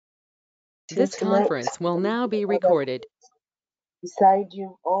This conference will now be recorded. Beside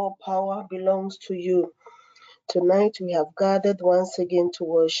you, all power belongs to you. Tonight we have gathered once again to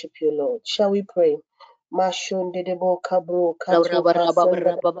worship you, Lord. Shall we pray? Mashondedebo kabro kato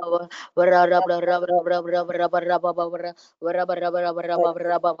kasanda.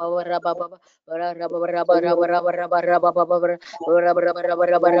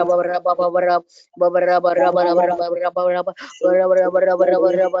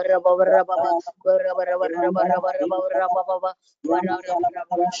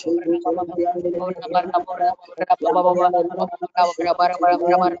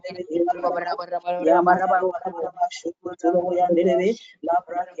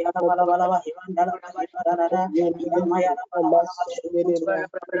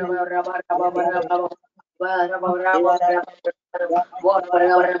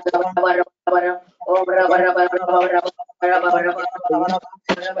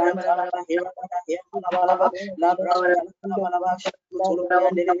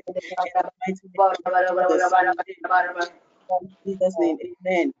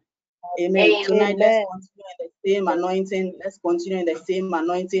 Amen. Amen. Tonight, let's continue in the same anointing. Let's continue in the same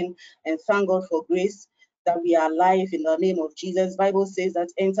anointing and thank God for grace that we are alive in the name of Jesus. Bible says that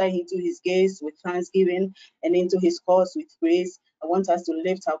enter into his gates with thanksgiving and into his courts with praise. I want us to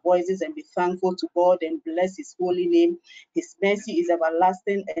lift our voices and be thankful to God and bless his holy name. His mercy is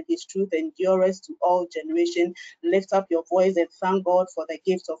everlasting and his truth endures to all generations. Lift up your voice and thank God for the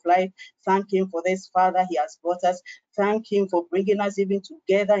gift of life. Thank him for this Father he has brought us. Thank him for bringing us even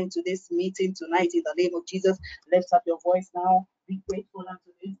together into this meeting tonight in the name of Jesus. Lift up your voice now. Be grateful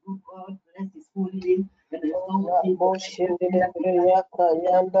unto this good God. Bless his holy name.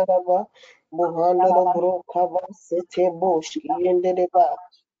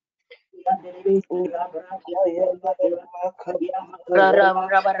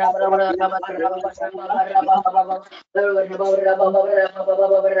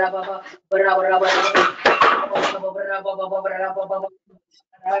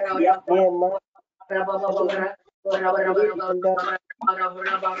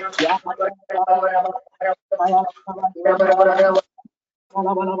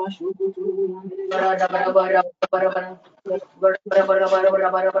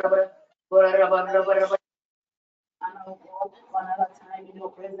 Another time in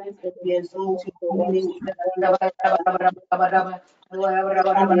your presence, we exalt you.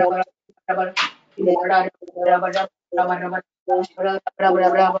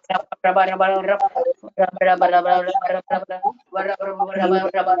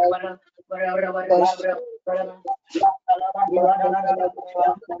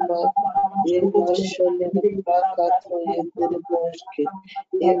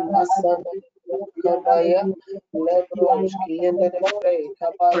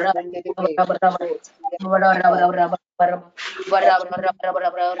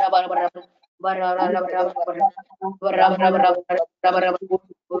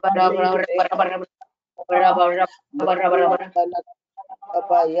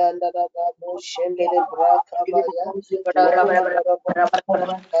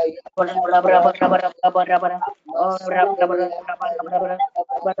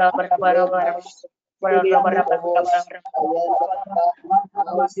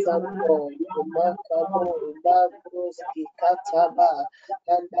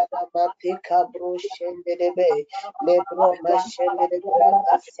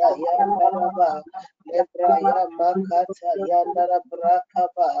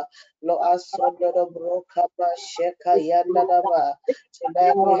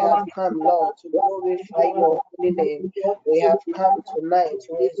 Tonight we have come, Lord, to glorify your holy name. We have come tonight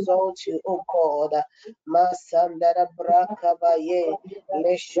to exalt you, O God. Masandara Brakabaye,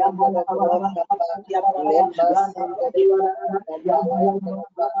 Leshandara Brakaba, Lemasandara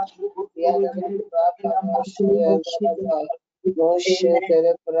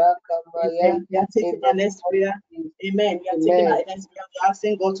Amen. We are taking our next prayer. We are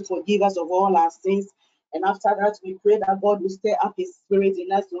asking God to forgive us of all our sins. And after that, we pray that God will stir up his spirit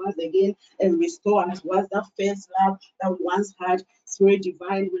in us once again and restore us once that first love that we once had. Spirit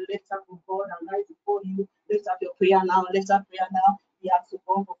divine, we lift up with God and right before you. Lift up your prayer now. Lift up prayer now. We ask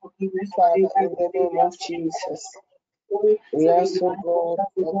God for forgiveness. Father, in the name of Jesus, we ask for God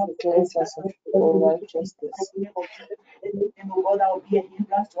to cleanse us of all righteousness.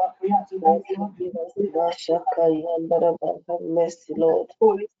 Have mercy, Lord.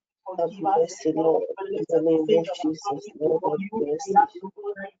 Have mercy, Lord. In the name of Jesus, Lord, have mercy.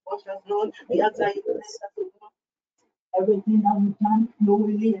 Everything that we've done,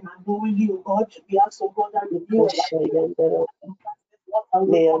 knowingly and unknowingly, oh God, we ask, oh God, that you do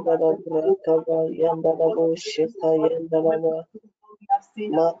Leandara Brakaba, Yandara Boshika, Yandara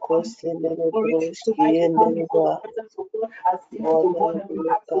Marcos Sendere Broski, Yandara Wandara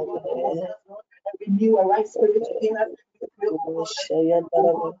Brakaba, renew a right spirit within us.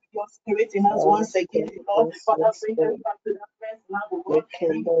 Your spirit in us once again, Lord. Father, bring us back to that first love, oh God.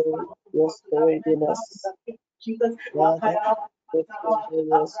 Rekindle your spirit in us. Jesus, Father, rekindle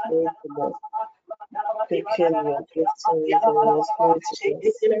your spirit in us. Quicken your giftings and your spirit in us.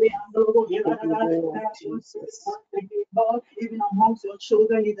 In the name of Jesus. Lord, even amongst your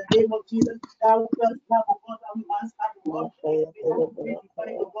children, in the name of Jesus, thou first love of God that we once had, oh God.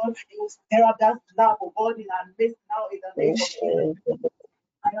 You will stir up that love of God in our midst now, in the name of Jesus.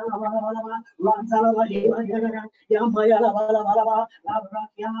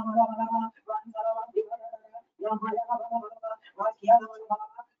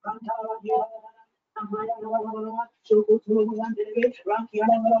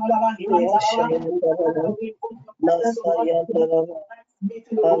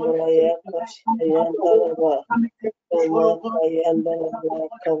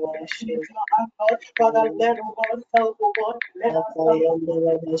 Father, let God help, oh God, let us in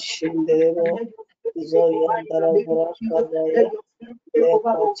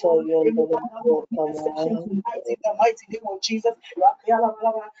the mighty name of Jesus. Your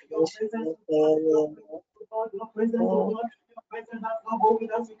presence, your presence, oh God, your presence has not go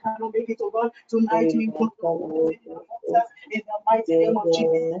with us. We cannot make it, oh God. Tonight we put in the mighty name of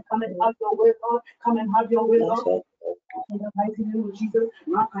Jesus. Come and have your way, Lord. Come and have your way, Lord. In the mighty name of Jesus.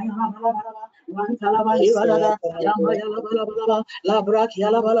 In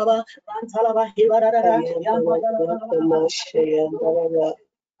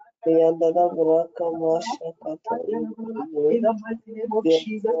the mighty name of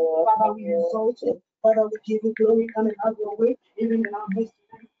Jesus, Father, we exalt you. Father, we give you glory. Come and have your way, even in our midst.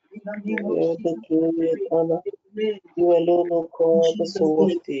 In the name of Jesus. You alone, O God, is so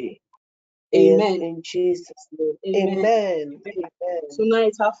worthy. Amen. In Jesus' name. Amen. Amen.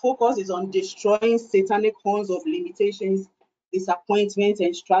 Tonight, our focus is on destroying satanic horns of limitations, disappointments,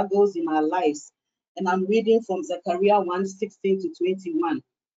 and struggles in our lives. And I'm reading from Zechariah 1:16-21.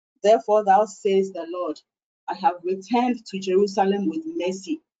 Therefore, thou says the Lord, I have returned to Jerusalem with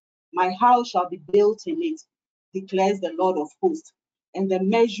mercy. My house shall be built in it, declares the Lord of hosts, and the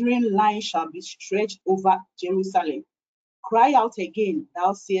measuring line shall be stretched over Jerusalem. Cry out again,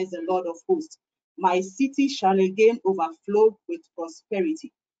 thou says the Lord of hosts. My city shall again overflow with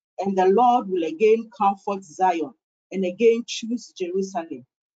prosperity, and the Lord will again comfort Zion, and again choose Jerusalem.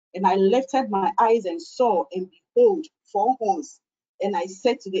 And I lifted my eyes and saw, and behold, 4 horns. And I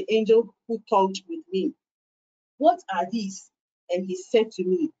said to the angel who talked with me, what are these? And he said to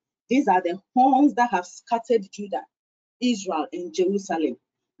me, these are the horns that have scattered Judah, Israel, and Jerusalem.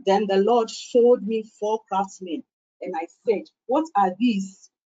 Then the Lord showed me 4 craftsmen, and I said, what are these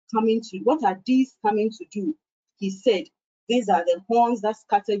coming to do? He said, these are the horns that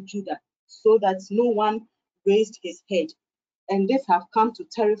scattered Judah, so that no one raised his head. And these have come to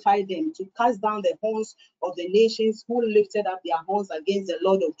terrify them, to cast down the horns of the nations who lifted up their horns against the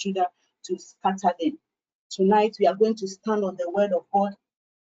Lord of Judah, to scatter them. Tonight we are going to stand on the word of God.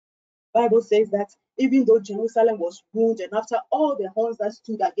 Bible says that even though Jerusalem was ruined, and after all the horns that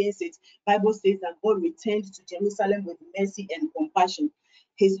stood against it, Bible says that God returned to Jerusalem with mercy and compassion.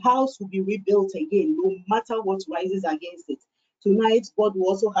 His house will be rebuilt again, no matter what rises against it. Tonight, God will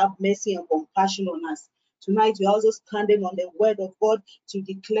also have mercy and compassion on us. Tonight, we are also standing on the word of God to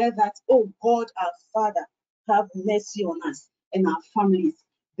declare that, oh God, our Father, have mercy on us and our families.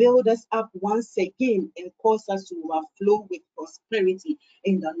 Build us up once again and cause us to overflow with prosperity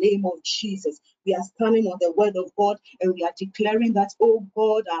in the name of Jesus. We are standing on the word of God and we are declaring that, oh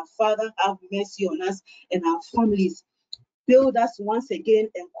God, our Father, have mercy on us and our families. Build us once again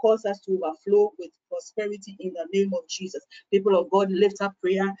and cause us to overflow with prosperity in the name of Jesus. People of God, lift up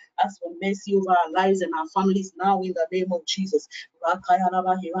prayer, ask for mercy over our lives and our families now in the name of Jesus.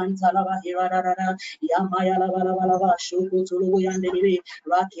 Rantalaba Hirada,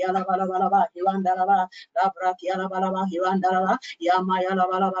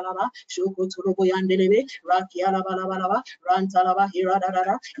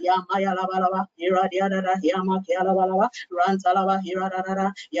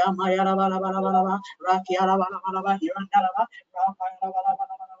 Yamayala Balabalaba, Rakiala Balabalaba, Hirandalaba,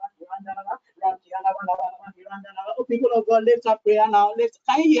 Oh, people of God, lift up prayer now.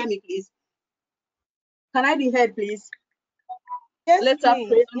 Can you hear me, please? Can I be heard, please? Yes, lift up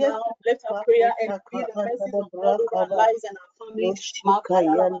prayer now. Lift up prayer and plead the mercies of God over our lives and our families.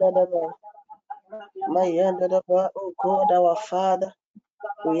 Oh God, our Father,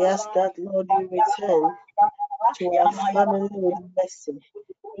 We ask that, Lord, you return to our family with mercy.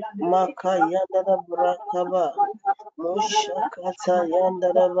 Maka yandara brakaba, Moshakata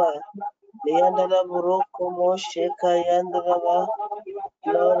yandaraba, Yandara buroko mosheka yandaraba.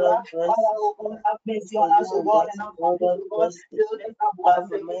 Lord of mercy, Have mercy for on us, O you God, that and our Lord families, of O God. mercy, Build us up have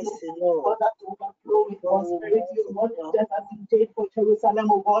once again, mercy, O Lord. God, that overflow with For you prosperity, O God, mercy, just as you did for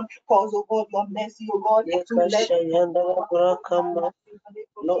Jerusalem, O God. Cause, O God, your mercy, O God, to let Yakasha yandara brakama,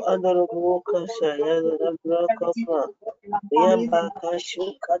 Lo andara burokasha yandara brakama. Yamba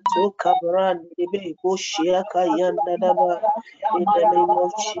kashu katu kabran dibe bushiaka yandaraba. In the name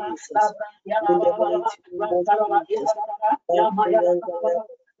of Jesus, in the mighty name of Jesus,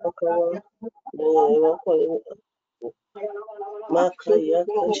 Maka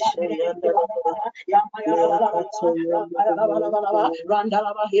yakasha yandaraba. Leakato yandaraba.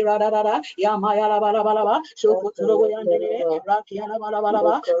 Randalaba Hirada, Yamayala Balabalaba, Maka Shokoturo Yandere, yandaraba. Rakiana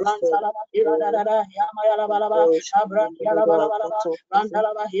Balabalaba, Makaso Ransalaba Hirada, Yamayala Balaba, Bush Abrakiala yandaraba. Balabalaba, Kato kaso.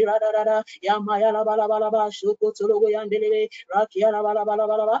 Randalaba Hirada, Yamayala Balabalaba, Shokoturo Yandere, Rakiana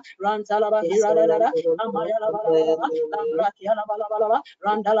Balabalaba, Ransalaba Kesa Hirada, yandaraba. Yamayala Kaba Balabalaba, yandaraba. Rakiana Balabalaba,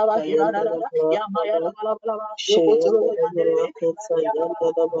 Randalaba Hirada, Yandaraba. Kaba. Yamayala Balabalaba, Shokoturo Shayandaraba. Yandere, Kesa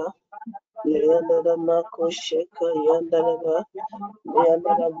yandaraba. Leyandarama kosheka yandaraba.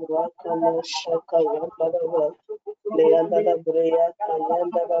 Leyandaraba kama shaka yandaraba. Leyandaraba yaka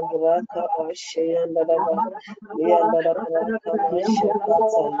yandaraba kama shayandaraba. Leyandaraba kama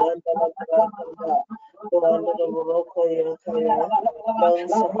shakata yandaraba kama. Leyandaraba ko yakaya. Long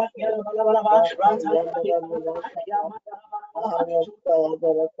suffering. Maka yandaraba kama. Ahaya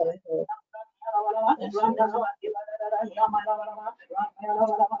yandaraba kama.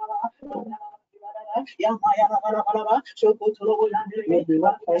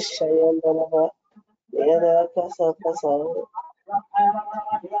 Yedlaka shayandaraba. Leyandaraba kasa.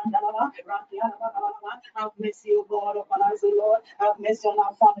 Have mercy, O God, upon us, O Lord. Have mercy on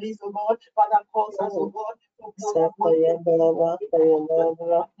our families, O God. Father, cause us, O God, to build up what Sakayandaraba.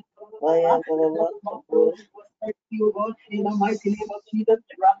 Kayandaraba. Mayandaraba. Kabush. you, God, in the mighty name of Jesus.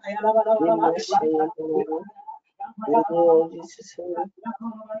 Dimashayandaraba. In the name of Jesus.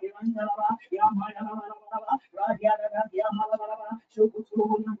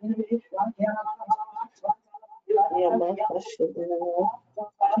 Yamakashadaraba.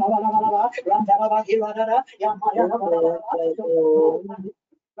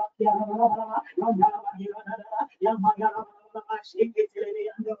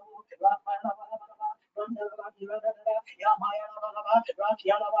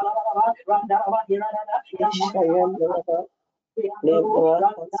 Shayandaraba. Lebra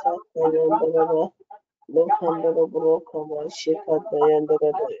Kasayandaraba. Lokandarabro Kama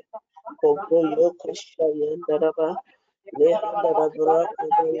Shikatayandaraba. Kobro Yokashayandaraba. Lehandarabra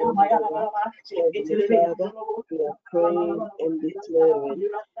Kabayandaraba. Heavenly Father, we are praying and declaring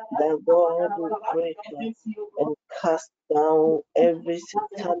that God will break and cast down every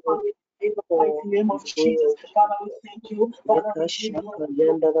satanic In the form mighty name in of the name Jesus, of Father, we Jesus. thank you. Father, we give you all Yakashaka the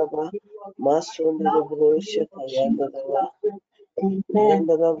Yandaraba. now Masundarbro in the name of Shaka Jesus. We Yandaraba. are praying. Amen.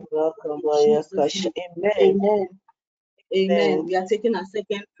 Yandarabra In Kama Jesus' Yakasha. name. Amen. Amen. Amen. Amen. We are taking a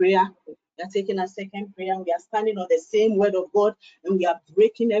second prayer. We are taking a second prayer. We are standing on the same word of God, and we are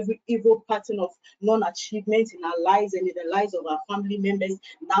breaking every evil pattern of non-achievement in our lives and in the lives of our family members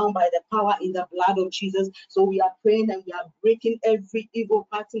now by the power in the blood of Jesus. So we are praying and we are breaking every evil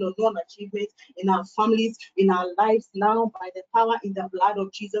pattern of non-achievement in our families, in our lives now by the power in the blood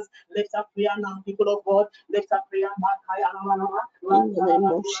of Jesus. Lift up prayer now, people of God. Lift up prayer. In the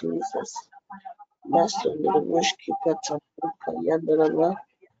name of Jesus. Masundarbro Shikata Yandaraba.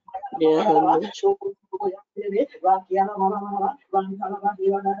 Yahanda.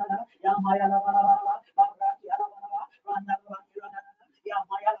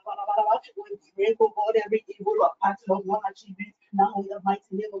 We pray for God every evil pattern of one achievement now in the mighty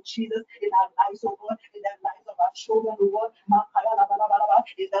name of Jesus in our lives, oh God, in the lives of our children, oh God,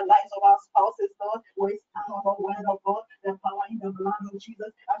 in the lives of our spouses, Lord. We stand on the word of God, the power in the blood of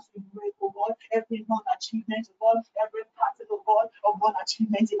Jesus as we pray for God every non-achievement, oh God, every pattern of God of one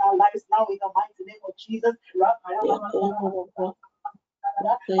achievement in our lives now in the mighty name of Jesus. Yakayandaraba.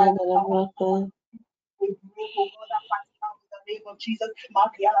 Yakayandaraba. We break, oh God, that pattern now in the name of Jesus.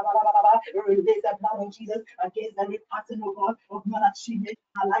 We release the blood of Jesus against every pattern, oh God, of non-achievement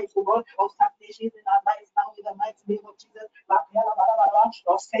in our lives, oh God, of stagnations in our lives now in the mighty name of Jesus.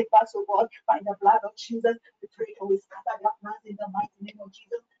 Of setbacks, oh God, by the blood of Jesus. We pray and we scatter their plans in the mighty name of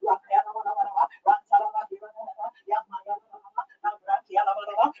Jesus.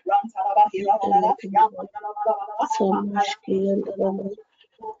 Samash Yandaraba.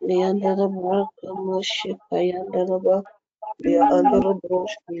 Yandara Braka Mashika Yandaraba, the Andara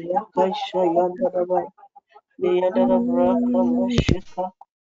Broshki Yakasha Yandaraba, the Yandara Braka Mashika,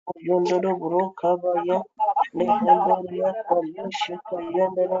 Yandara Broka Baya, the Handara Mashika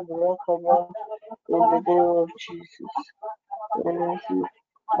Yandara Braka, in the name of Jesus.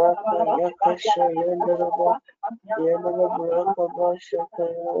 Maka Yakasha Yandaraba, Yandara Braka Mashika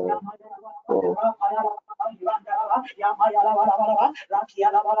Yandaraba.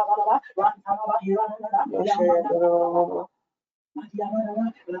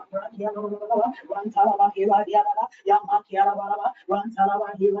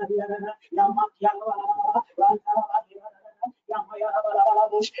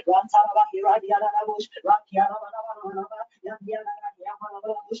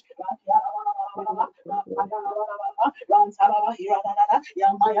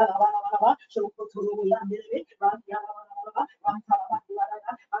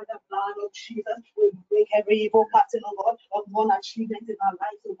 Jesus, we break every evil pattern of God of non-achievement in our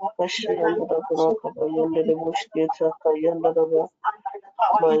lives, oh God.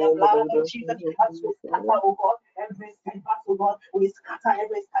 In the blood of Jesus, as we scatter, oh God, every setback, oh God, we scatter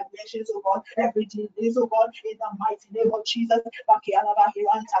every stagnation, oh God, every disease, oh God, in the mighty name of Jesus.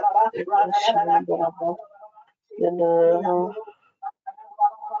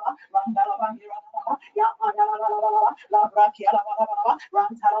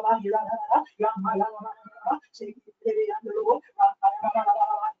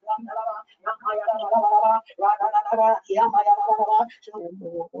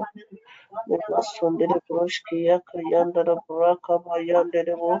 Sondere broshki yaka yandara braka ba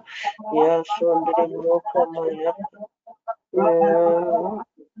yandere bo ya sondere broka ma yaka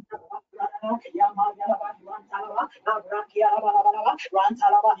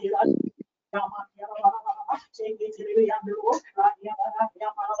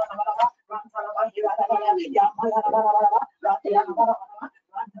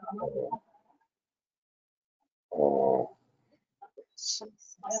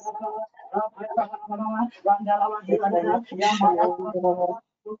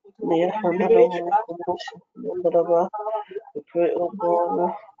we pray, oh God,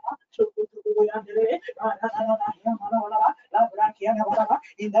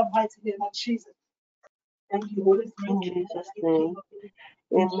 in the mighty name of Jesus. Thank you, Holy Spirit. in Jesus' name.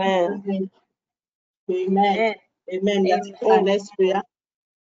 Amen. Amen. Amen. Let's pray our next prayer.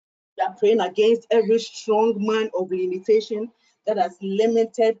 We are praying against every strong man of limitation that has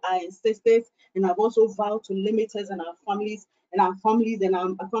limited our ancestors and have also vowed to limit us and our families and our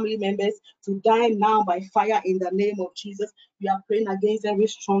family members to die now by fire in the name of Jesus. We are praying against every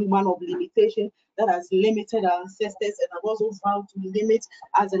strong man of limitation that has limited our ancestors and have also vowed to limit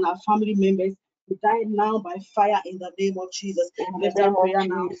us and our family members to die now by fire in the name of Jesus. In the name of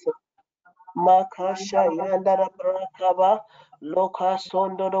Jesus. Makasha yandara brakaba, loka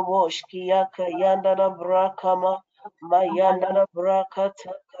sondoro boshki yaka yandara brakama, mayandara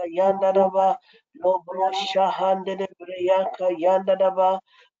brakata yandara ba, lobrosha handere briyaka yandara ba.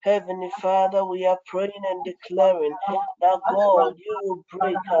 Heavenly Father, we are praying and declaring that God, you will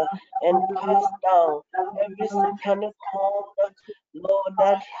break and cast down every satanic hold, Lord,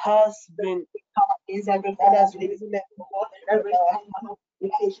 that has been in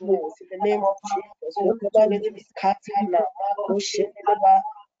the name of Jesus, we command it to be scattered now.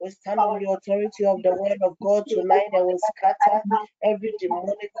 We stand on the authority of the word of God tonight and we scatter every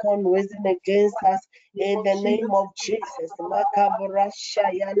demonic con raising against us in the name of Jesus. Makabra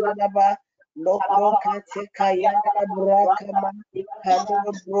shayandanaba, lobroka teka yandana brakama,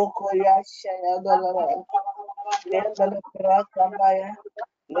 handana broko ya shayandanaba, yandana brakabaya,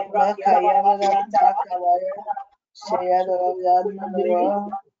 lemaka yandana brakabaya,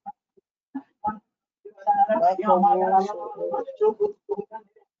 shayandanaba.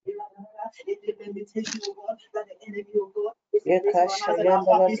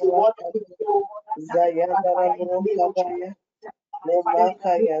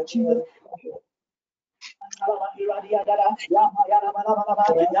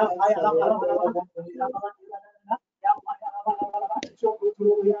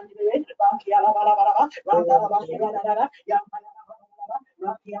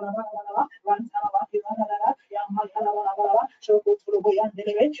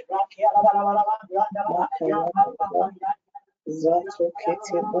 Zato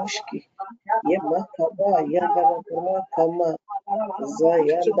kete boshki ye makaba yandara kama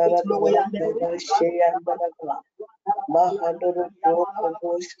zayandara kaba sheyandara mahandoro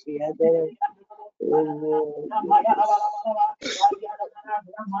boshki yandara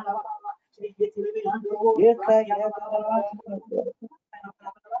yeka yandara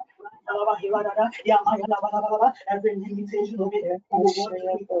every limitation of it,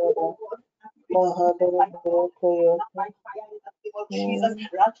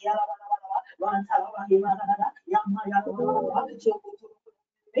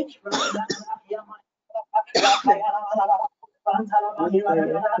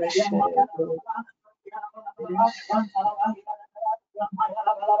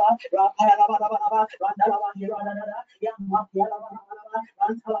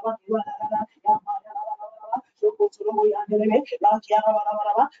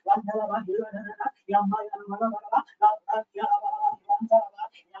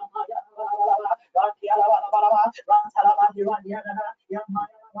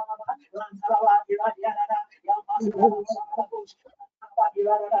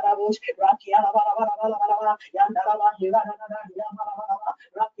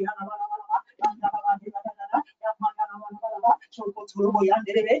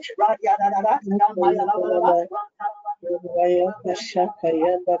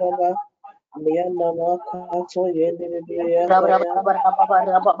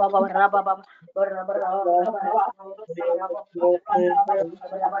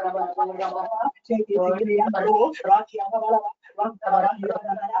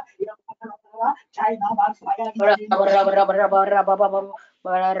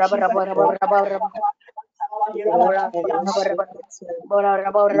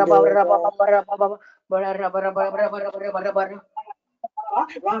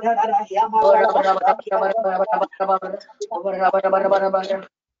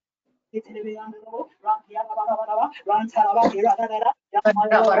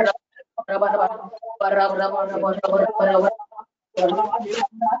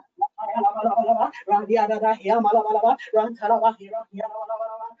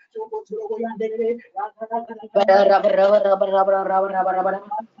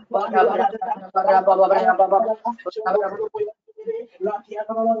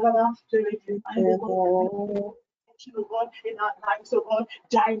 Jesus, God, in our lives, so God,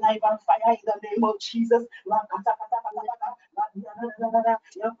 die life and fire in the name of Jesus.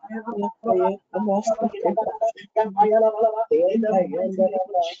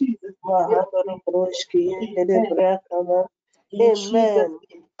 Amen.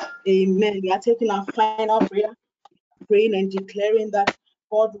 Amen. We are taking our final prayer, praying and declaring that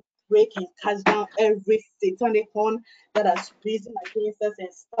God will break and cast down every satanic horn that has risen against us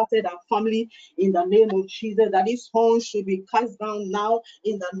and started our family in the name of Jesus, that this horn should be cast down now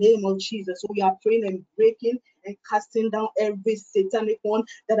in the name of Jesus. So we are praying and breaking and casting down every satanic horn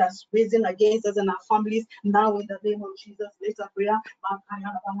that has risen against us and our families now in the name of Jesus. Let's pray.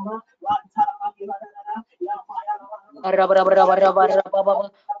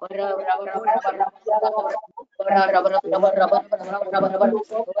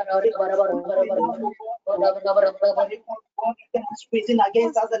 Risen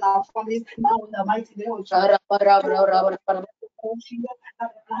against us and our families now in the mighty name of Jesus.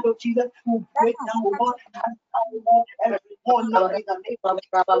 Jesus will break down every horn now in the name of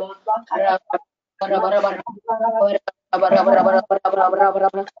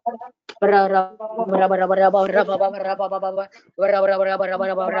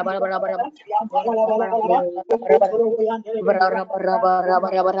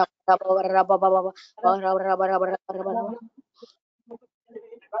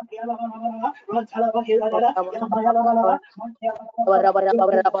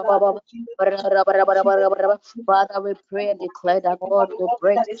Father, we pray and declare that God will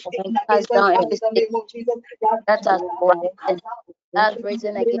break and cast down every Satan that has risen, that's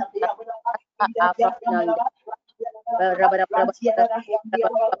risen against our family.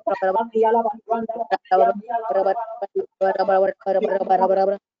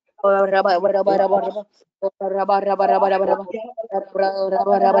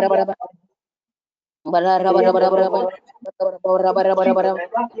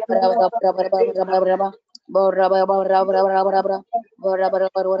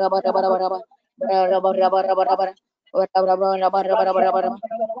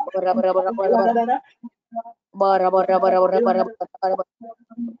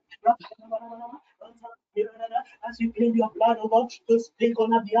 As you plead your blood, O God, to speak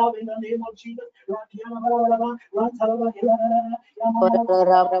on our behalf in the name of Jesus.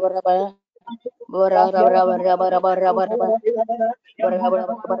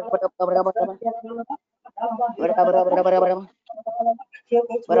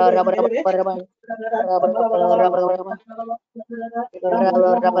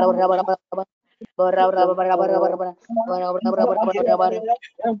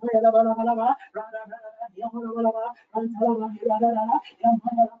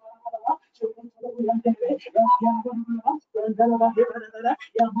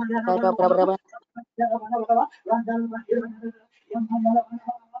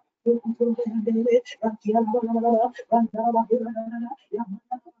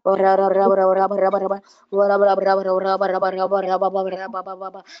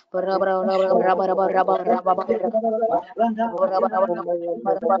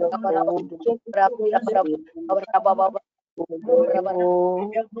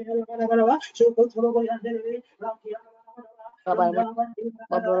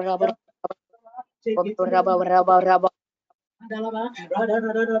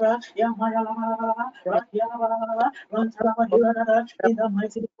 In the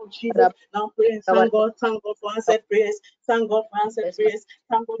mighty name of Jesus, now pray and thank God for answered prayers. Thank God for answered prayers.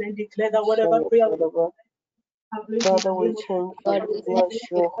 Thank God and declare that whatever prayer we Father, we thank you. God, We we thank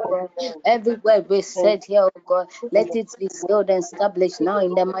bless you, your holy God. name. Every word we Thank said here, oh God, let it be sealed and established now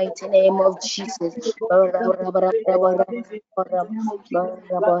in the mighty name of Jesus.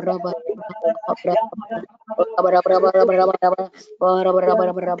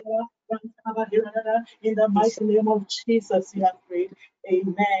 in the mighty name of Jesus, we have prayed.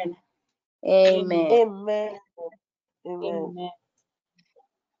 Amen. Amen. Amen. Amen. Amen.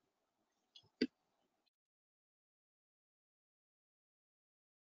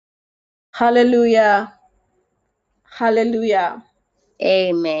 Hallelujah. Hallelujah.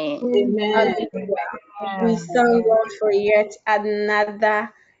 Amen. Amen. We thank God for yet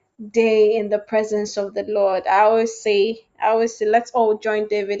another day in the presence of the Lord. I always say, let's all join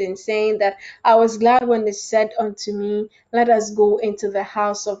David in saying that I was glad when they said unto me, let us go into the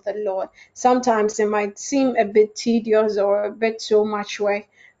house of the Lord. Sometimes it might seem a bit tedious or a bit too much work,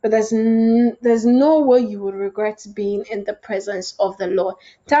 but there's no way you would regret being in the presence of the Lord.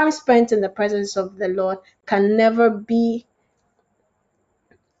 Time spent in the presence of the Lord can never be.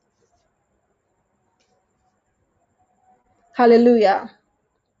 Hallelujah.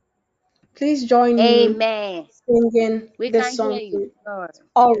 Please join me Amen. singing We this can hear song. you. Lord.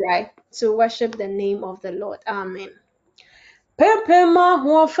 All right, to worship the name of the Lord. Amen. Pepe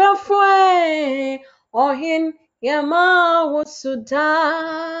mahuafafwe ohin yama wosuda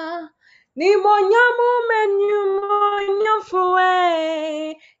ni monyamu menyu monyafwe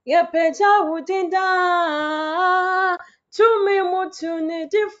yepeja wudinda tumi mutu ni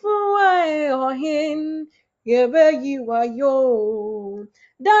difuwe ohin yebe yiwayo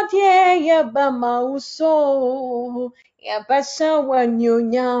dadye yeba mauso yebesa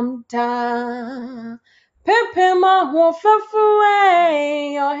wanyunyamta Pepe mahuafafwe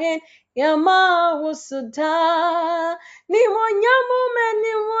ohin yama wosuda ni monyamu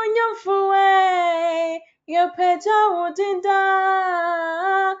meni monyafwe yepeja wudinda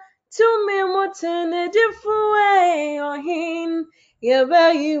tumi mutini difuwe ohin yebe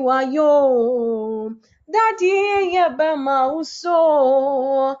yiwayo daddy yebe mauso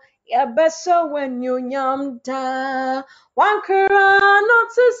yebe so when you nyamda wankara not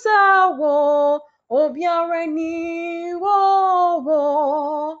to sawo obiara ni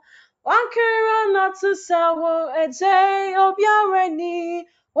wo wankara not to sawo eje obiara ni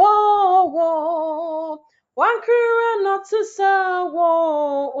wo wankara not to sawo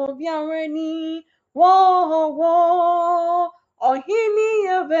obiara ni wo ohini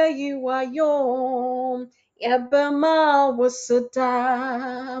yebe yiwayo yebe ma wosuda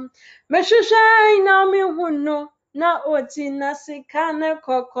meshusha ina mi huno na oti na sikane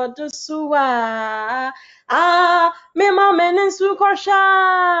kokodusuwa me mama nensu kosha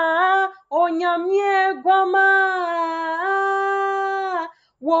onyamye gwama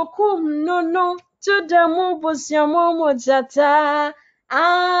wokum no to demu busiamo mojata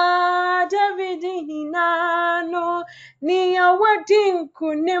David hinano ni awadin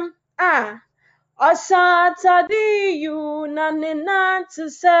kunim Osatadiyu na nina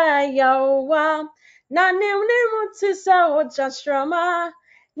tisa yawa na nimnimu tisa ojastrama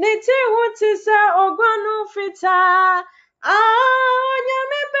niti hutisa ogwanu fita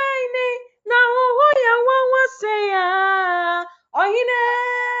onyame baini na uhu ya wawaseya ohine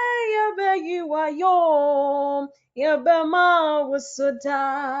yabe yiwayo yabe ma wasuda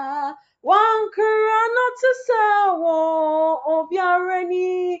wankura no tisa wo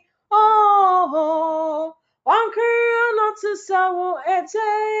obiarani wankara not to sawo ete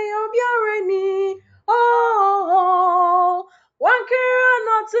obiareni wankara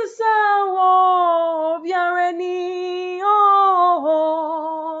not to sawo obiareni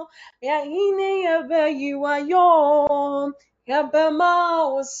ya ine yabe yiwayo yabe ma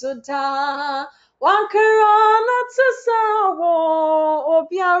usuda wankara not to sawo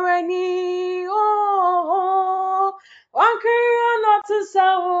obiareni Wankara not to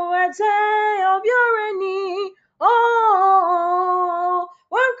saw a day of your any. Oh,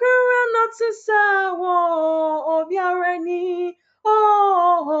 wankara not to saw of your any.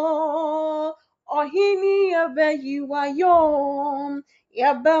 Oh, ohini ebe you are yom.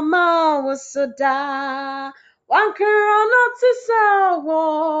 Yabama was so da. Wankara not to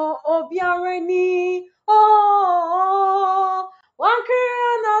saw of your any. Oh,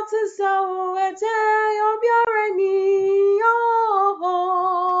 wankara not to saw a day of your any.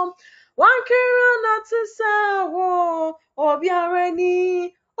 Oh, wankara not to saw of your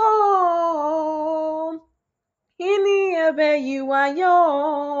any. Oh, ini ebe yiwayo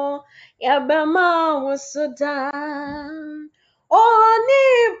yabama wasuda oni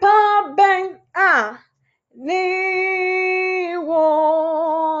pa ben ni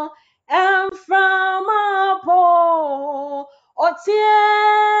wo and from apo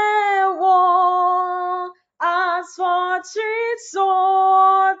otie wo as for treat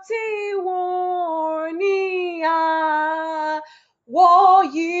so ti wo ni wo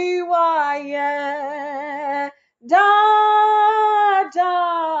you are da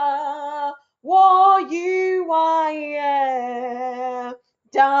da wo you are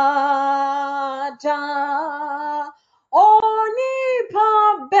da da oni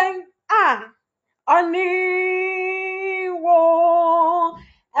pa ben ani wo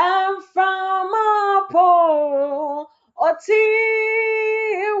and from apo oti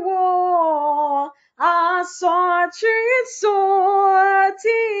wo aso so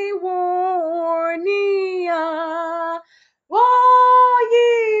ti wo niya wo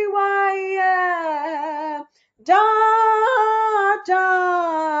yi wa da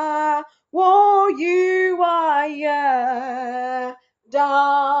da wo you are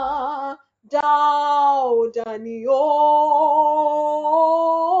da Dani o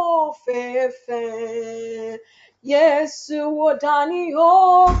fefe Yesu o Dani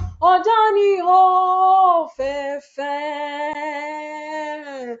o fefe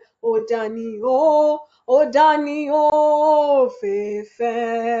o Dani o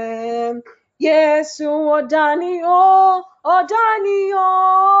fefe Yesu o Dani o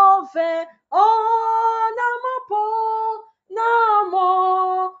fe o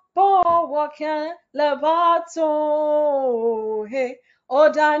namo po wake levato he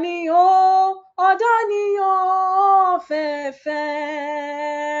odani o fefe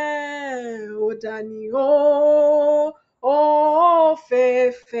odani o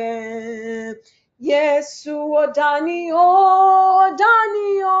fefe Yesu odani o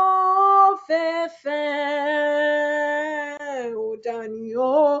fefe odani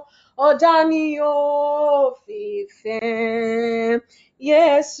o fefe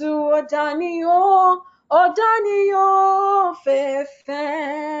Yesu odani o fefe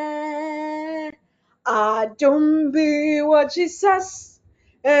adumbi wa Jesus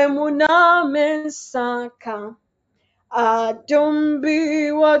emuna mensaka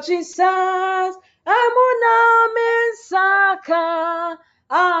adumbi wa Jesus emuna mensaka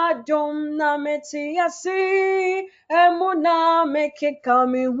adum na metiasi emuna meke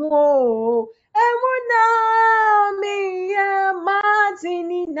kami ho emuna miye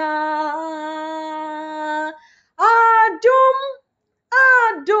matinina adum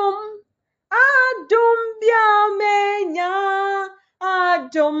biamenya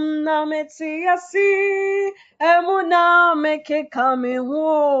adum na metiasi emuna meke kame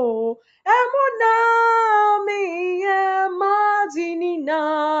ho emuna miye madinina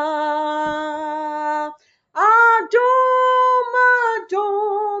adum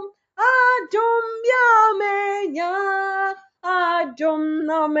biamenya adum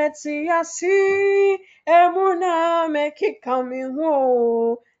na metiasi emuna meke kame ho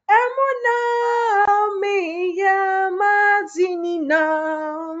emuna miye madinina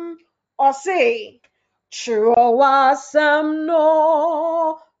ose Churowasam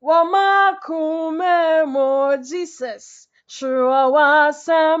no wamakume mo Jesus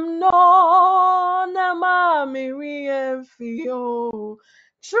Churowasam no namami rienfio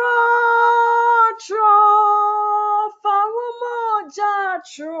Tro farumo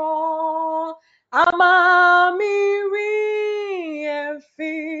tro amami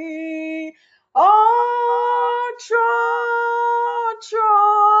rienfi Oh tro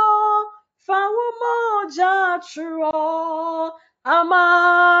Fawumoja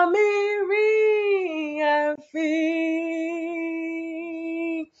amamiri efi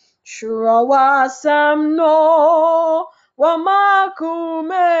Shrawasam no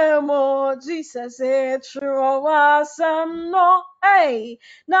wamakume mo Jesus Shrawasam no hey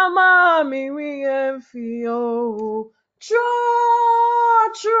namamiri efi oh tro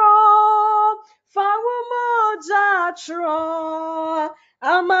Fawumojatro,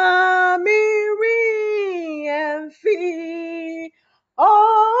 Amamiri and Fi.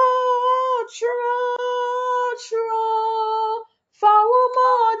 Oh, tro,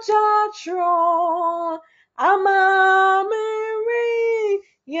 Fawumojatro, Amamiri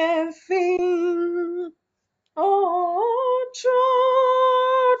and Fi. Oh,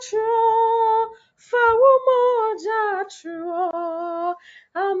 fawumojatro,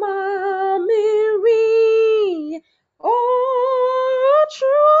 amamiri. Oh,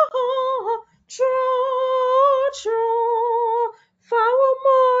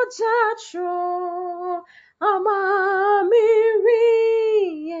 fawumojatro, amamiri,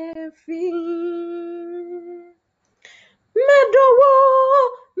 efi. Medowo,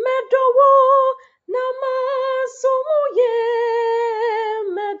 medowo, namasumuye.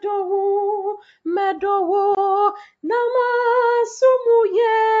 Medowo, medowo,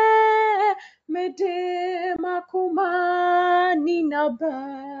 namasumuye. Mede makuma ninabe.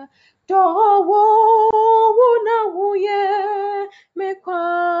 Dowo, wuna wuye,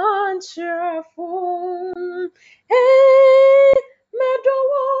 mekwanchefun. Eh,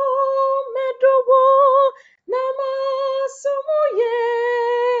 medowo, medowo, namasumuye.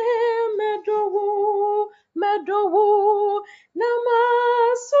 Medowo, medowo,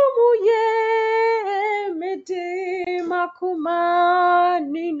 namasumuye. Mede makuma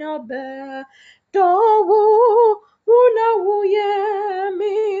ninabe. Dowo, wuna wuye,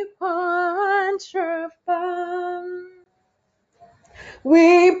 mekwanchefun.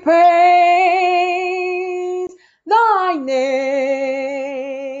 We praise thy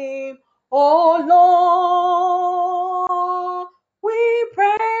name, O Lord. We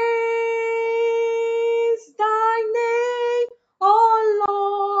praise thy name, O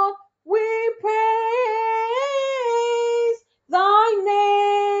Lord. We praise thy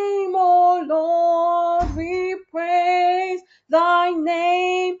name, O Lord. We praise thy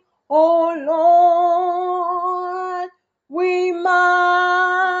name, O Lord. We magnify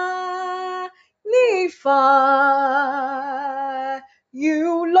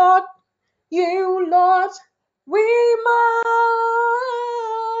you, Lord, you, Lord. We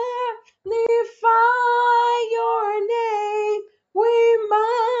magnify your name. We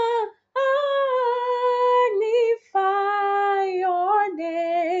magnify your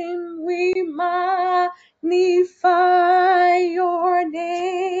name. We magnify your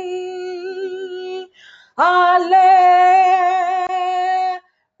name. Hallelujah.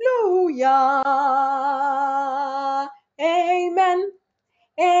 Amen.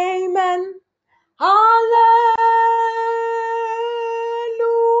 Amen. Hallelujah.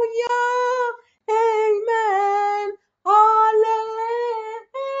 Amen. Hallelujah.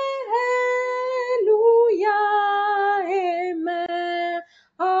 Amen.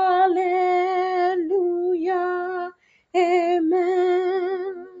 Hallelujah.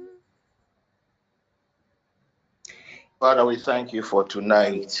 Amen. Father, we thank you for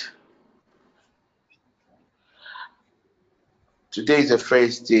tonight. Today is the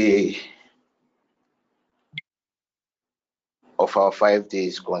first day of our 5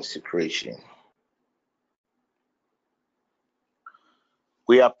 days consecration.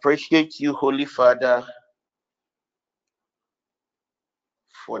 We appreciate you, Holy Father,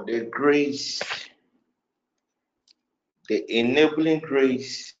 for the grace, the enabling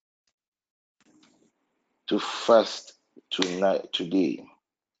grace to fast today.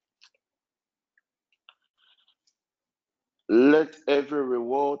 Let every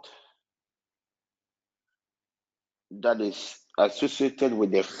reward that is associated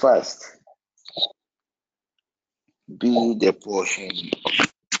with the fast be the portion.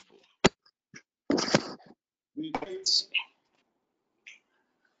 We get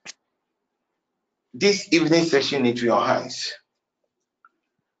this evening session into your hands.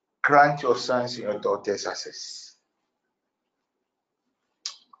 Grant your sons and your daughters access.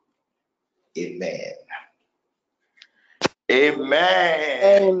 Amen.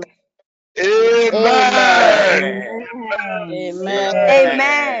 Amen. Amen. Amen.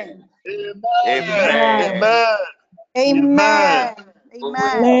 Amen. Amen. Amen. Amen. Always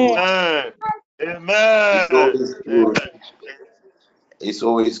Amen. good. Amen. It's always good. Amen. It's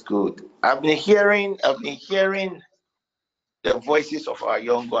always good. I've been hearing the voices of our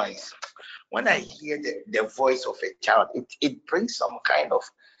young ones. When I hear the voice of a child, it brings some kind of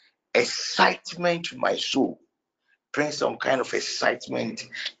excitement to my soul. Brings some kind of excitement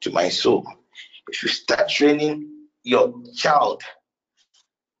to my soul. If you start training your child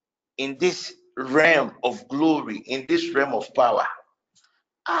in this realm of glory, in this realm of power,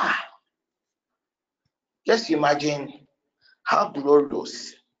 just imagine how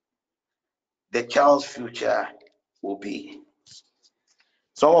glorious the child's future will be.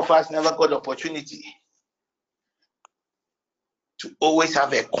 Some of us never got the opportunity to always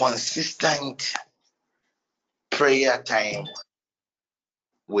have a consistent prayer time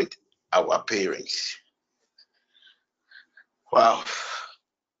with our parents. Wow.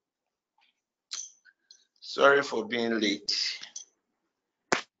 Sorry for being late.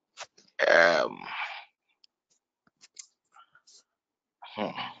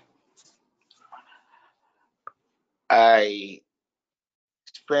 I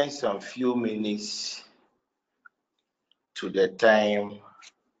spent some few minutes to the time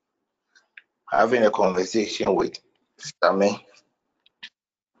having a conversation with Sammy.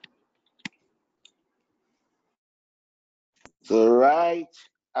 So right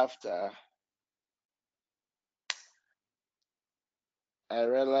after, I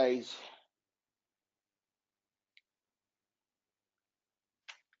realized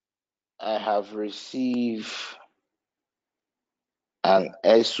I have received an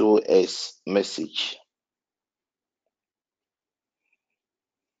SOS message.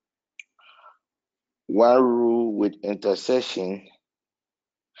 One rule with intercession.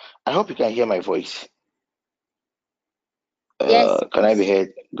 I hope you can hear my voice. Yes. Can I be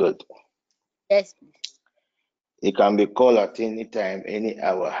heard? Good. Yes. It can be called at any time, any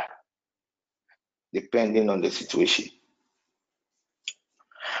hour, depending on the situation.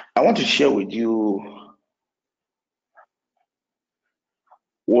 I want to share with you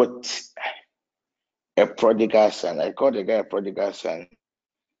what a prodigal son. I call the guy a prodigal son.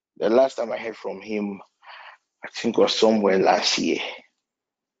 The last time I heard from him, I think was somewhere last year.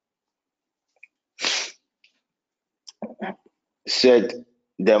 Said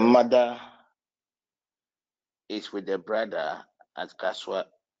the mother is with the brother at Kaswa.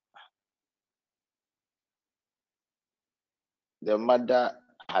 The mother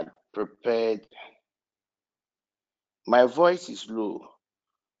had prepared. My voice is low.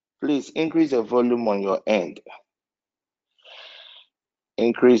 Please increase the volume on your end.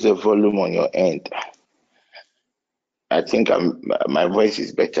 Increase the volume on your end. I think my voice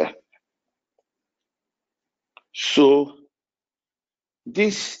is better. So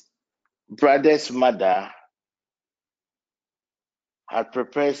this brother's mother had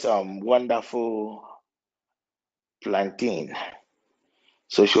prepared some wonderful plantain.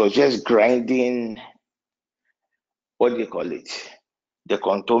 So she was just grinding, what do you call it? The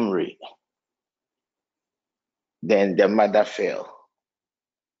contumely. Then the mother fell.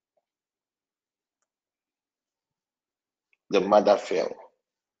 The mother fell.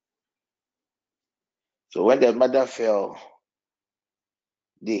 So when the mother fell,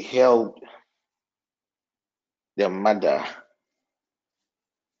 they held the mother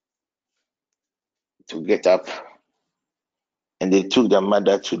to get up, and they took the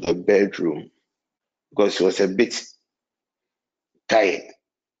mother to the bedroom because she was a bit tired.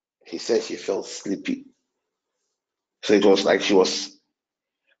 She said she felt sleepy. So it was like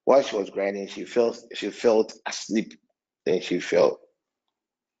while she was grinding, she felt asleep. Then she fell.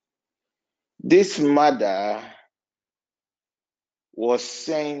 This mother was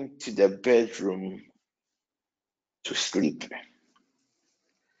sent to the bedroom to sleep.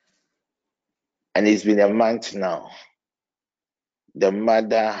 And it's been a month now. The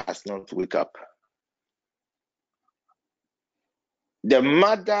mother has not woke up. The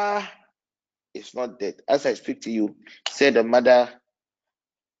mother is not dead. As I speak to you, say the mother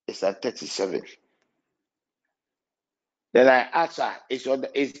is at 37. Then I asked her,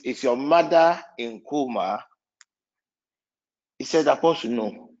 is your mother in coma? He said, Apostle,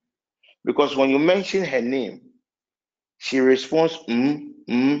 no. Because when you mention her name, she responds,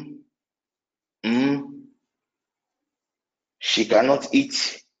 She cannot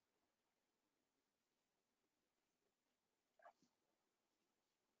eat.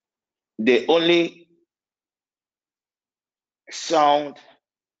 The only sound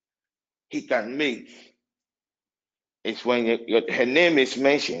he can make is when her name is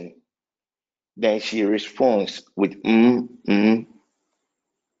mentioned, then she responds with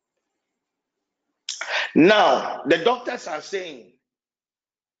Now, the doctors are saying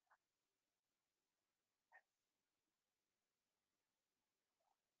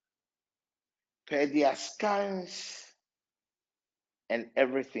per their scans and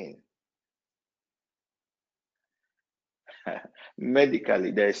everything,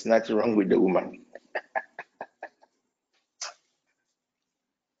 medically, there is nothing wrong with the woman.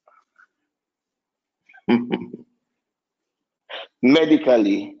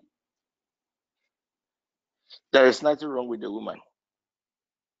 Medically, there is nothing wrong with the woman.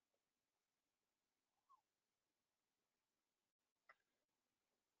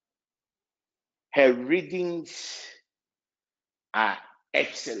 Her readings are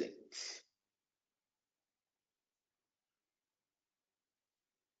excellent.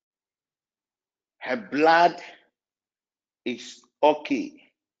 Her blood is okay.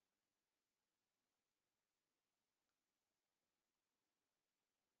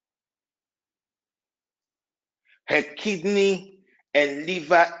 Her kidney and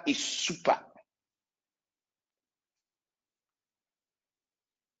liver is super.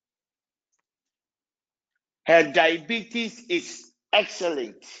 Her diabetes is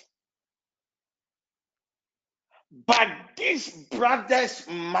excellent. But this brother's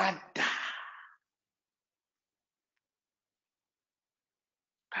mother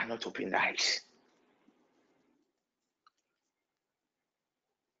cannot open the eyes.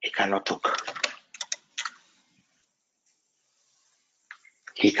 He cannot talk.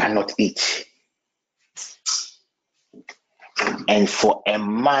 He cannot eat. And for a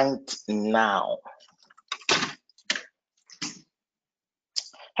month now,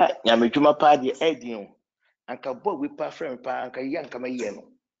 nyamedwuma paa deɛ ɛdi o, anka boy we pa friend pa anka yi anka mayɛ no.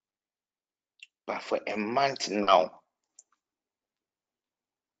 But for a month now,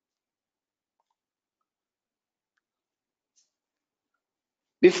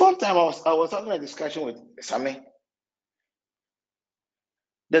 before time I was having a discussion with Sami.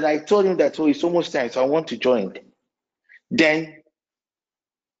 Then I told him that, oh, it's almost time, so I want to join. Then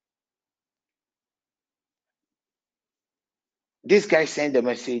this guy sent a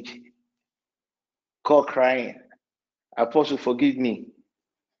message, call crying, Apostle, forgive me.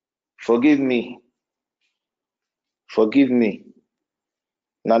 Forgive me. Forgive me.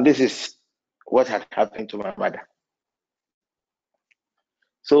 Now this is what had happened to my mother.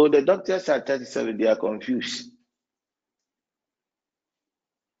 So the doctors at 37, they are confused.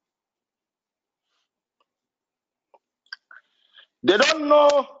 They don't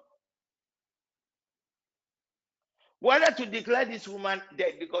know whether to declare this woman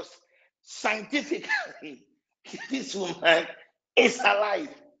dead, because scientifically, this woman is alive.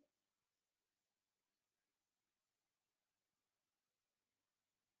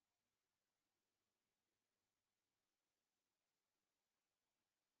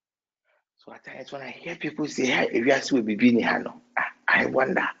 So at times when I hear people say, hey, if you ask me, be I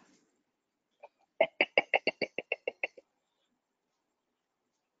wonder.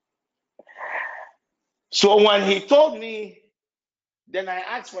 So when he told me, then I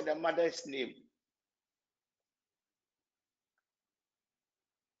asked for the mother's name.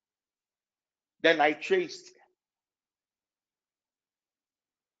 Then I traced.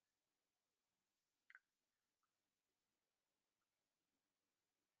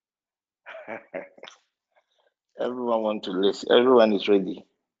 Everyone wants to listen. Everyone is ready.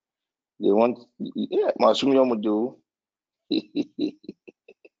 They want, yeah, Masumi do.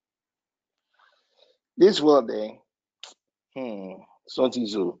 This world, it's not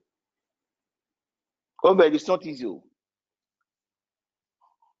easy. Oh, but it's not easy.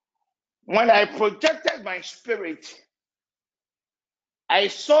 When I projected my spirit, I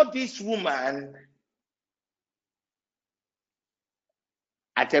saw this woman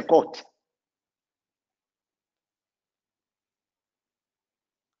at a court.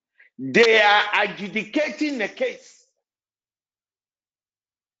 They are adjudicating the case.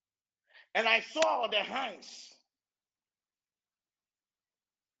 And I saw the hands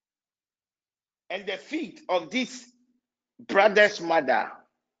and the feet of this brother's mother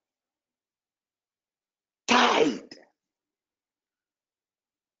tied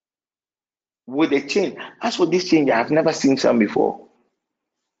with a chain. As for this chain, I have never seen some before.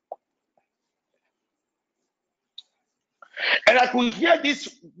 And I could hear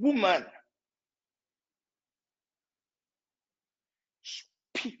this woman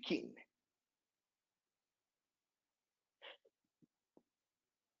speaking.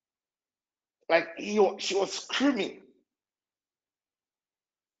 Like she was screaming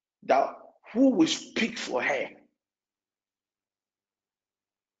that who will speak for her?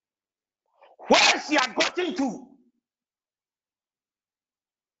 Where she had gotten to?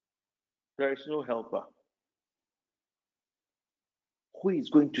 There is no helper. Who is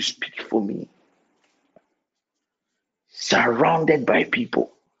going to speak for me? Surrounded by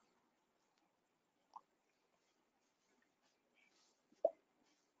people.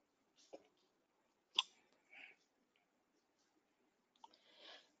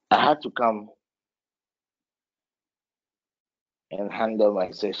 I had to come and handle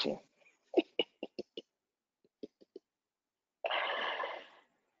my session.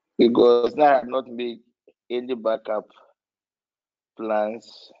 Because now I have not made any backup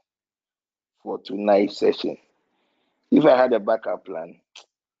plans for tonight's session. If I had a backup plan,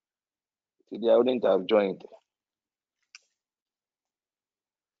 Today I wouldn't have joined.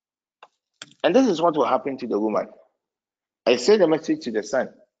 And this is what will happen to the woman. I say the message to the son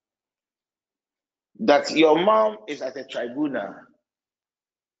that your mom is at a tribunal.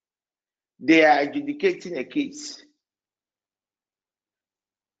 They are adjudicating a case.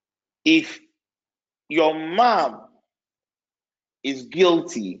 If your mom is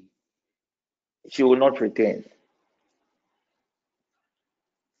guilty, she will not return.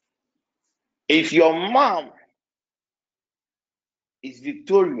 If your mom is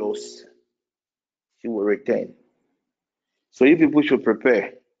victorious, she will return. So you people should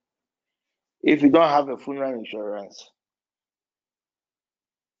prepare. If you don't have a funeral insurance,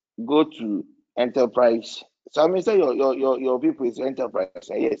 go to Enterprise. So I mean, say your people is Enterprise.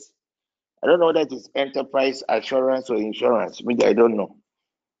 Yes. I don't know whether it is Enterprise Assurance or Insurance. Maybe I don't know.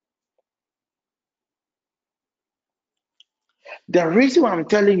 The reason why I'm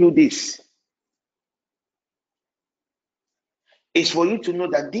telling you this is for you to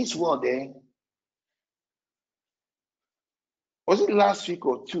know that this world, was it last week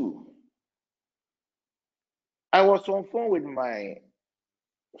or two? I was on phone with my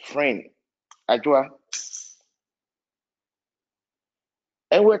friend, Ajwa,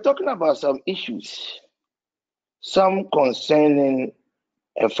 and we're talking about some issues, some concerning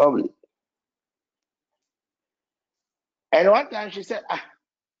a family. And one time she said,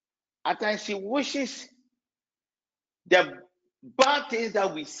 at times she wishes the bad things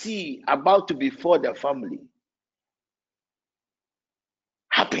that we see about to befall the family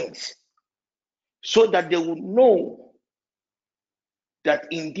happens, so that they will know that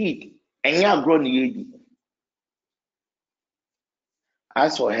indeed, as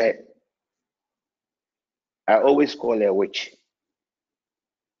for her, I always call her a witch.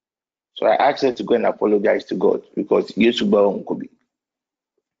 So I asked her to go and apologize to God because the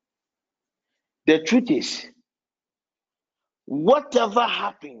truth is, whatever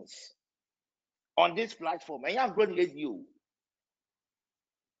happens on this platform, and I'm going to get you.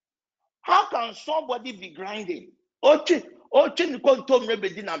 How can somebody be grinding?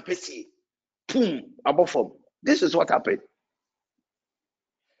 This is what happened.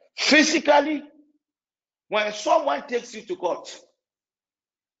 Physically, when someone takes you to court,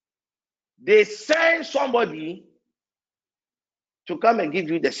 they send somebody to come and give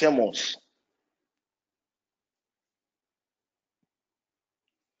you the sermons.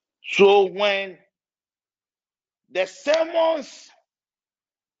 So when the sermons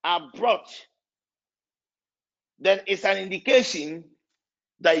are brought, then it's an indication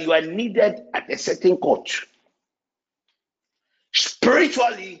that you are needed at a certain court.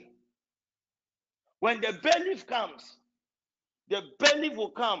 Spiritually, when the bailiff comes, the bailiff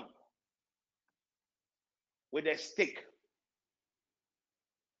will come with a stick.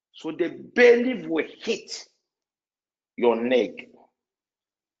 So the bailiff will hit your neck.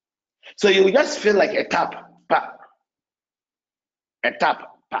 So you will just feel like a tap, pa, a tap,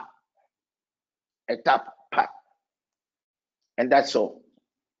 pa, a tap, pa. And that's all.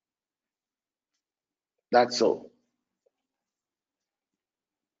 That's all.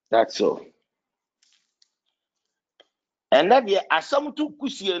 That's all. And that year, as some two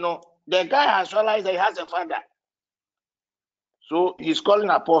the guy has realized that he has a father. So he's calling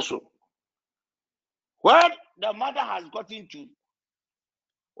apostle. When the mother has gotten to,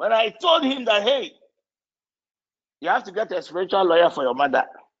 when I told him that, hey, you have to get a spiritual lawyer for your mother,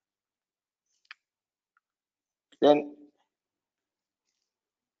 then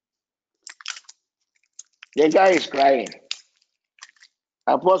the guy is crying.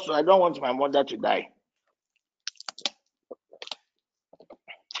 Apostle, I don't want my mother to die.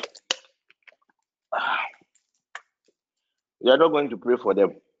 We are not going to pray for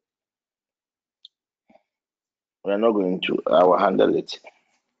them. We are not going to. I will handle it.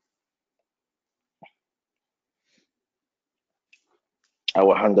 I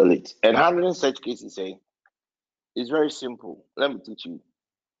will handle it. And handling such cases, is very simple. Let me teach you.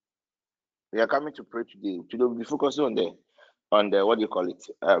 We are coming to pray today. Today we'll be focusing on the what do you call it?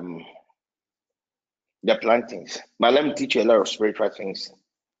 The plantings. But let me teach you a lot of spiritual things.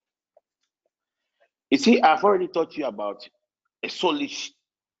 You see, I've already taught you about a soulish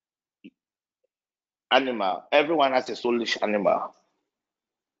animal. Everyone has a soulish animal.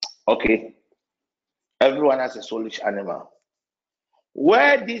 Okay. Everyone has a soulish animal.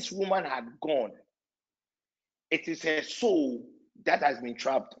 Where this woman had gone, it is her soul that has been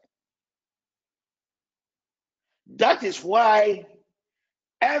trapped. That is why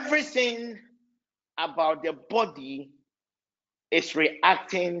everything about the body is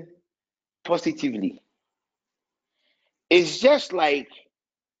reacting positively. It's just like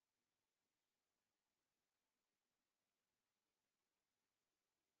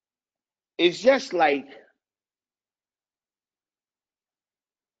It's just like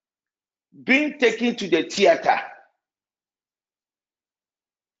being taken to the theater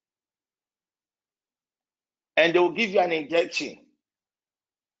and they will give you an injection.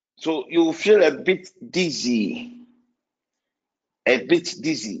 So you feel a bit dizzy.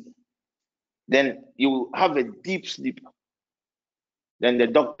 Then you have a deep sleep. Then the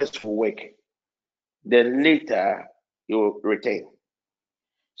doctors will work. Then later you will return.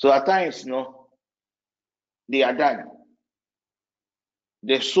 So at times, they are done.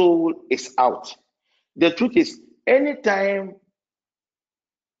 The soul is out. The truth is, anytime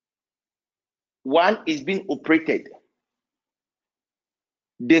one is being operated,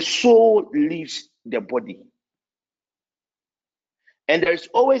 the soul leaves the body. And there is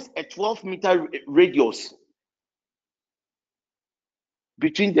always a 12-meter radius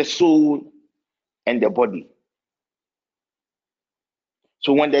between the soul and the body.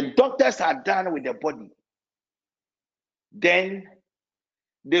 So when the doctors are done with the body, then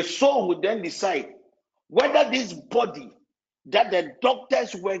the soul will then decide whether this body that the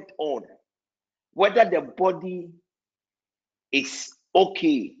doctors worked on, whether the body is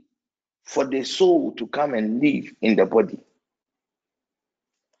okay for the soul to come and live in the body.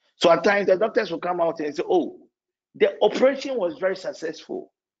 So at times the doctors will come out and say, oh, the operation was very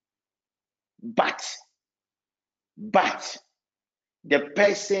successful, but the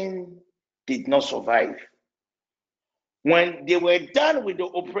person did not survive. When they were done with the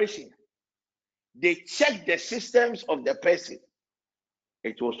operation, they checked the systems of the person.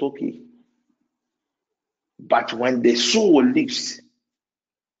 It was okay. But when the soul leaves,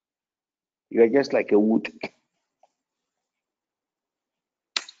 you are just like a wood.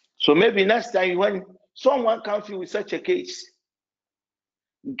 So maybe next time when someone comes to you with such a case,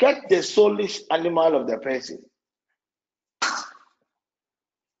 get the soulless animal of the person.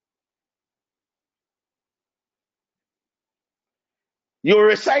 You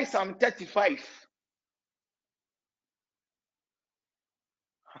recite Psalm 35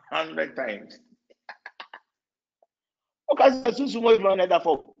 100 times. Okay, 100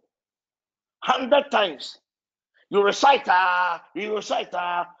 times. You recite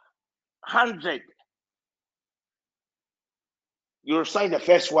 100. You recite the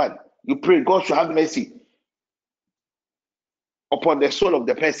first one. You pray, God should have mercy upon the soul of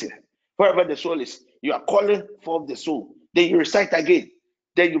the person. Wherever the soul is, you are calling for the soul. Then you recite again.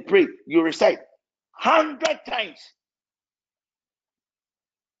 Then you pray. You recite 100 times.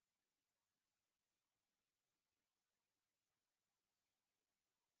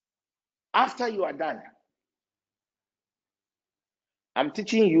 After you are done, I'm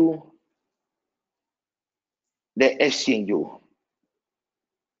teaching you the exchange.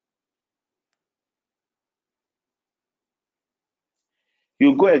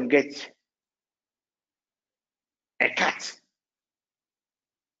 You go and get a cat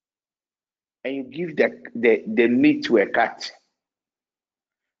and you give the meat to a cat.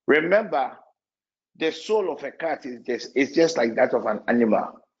 Remember, the soul of a cat is just like that of an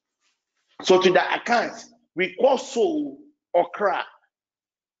animal. So to the account, we call soul okra,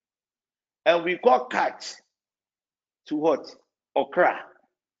 and we call cat to what? Okra.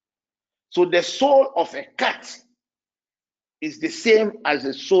 So the soul of a cat is the same as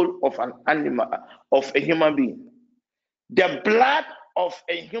the soul of an animal, of a human being. The blood of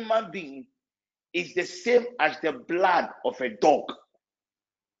a human being is the same as the blood of a dog.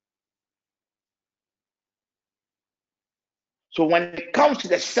 So when it comes to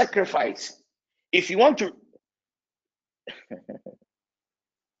the sacrifice, if you want to,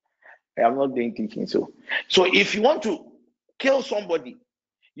 I am not doing teaching, so if you want to kill somebody,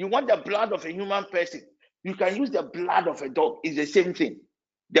 you want the blood of a human person, you can use the blood of a dog. It's the same thing.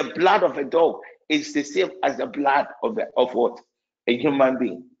 The blood of a dog is the same as the blood of what? A human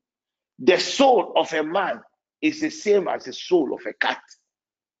being. The soul of a man is the same as the soul of a cat.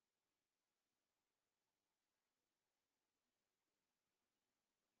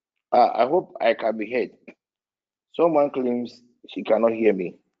 I hope I can be heard. Someone claims she cannot hear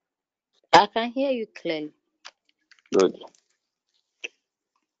me. I can hear you clearly. Good.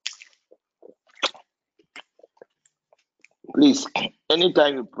 Please,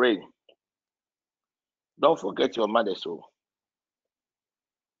 anytime you pray, don't forget your mother's soul.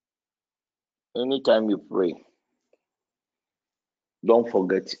 Anytime you pray, don't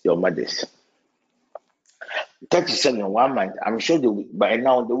forget your mothers. 37 1 month. I'm sure by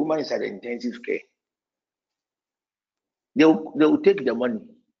now the woman is at intensive care. They will take the money.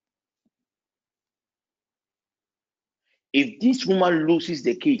 If this woman loses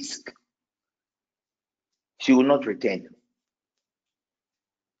the case, she will not return.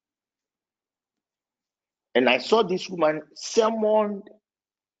 And I saw this woman summoned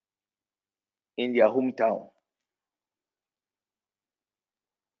in their hometown.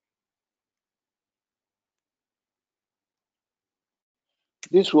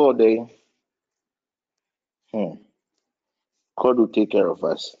 This world, God will take care of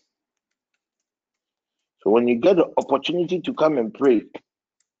us. So when you get the opportunity to come and pray,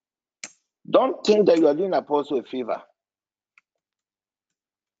 don't think that you are doing Apostle a favor.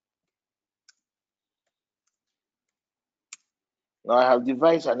 Now I have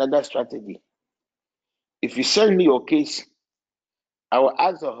devised another strategy. If you send me your case, I will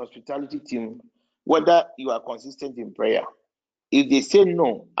ask the hospitality team whether you are consistent in prayer. If they say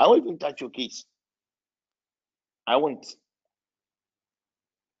no, I won't even touch your case. I won't.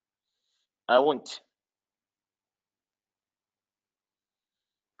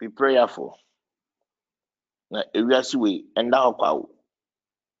 Be prayerful. Now, way, and now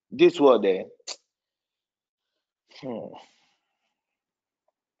this word there.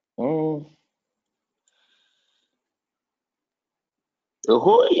 The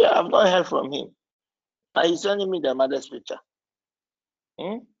whole year I've not heard from him. And he's sending me the mother's picture.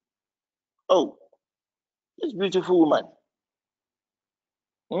 Oh, this beautiful woman.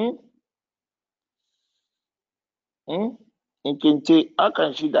 In Kente, how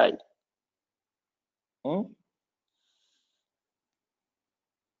can she die?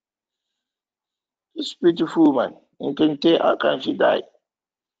 This beautiful woman in Kente, how can she die?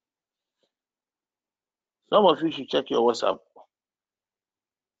 Some of you should check your WhatsApp.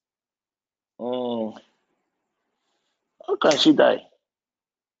 How can she die?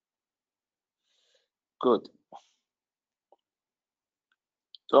 Good.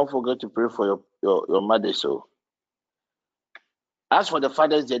 Don't forget to pray for your mother. So, as for the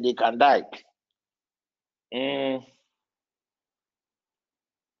fathers, they can die.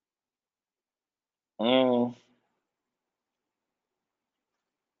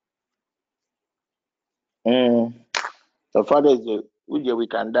 The fathers, we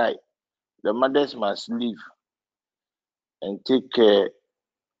can die. The mothers must live and take care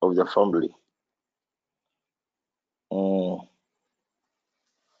of the family.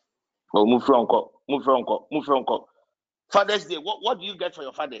 Oh, move from. Father's Day, what do you get for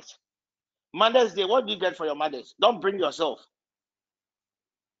your fathers? Mother's Day, what do you get for your mothers? Don't bring yourself.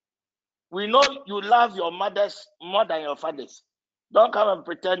 We know you love your mothers more than your fathers. Don't come and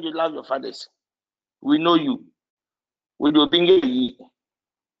pretend you love your fathers. We know you. We do bring it.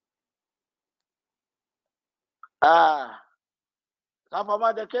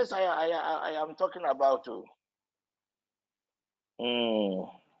 The case I am talking about.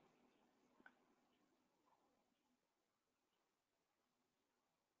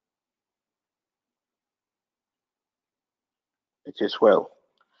 It is well.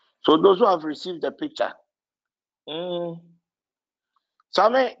 So those who have received the picture. Sammy,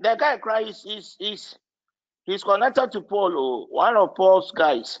 the guy cries, he's connected to Paul, one of Paul's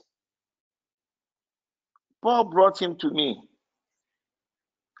guys. Paul brought him to me.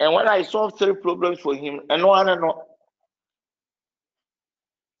 And when I solved 3 problems for him, I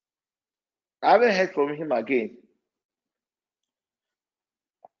haven't heard from him again.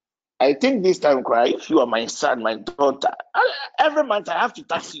 I think this time, if you are my son, my daughter, every month I have to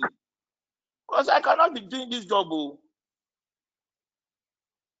tax you. Because I cannot be doing this job.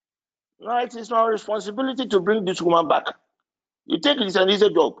 No, it is my responsibility to bring this woman back. You take it and it's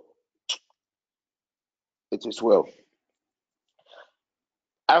a job. It is well.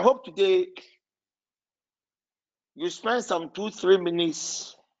 I hope today you spend some 2-3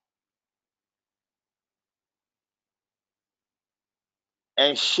 minutes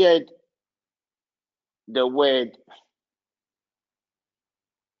and shared the word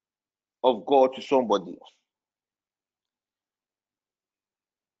of God to somebody.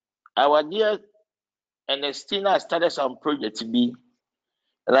 Our dear Ernestina started some project to be,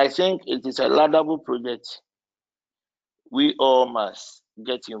 and I think it is a laudable project. We all must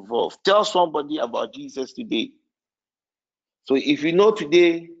get involved. Tell somebody about Jesus today. So if you know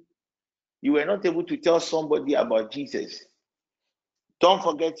today you were not able to tell somebody about Jesus, don't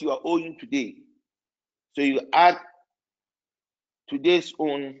forget you are owing today. So you add today's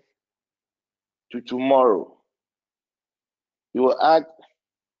own to tomorrow. You will add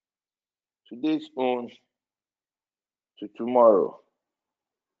today's own to tomorrow.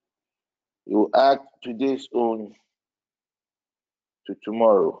 You will add today's own to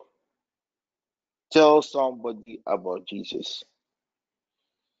tomorrow. Tell somebody about Jesus.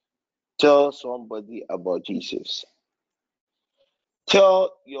 Tell somebody about Jesus.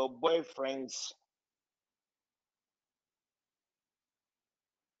 Tell your boyfriends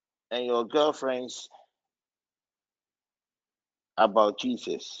and your girlfriends about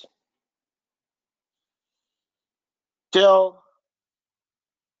Jesus. Tell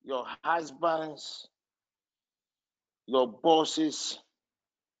your husbands, your bosses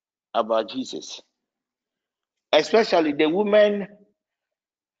about Jesus. Especially the women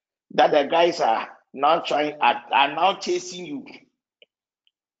that the guys are now are now chasing you.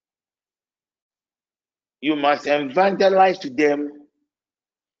 You must evangelize to them.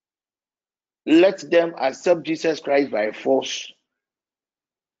 Let them accept Jesus Christ by force.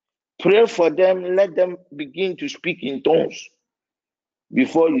 Pray for them. Let them begin to speak in tongues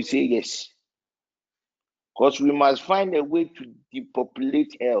before you say yes. Because we must find a way to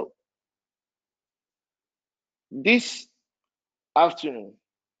depopulate hell. This afternoon,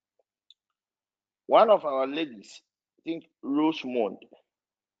 one of our ladies, I think Rosemond,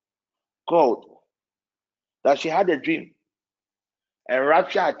 called that she had a dream and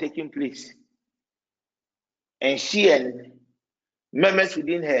rapture had taken place. And she and members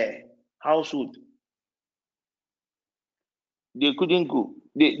within her household, they couldn't go.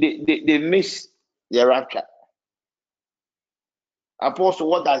 They missed the rapture. Apostle,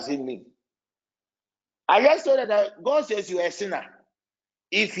 what does it mean? I just said that God says you are a sinner.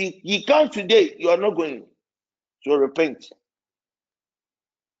 If he comes today, you are not going. So repent.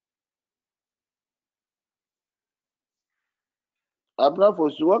 Abraham,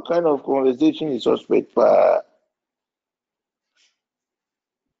 what kind of conversation is suspect for?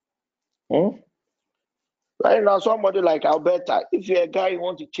 Right now, somebody like Alberta, if you're a guy you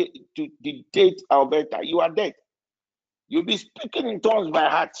want to date Alberta, you are dead. You'll be speaking in tongues by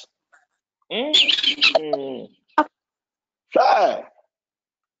heart. Sure.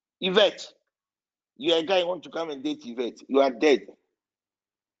 Yvette, you're a guy you want to come and date Yvette, you are dead.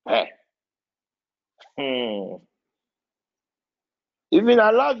 Even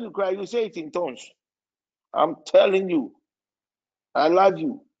I love you, cry, you say it in tongues. I'm telling you, I love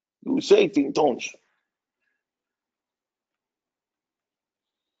you. You say it in tongues.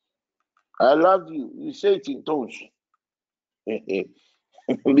 I love you. You say it in tongues.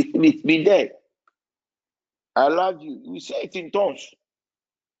 be there. I love you. You say it in tongues.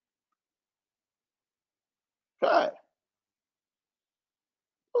 Try.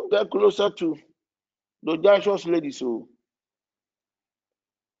 Don't get closer to the righteous lady. So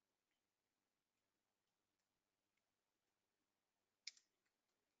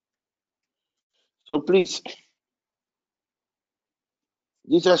please,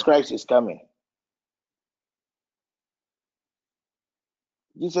 Jesus Christ is coming.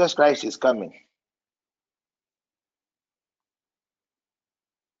 Jesus Christ is coming.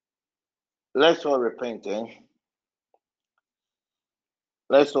 Let's all repent, eh?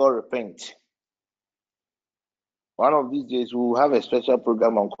 Let's all repent. One of these days, we'll have a special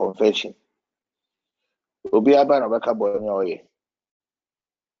program on confession.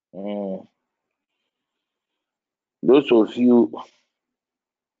 Those of you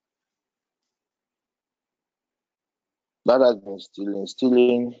that has been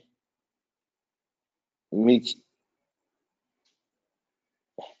stealing meat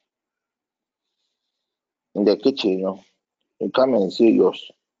in the kitchen, you come and say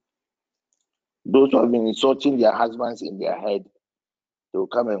yours. Those who have been insulting their husbands in their head, they will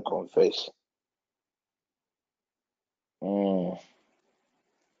come and confess.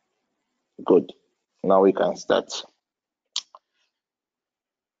 Good. Now we can start.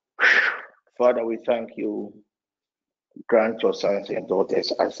 Father, we thank you. Grant your sons and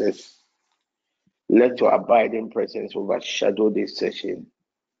daughters access. Let your abiding presence overshadow this session.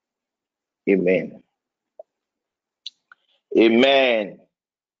 Amen. Amen.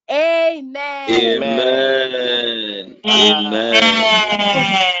 Amen. Amen.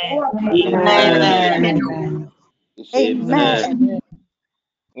 Amen. Amen.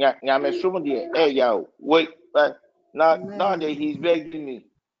 Wait, nowadays he's begging me.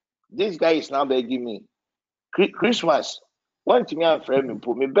 This guy is now begging me. Christmas, one to me and friend me,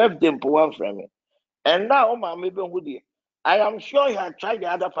 put me birthday one friend me. And now I am sure he had tried the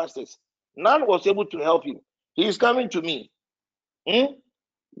other pastors. None was able to help him. He is coming to me.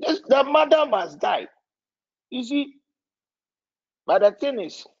 The mother must die. You see, but the thing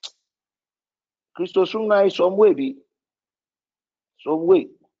is, Christosumna is some way.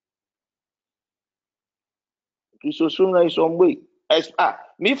 Christosumna is some way.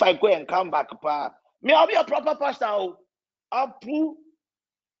 Me if I go and come back, me I'll be a proper pastor. I'll prove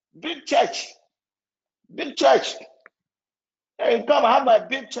big church. And come have my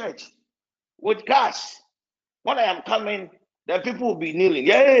big church with cash. When I am coming, the people will be kneeling.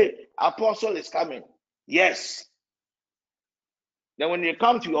 Yeah, apostle is coming. Yes. Then when you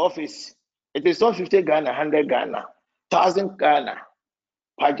come to your office, it is not 50 Ghana, 100 Ghana. 1,000 Ghana,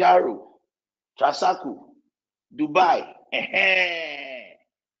 Pajaro, Trasaku, Dubai.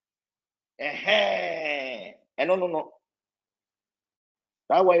 And no.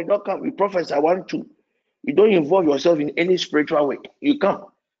 That's why you don't come. You prophesy 1, 2. You don't involve yourself in any spiritual work. You come,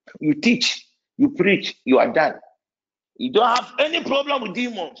 you teach, you preach, you are done. You don't have any problem with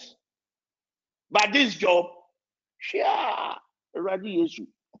demons. But this job, yeah, already issue.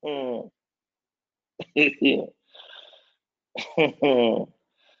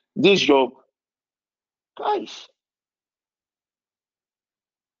 This job, guys.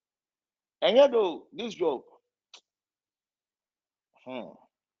 And you know, this job.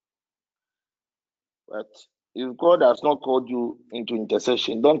 But if God has not called you into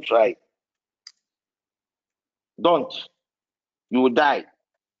intercession, don't try. Don't. You will die.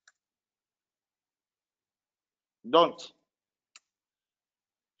 Don't.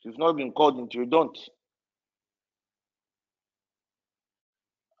 If you've not been called into it, don't.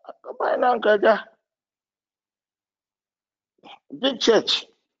 Big church,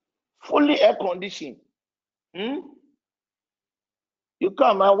 fully air conditioned. You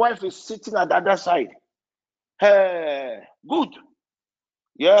come, my wife is sitting at the other side. Hey, good.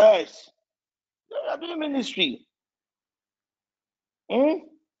 Yes. They are doing ministry.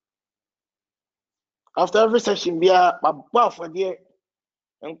 After every session, we are above for there.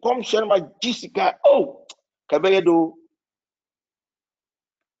 And come share my Jessica. Oh, Kabaya do.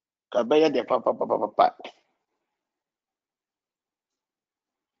 Kabaya de papa.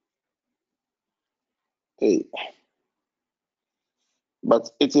 Hey. But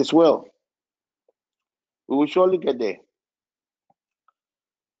it is well. We will surely get there.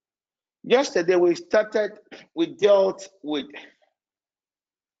 Yesterday we dealt with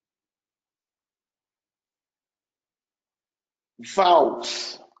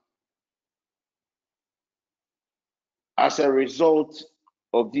vows as a result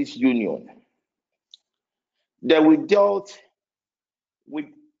of this union. Then we dealt with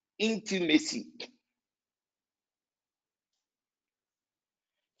intimacy.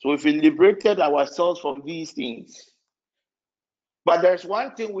 So if we liberated ourselves from these things. But there's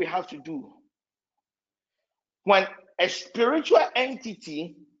one thing we have to do. When a spiritual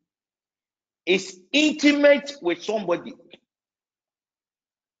entity is intimate with somebody,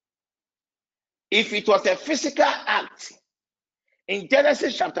 if it was a physical act, in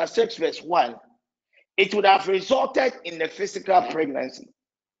Genesis chapter 6, verse 1, it would have resulted in a physical pregnancy.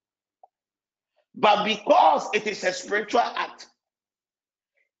 But because it is a spiritual act,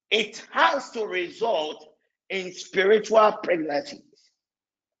 it has to result in spiritual pregnancies.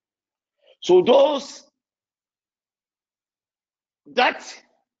 So those that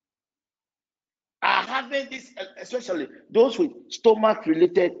are having this, especially those with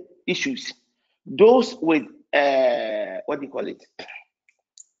stomach-related issues, those with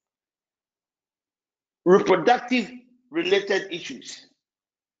reproductive related issues,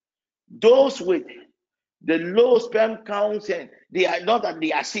 those with the low sperm counts, and they are not that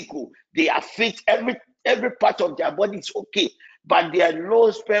they are sick, they are fit, every part of their body is okay, but they are low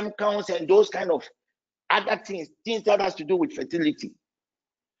sperm counts and those kind of other things that has to do with fertility.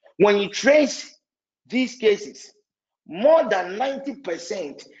 When you trace these cases, more than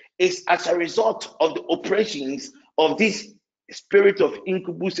 90% is as a result of the operations of this spirit of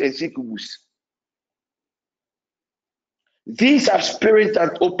incubus and succubus. These are spirits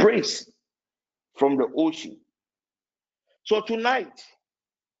that operate from the ocean. So tonight,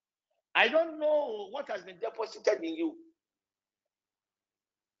 I don't know what has been deposited in you.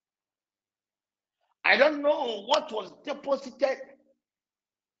 I don't know what was deposited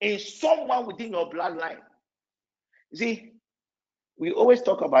in someone within your bloodline. See, we always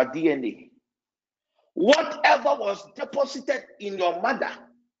talk about DNA. Whatever was deposited in your mother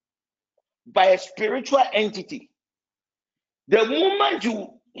by a spiritual entity, the moment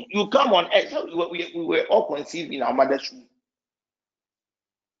you come on earth, we were all conceived in our mother's womb.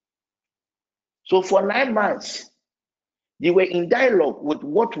 So for 9 months, you were in dialogue with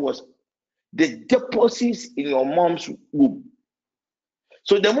what was the deposits in your mom's womb.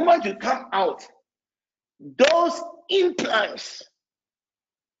 So the moment you come out, those implants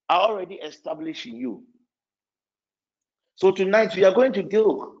are already established in you. So tonight we are going to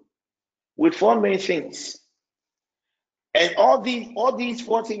deal with 4 main things. And all these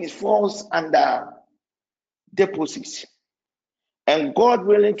 4 things falls under deposits. And God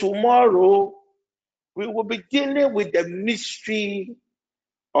willing, tomorrow we will be dealing with the mystery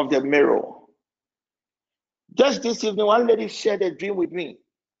of the mirror. Just this evening, one lady shared a dream with me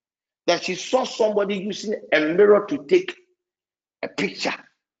that she saw somebody using a mirror to take a picture.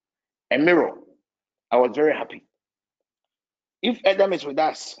 A mirror. I was very happy. If Adam is with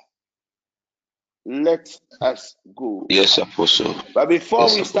us, let us go. Yes, Apostle. But before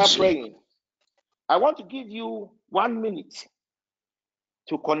Yes, we start Apostle. praying, I want to give you 1 minute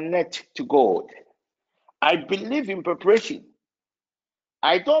to connect to God. I believe in preparation.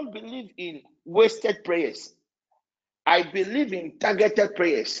 I don't believe in wasted prayers. I believe in targeted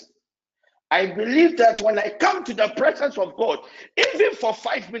prayers. I believe that when I come to the presence of God, even for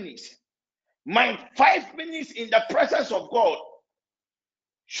 5 minutes, my 5 minutes in the presence of God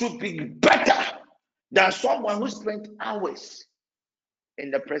should be better than someone who spent hours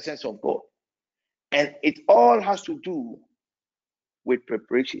in the presence of God. And it all has to do with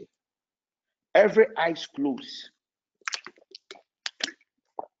preparation. Every eyes closed.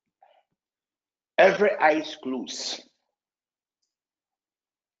 Every eyes closed.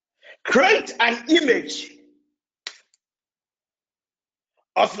 Create an image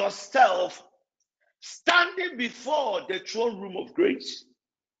of yourself standing before the throne room of grace.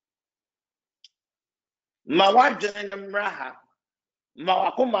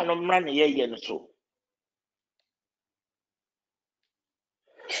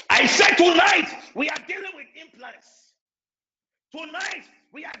 I said tonight we are dealing with implants. Tonight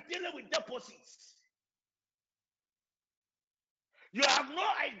we are dealing with deposits. You have no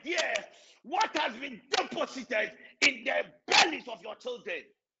idea what has been deposited in the bellies of your children.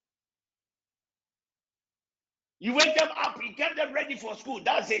 You wake them up, you get them ready for school,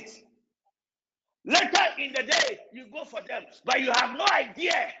 that's it. Later in the day, you go for them, but you have no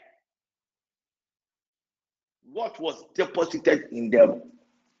idea what was deposited in them.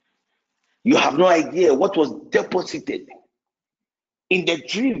 You have no idea what was deposited in the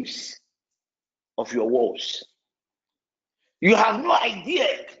dreams of your walls. You have no idea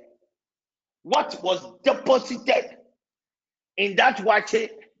what was deposited in that watch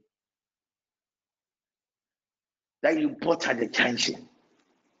that you bought at the junction.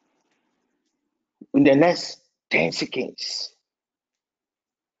 In the next 10 seconds,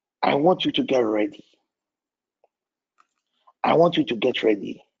 I want you to get ready. I want you to get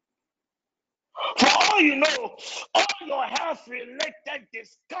ready. For all you know, all your health-related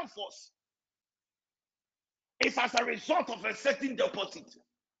discomforts is as a result of a certain deposit.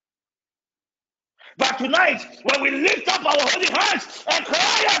 But tonight, when we lift up our holy hands and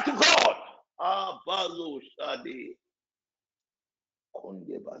cry out to God,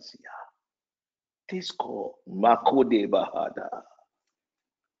 this call, Makode Bahada,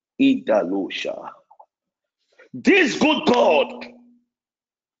 Idalosha. This good God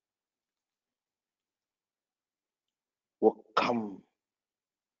will come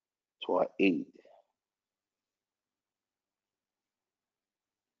to our aid.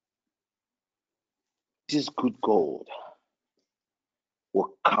 This good God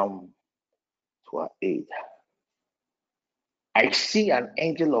will come to our aid. I see an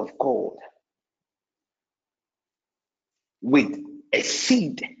angel of God with a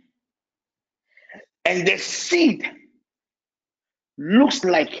seed, and the seed looks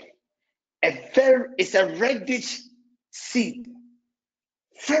like it's a reddish seed,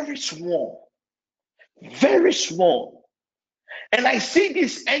 very small, very small. And I see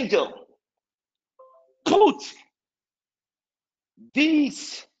this angel put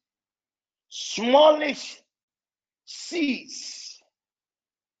these smallish seeds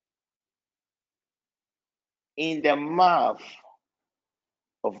in the mouth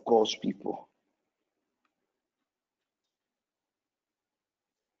of God's people.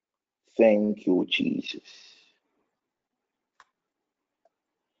 Thank you, Jesus.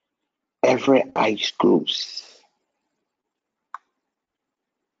 Every eyes closed.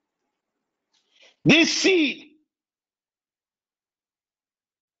 This seed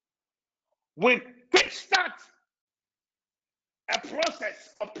will kickstart a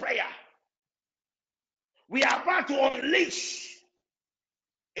process of prayer. We are about to unleash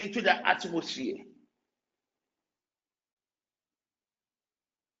into the atmosphere.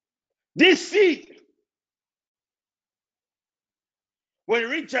 This seed, when we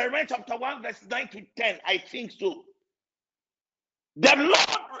read Jeremiah chapter 1, verse 9 to 10, I think so. The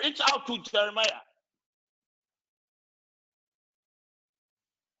Lord reached out to Jeremiah,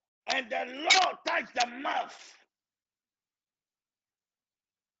 and the Lord touched the mouth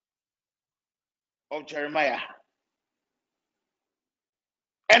of Jeremiah.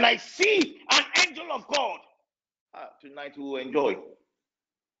 And I see an angel of God. Tonight we will enjoy.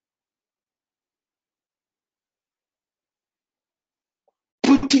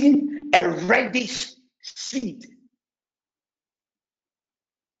 Putting a reddish seed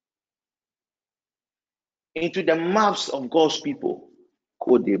into the mouths of God's people.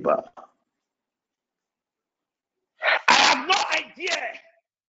 Kodeba. I have no idea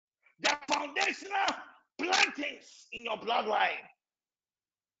the foundational plantings in your bloodline.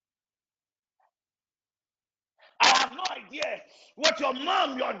 I have no idea what your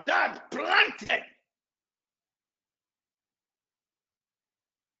mom, your dad planted.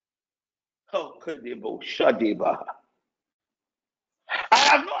 Oh, Kadibo Shadiba. I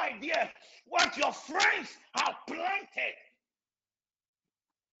have no idea what your friends have planted.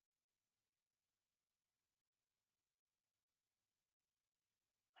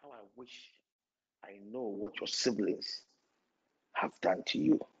 How I wish I know what your siblings have done to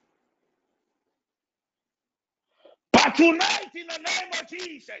you. But tonight, in the name of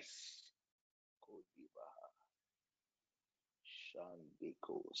Jesus,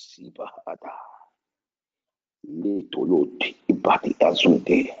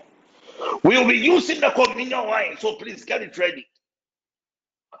 we'll be using the communion wine, so please get it ready.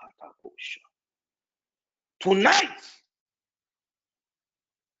 Tonight,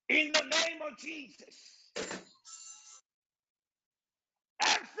 in the name of Jesus,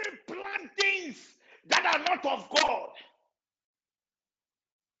 every plantings that are not of God,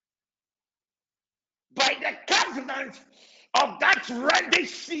 by the covenant of that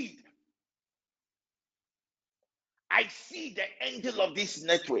reddish seed, I see the angel of this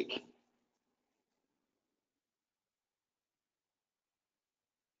network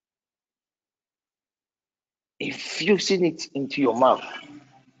infusing it into your mouth.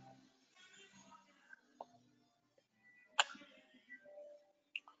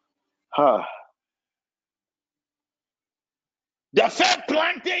 The first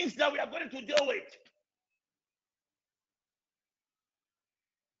plantings that we are going to deal with,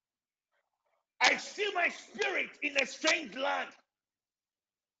 I see my spirit in a strange land.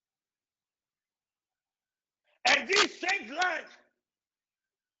 And this strange land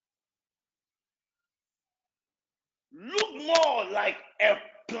look more like a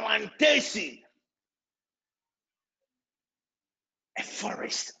plantation, a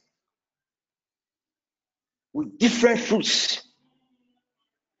forest with different fruits.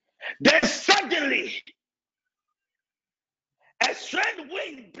 Then suddenly, a strange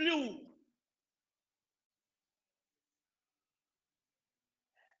wind blew,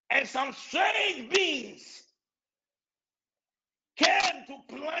 and some strange beings came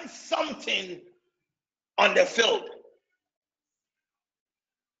to plant something on the field.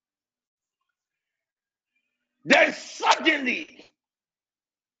 Then suddenly,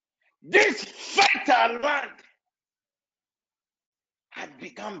 this fertile land had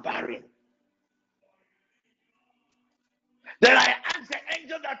become barren. Then I asked the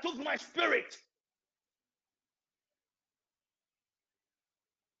angel that took my spirit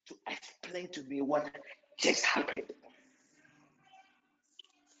to explain to me what just happened.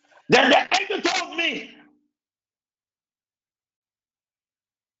 Then the angel told me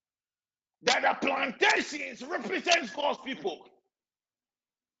that the plantations represents God's people.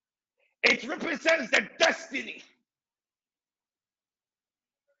 It represents the destiny,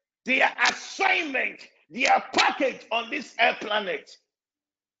 their assignment, their package on this earth planet.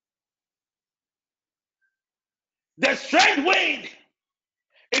 The strange wind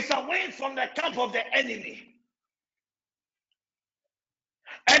is a wind from the camp of the enemy.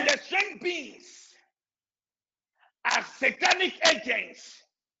 And the strange beings are satanic agents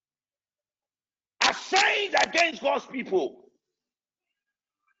assigned against God's people.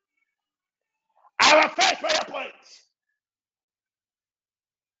 Our first prayer point,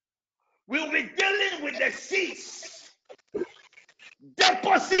 we'll be dealing with the seeds,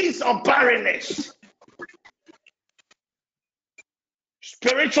 deposits of barrenness.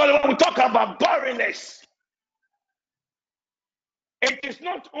 Spiritually, when we talk about barrenness, it is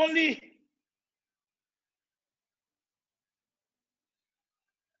not only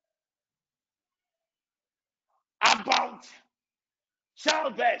about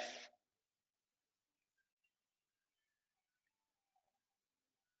childbirth.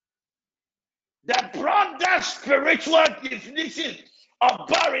 The broader spiritual definition of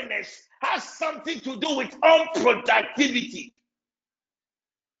barrenness has something to do with unproductivity.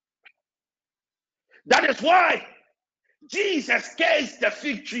 That is why Jesus cursed the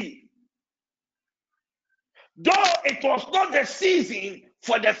fig tree. Though it was not the season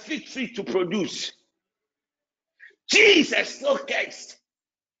for the fig tree to produce, Jesus still cursed.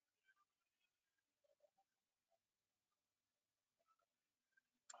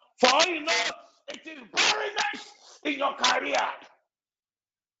 For all you know, it is barrenness in your career.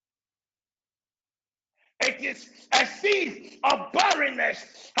 It is a seed of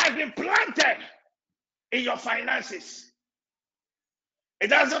barrenness has been planted in your finances. It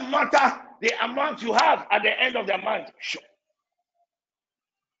doesn't matter the amount you have at the end of the month.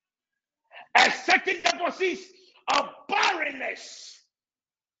 A certain deposit of barrenness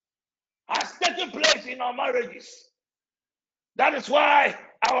has taken place in our marriages. That is why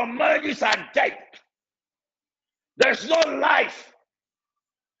our marriages are dead. There's no life.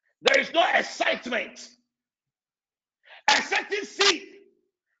 There is no excitement. A certain seed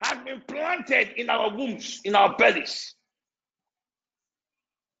has been planted in our wombs, in our bellies.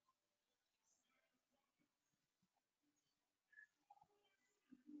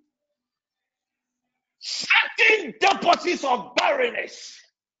 Certain deposits of barrenness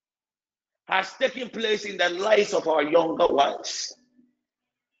has taken place in the lives of our younger ones.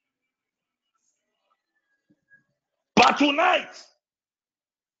 But tonight,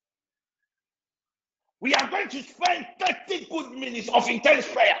 we are going to spend 30 good minutes of intense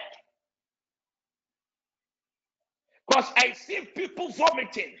prayer. Because I see people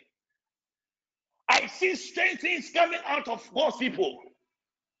vomiting. I see strange things coming out of God's people.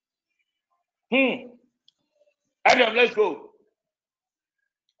 Adam, let's go.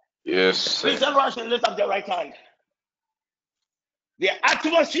 Yes. Please, everyone should lift up their right hand. The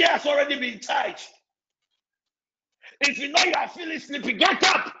atmosphere has already been charged. If you know you are feeling sleepy, get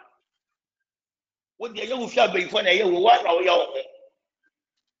up.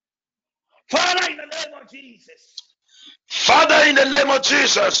 Father, in the name of Jesus. Father, in the name of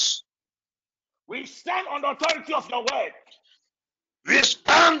Jesus, We stand on the authority of your word. we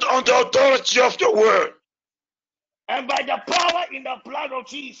stand on the authority of your word. And by the power in the blood of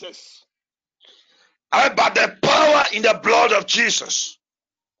Jesus. And by the power in the blood of Jesus.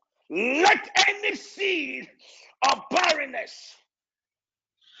 Let any seed of barrenness.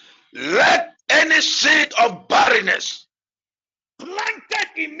 Let any seed of barrenness Planted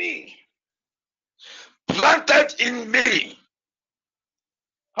in me. Planted in me.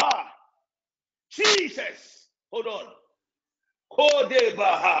 Jesus. Hold on.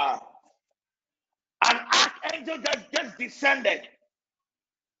 Kodebaha. An archangel that just descended.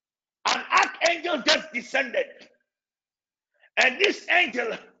 An archangel just descended. And this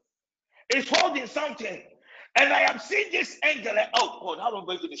angel is holding something. And I am seeing this angel. Oh God, how am I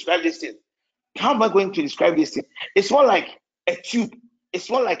going to describe this thing? How am I going to describe this thing? It's more like a tube. It's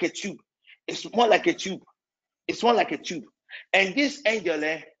more like a tube. It's more like a tube. It's more like a tube. And this angel,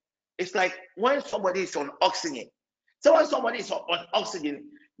 it's like when somebody is on oxygen. So when somebody is on oxygen,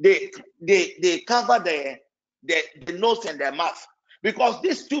 they cover the nose and their mouth. Because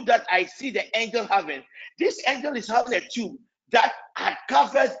this tube that I see the angel having, this angel is having a tube that had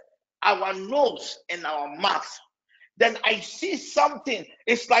covered our nose and our mouth. Then I see something.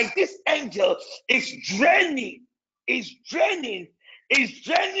 It's like this angel is draining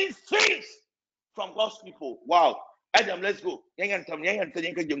things from God's people. Wow. Adam, let's go. Father,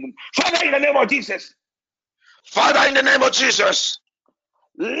 in the name of Jesus. Father, in the name of Jesus.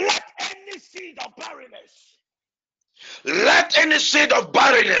 Let any seed of barrenness. Let any seed of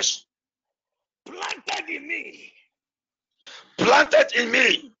barrenness. Planted in me. Planted in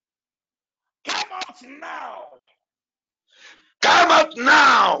me. Come out now. Come out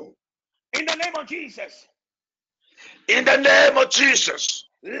now. In the name of Jesus. In the name of Jesus.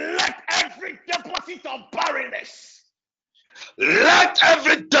 Let every deposit of barrenness. Let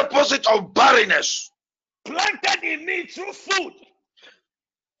every deposit of barrenness. Planted in me through food.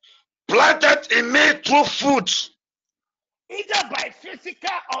 Planted in me through food. Either by physical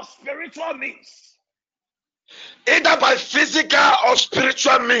or spiritual means. Either by physical or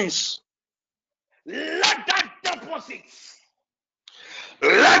spiritual means. Let that deposit.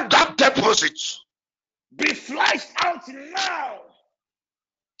 Let that deposit Be flushed out now.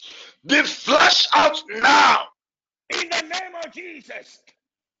 be flushed out now. In the name of Jesus.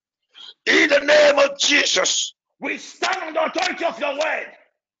 In the name of Jesus. We stand on the authority of your word.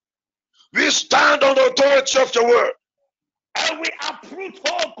 We stand on the authority of your word. And we uproot,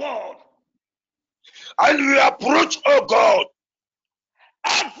 oh God. And we uproot, oh God,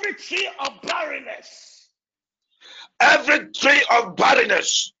 every tree of barrenness. Every tree of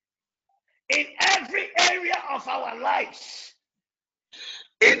barrenness. In every area of our lives.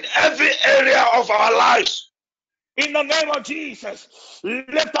 In every area of our lives. In the name of Jesus,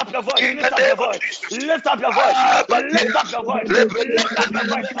 lift up your voice, lift up your voice, lift up your voice, lift up your voice, lift up your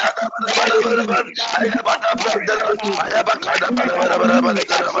voice. Any seed of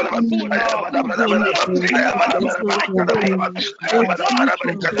barrenness, planted through food, in your dream,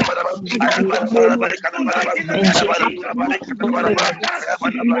 nighttime, your thoughts, tonight in the name of Jesus, let that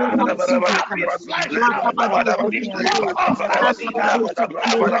seed be flushed out. We come off that seed.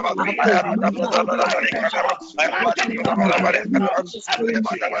 We uproot that barrenness. the various sons of your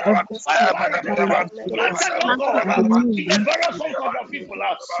people, every spirit of barrenness, planted in the loins of your people,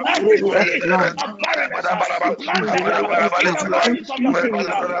 we pray now in the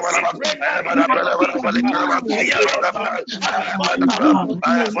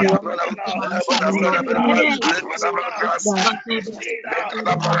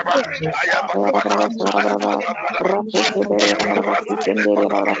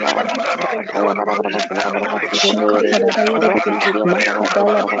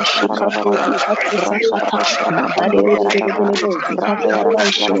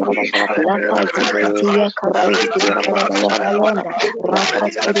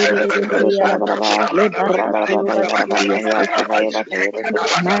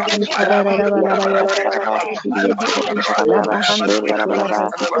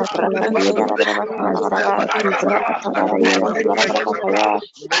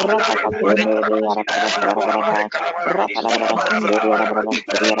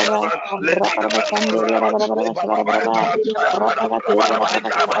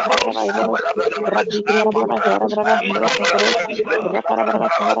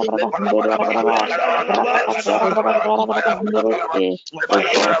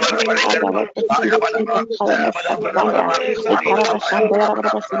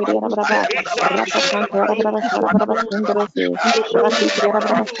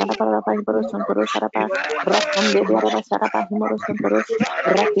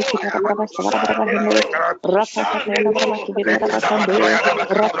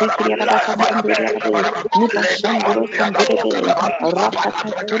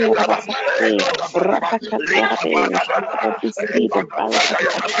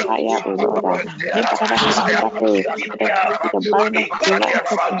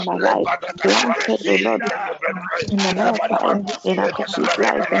name of Jesus. in America, in Akashi's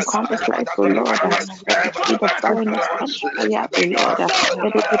life, in Congress' life, oh Lord, let the seed of barrenness catch fire, oh Lord,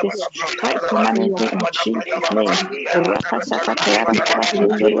 let it be destroyed permanently in Jesus' name. The seed of barrenness catch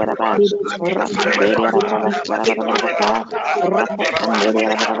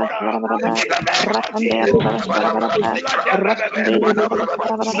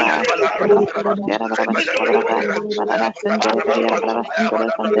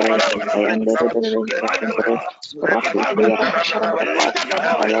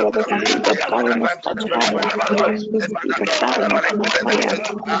fire. The seed of barrenness catch fire.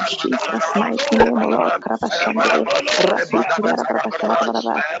 In Jesus' mighty name, O Lord. Karabashandere.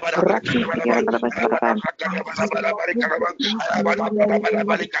 Raki Kiriara Barabasharabara. Raki Kiriara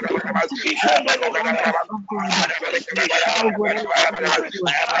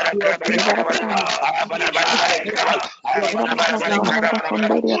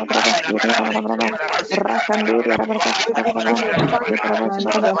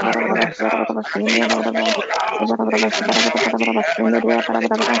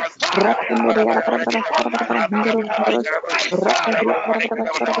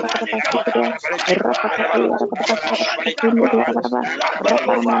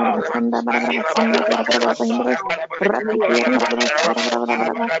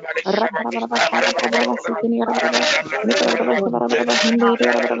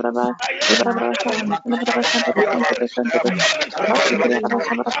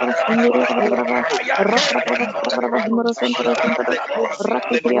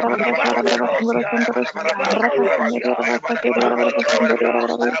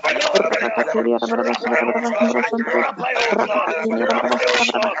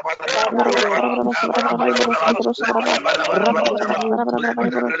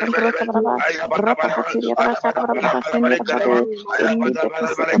Any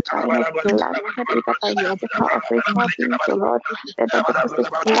deposit of barrenness planted with the biological of spiritual beings, so Lord, let the deposit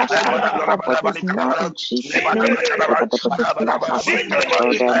flush out of our bodies now in Jesus' name. Let the deposit flush out of my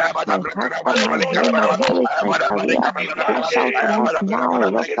children, my husband, my home, my marriage, my career. Flush out of us now,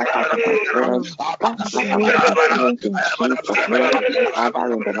 Lord. Flush out of my children. Flush out of my siblings in Jesus' name.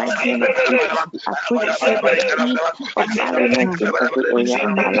 Father, in the mighty name of Jesus, we uproot every seed of barrenness in every area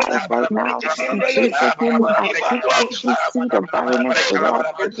of our lives right now. In Jesus' name, we uproot every seed of barrenness, O Lord.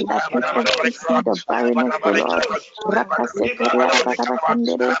 We uproot every seed of barrenness, O Lord. Rakasekeria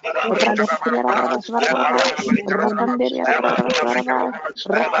Barabashandere, Rakasiria Barabasharaba, Rakanderia Barabasharaba,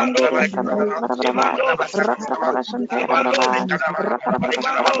 Rakanderia Barabasharaba, Rakarabashantaya Baraba,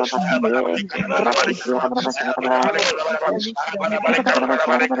 Rakarabasharabakunde, Rakisiria Barabasharaba,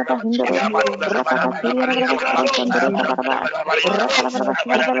 Hindere, Rapakatiri, Sundere, Kabaraba,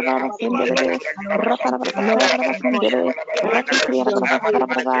 Rakarabasharabaraba, Sindere, Rakarabasharabaraba, Rakikiri,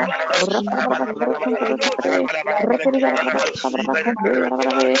 Rakarabasharabaraba, Rakarabasharabaraba, Rakiri,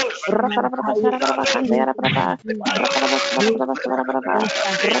 Rakarabasharabaraba, Rakarabasharabaraba, Kandera Brava, Rakarabas Brava,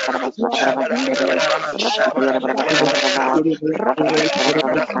 Rakarabas Brava, Hindere, Rakitia Brava,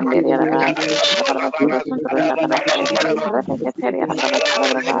 Rakarabas Kandera, Rakarabas Brava, Rapakateria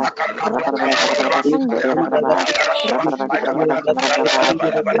Brava, Rakarabas Kandera Brava, Rakarabas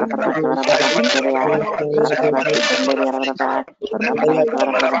Brava, Hindere, Rakarabas Kandera Brava, Rakarabas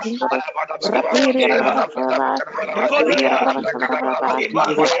Brava, Hindere, Rakiria Brava, Rakiria Brava,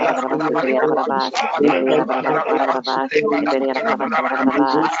 Rakarabas Brava, Hindere Brava, Hindere Brava,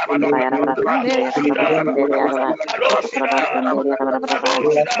 Bayara Brasandere Brava, Rakarabasandere Brava, Rakateria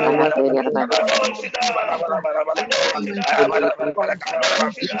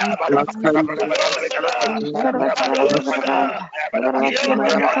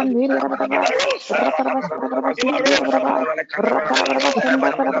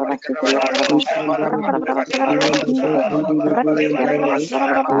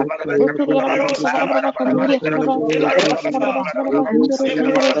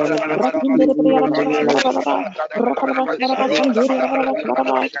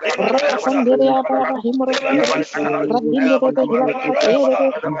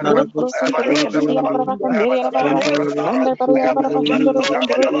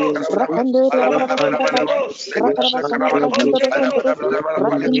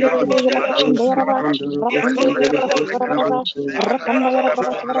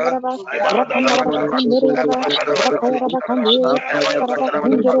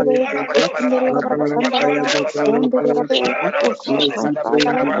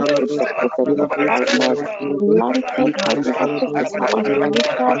Oh God, my Father, let me see the process of barrenness planted by evil forces for my spiritual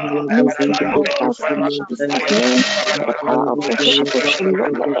ministry cast out in Jesus' name. By the power of the Holy Ghost, O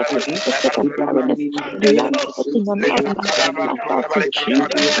Lord, let every spirit of barrenness planted in an altar be flushed out in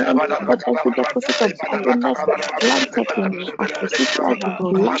Jesus' name. Let every deposit of barrenness planted in Apostolic life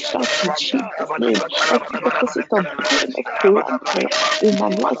be flushed out in Jesus' name. Every deposit of barrenness planted in my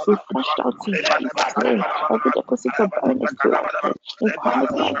life be flushed out in Jesus' name. Every deposit of barrenness planted in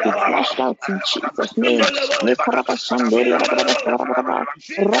Kwame's life be flushed out in Jesus' name. Mekarabashandere Rabarabarabara,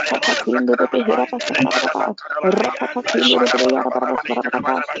 Rapakatinde de Behirabasarabaraba, Rapakatinde de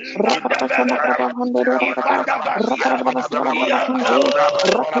Behirabasarabaraba, Rakarabasanabrabahandere Rabara, Rakarabasarabahande,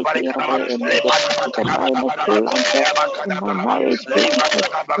 Rakitirabe, any deposit of barrenness planted in my marriage, planted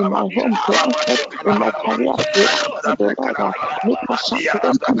in my home, planted in my career, planted, O Lord,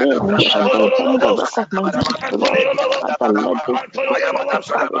 concerning the work of my hands, O Lord. Father, let this deposit of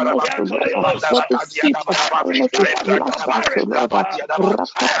barrenness, O Lord, let the seeds of barrenness be flushed out, O Lord.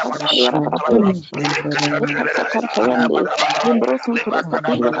 Rakasakantayande, Nimbroson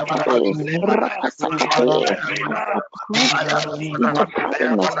Toroskapira Kate, Rakasakate. As I plant every seed of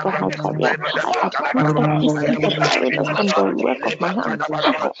barrenness from my career, I uproot every seed of barrenness from the work of my hands.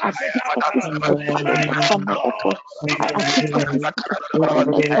 I uproot every seed of barrenness from my effort. I uproot every seed of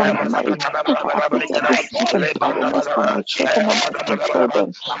barrenness from my marriage. I uproot every seed of barrenness from my my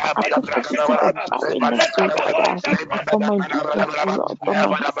children. I uproot every seed of barrenness, O Lord, from my business, O Lord, from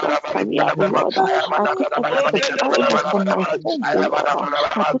my husband's career, O Lord. I put every seed of barrenness from my home, O Lord.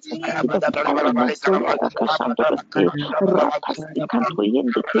 I put every seed of barrenness, O Lord. Kashandoroske,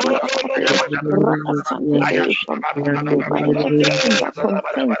 Rapasikantoyende Kiriarabe, Rapasante, from over everything that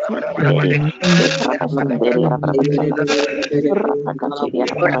concerns me today. Mekrabashandere Rabashandere, Rapakatiri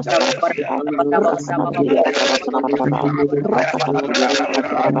Rabashandere, Rapakatiri Rabashandere, Rapakatiri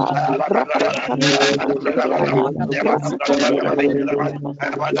Rabashandere, Rapakatiri Rabashandere,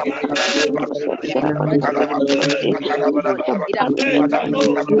 Rapakatiri any seed of barrenness planted within my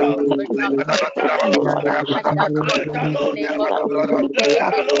home, Lord, I uproot it by the fire of the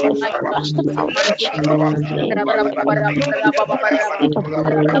Holy Ghost. I flushed it out in Jesus' name. I uproot every seed of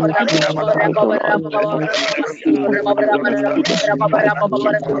barrenness in my child, oh Lord. I uproot every seed in my marriage in Jesus' name.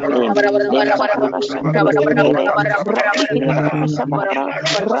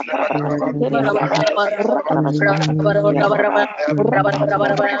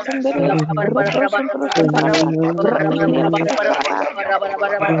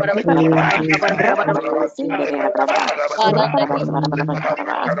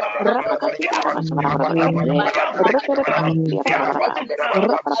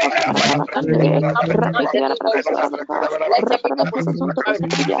 Let every evil spirit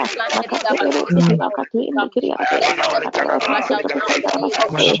planted in the name of Jesus come to pass. Let it crash out now in the name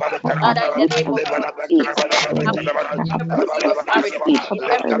of Jesus. Father, in the name of Jesus, uproot every seed of barrenness in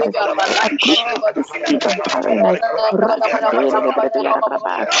every area of our life in the name of the Jesus. seed of barrenness.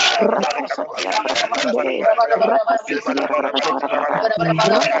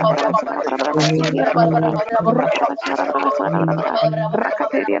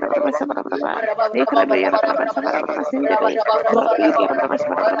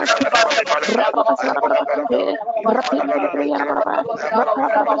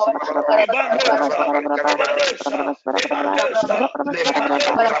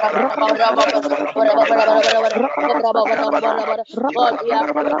 God, we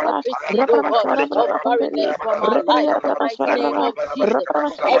uproot every seed, oh God, of barrenness from our life in the mighty name of Jesus.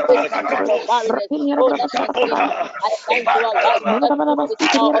 Every seed of barrenness, oh, that the enemy assigned to our life to uproot it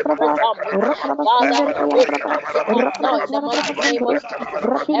now, uproot our movement. Father, we cancel it out now in the mighty name of Jesus.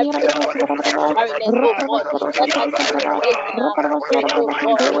 Every seed of barrenness, oh God, that has been placed in our spirit, oh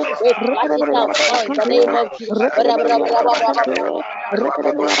God, we flash it out now in the name of Jesus. In your presence tonight in the name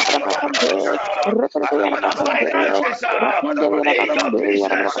of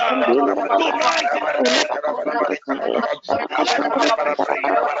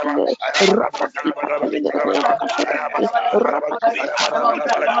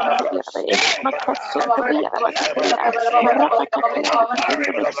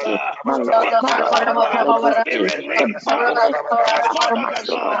My Lord, be the released barrenness is far according from to us,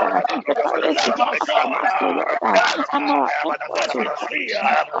 the O Lord. law. The barrenness is Let your far from us, O fire Lord. And enter our efforts, O Lord atmosphere Jesus.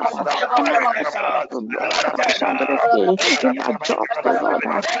 of And our barrenness efforts, O Lord, planted in our jobs, O Lord,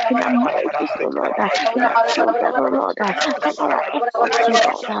 in our marriages, O Lord, in our children, O Lord, and our efforts, O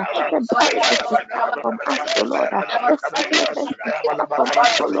Lord. The barrenness is far from us, O Lord. The sleeplessness is far from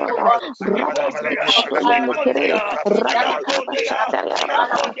us, O Lord. Ayatondia, Ayatondia,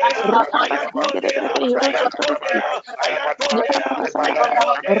 Ayatondia, Ayatondia, Ayatondia,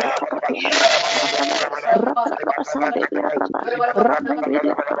 Ayatondia,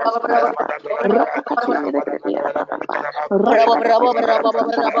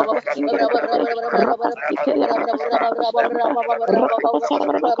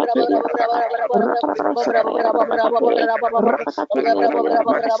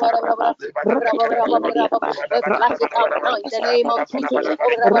 We flash it out now in the name of Jesus.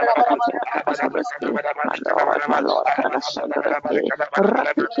 My Lord, Karabashandorasi,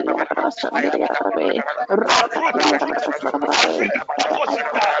 Rapiki, Karabasandere, Rapaki, Father, I uproot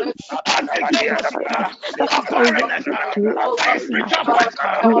every seed of barrenness that has barrenness. erected tonight By in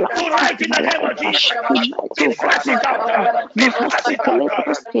my spiritual heart, tonight in in my the name of life, Jesus. tonight, We oh God, flash my it out. Father, We flash it out.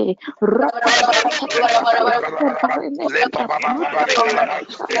 Mahasanteleproske, Rapapapapapapapapa, the barrenness is uprooted from my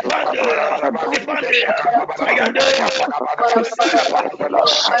child, oh God, the barrenness is uprooted, oh Lord, from my siblings, oh Lord,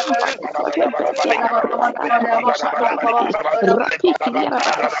 Rapiki,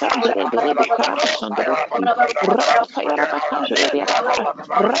 Yarabasandere, Baby, Karabasandoroski, Rapapayarabakandere,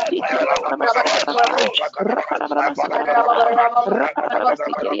 Rapiki, We flash it out now in the name of Jesus. Every seed, oh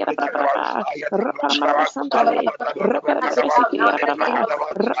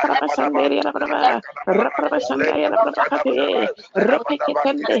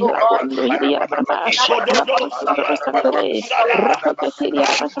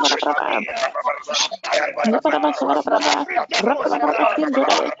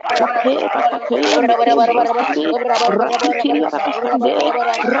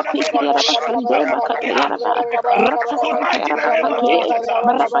God, of barrenness in our life, we flash it out now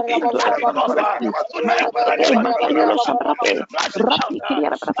in the mighty name of Jesus. Oh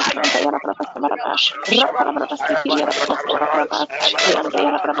God,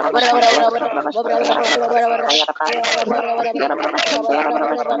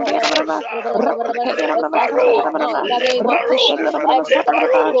 in the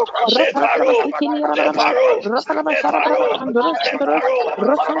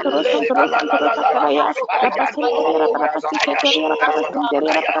mighty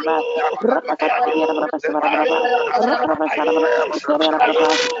name of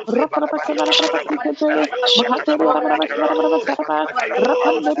Jesus, we flash it out now in the name of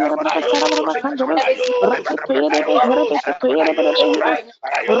Jesus. Every seed of barrenness, planted in our life,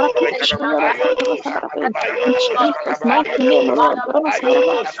 in Jesus' mighty name, O Lord.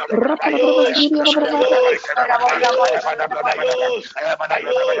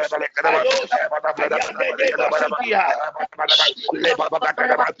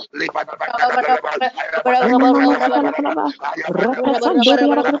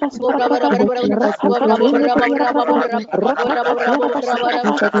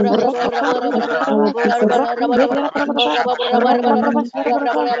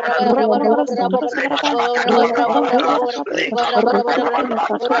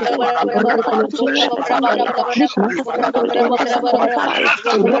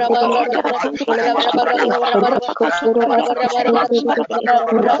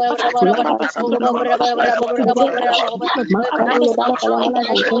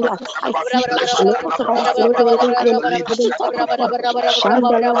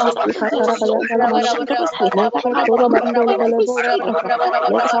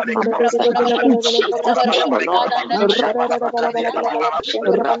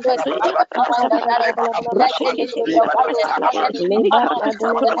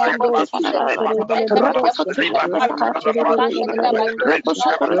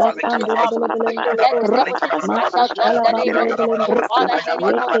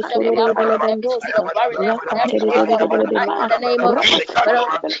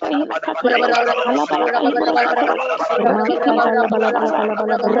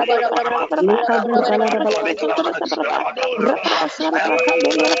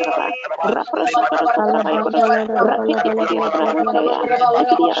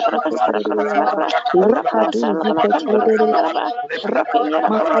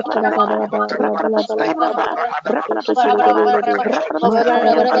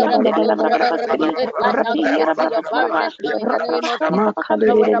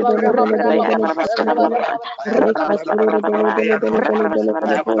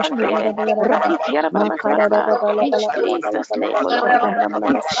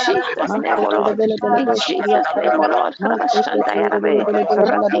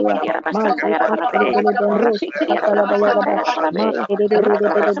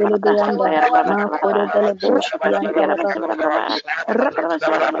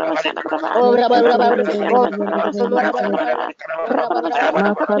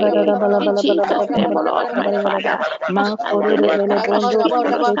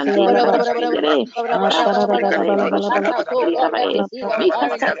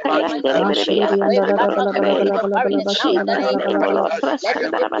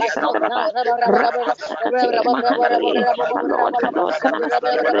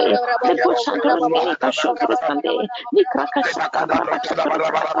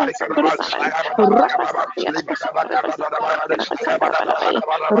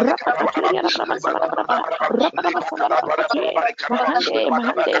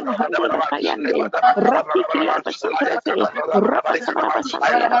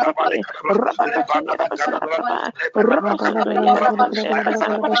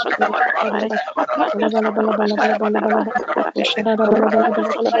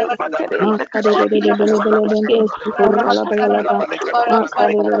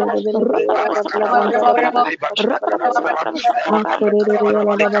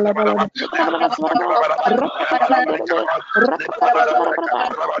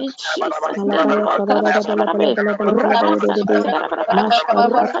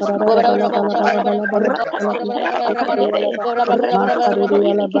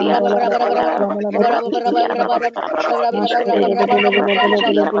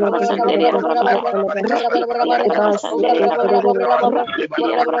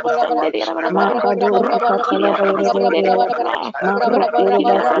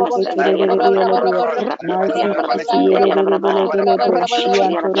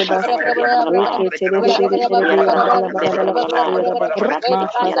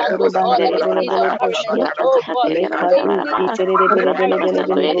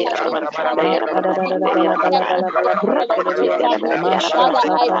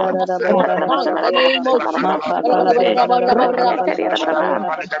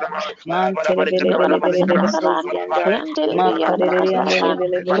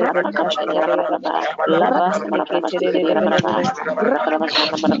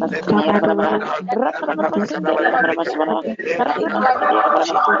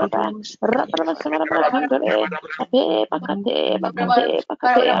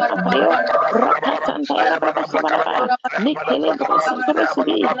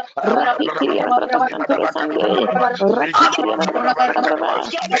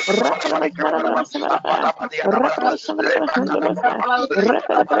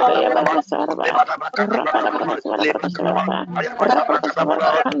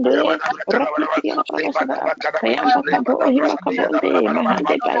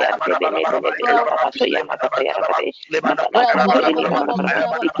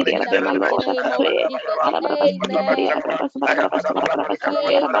 Amen.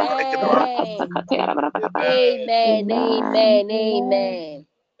 Amen. Amen.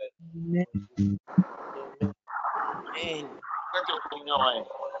 Get your communion wine.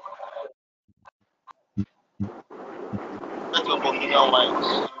 Get your communion wine.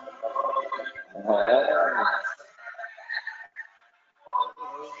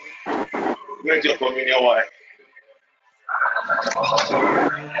 Get your communion wine.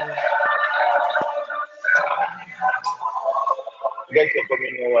 Get your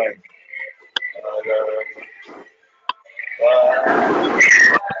communion wine.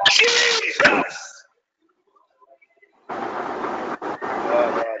 Jesus.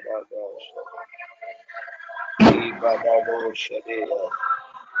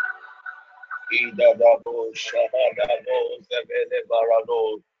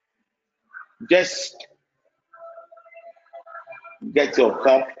 Just get your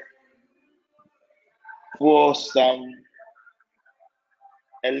cup, pour some,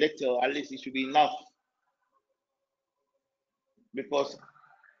 a little, at least it should be enough. Because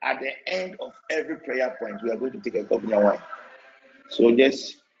at the end of every prayer point, we are going to take a communion wine. So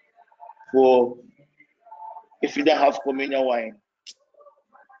just for, if you don't have communion wine,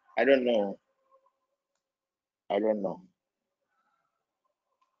 I don't know.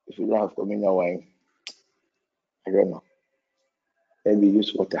 If you don't have communion wine, I don't know. Maybe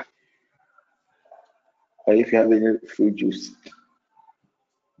use water. Or if you have any fruit juice.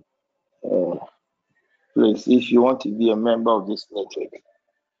 Please, if you want to be a member of this network,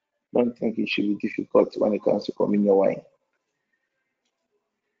 don't think it should be difficult when it comes to communion wine.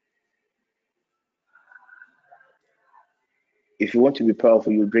 If you want to be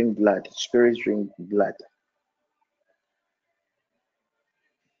powerful, you drink blood. Spirits drink blood.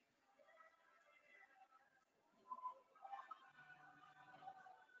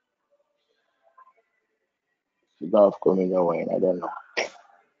 If you don't have communion wine, I don't know.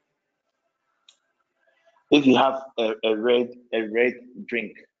 If you have a red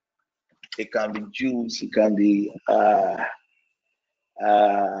drink, it can be juice, it can be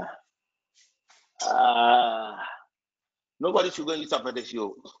nobody should go and use apathy.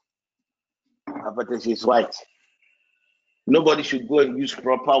 Apathy is white. Nobody should go and use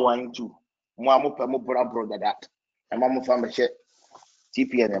proper wine too. That. I'm from shit.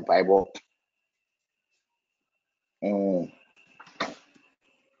 TPN and Bible.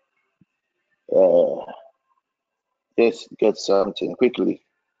 Just get something quickly.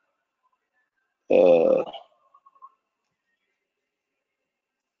 I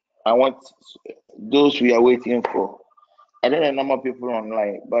want those we are waiting for. I don't know the number of people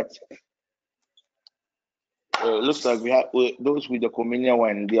online, but looks like we have those with the communion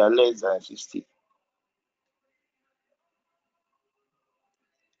wine. They are less than 60.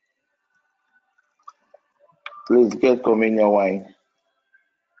 Please get communion wine.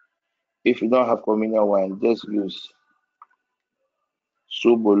 If you don't have communion wine, just use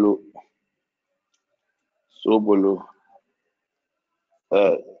Sobolo.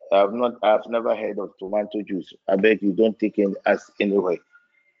 I've never heard of tomato juice. I beg you, don't take it as anyway.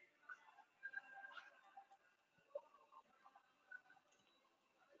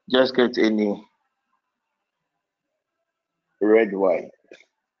 Just get any red wine.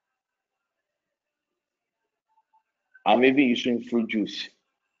 I may be using fruit juice.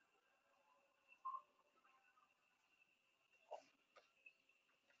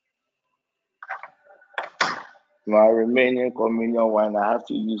 My remaining communion wine I have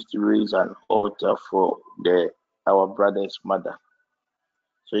to use to raise an altar for our brother's mother.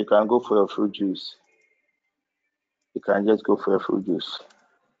 So you can go for your fruit juice. You can just go for your fruit juice.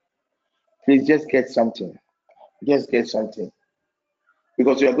 Please just get something. Just get something.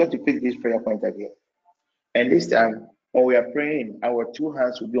 Because we are going to pick this prayer point again. And this time, when we are praying, our two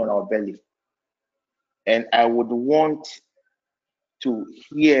hands will be on our belly. And I would want to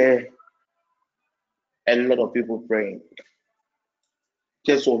hear a lot of people praying.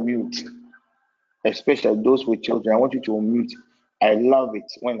 Just unmute, especially those with children. I want you to unmute. I love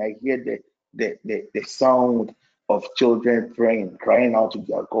it when I hear the sound of children praying, crying out to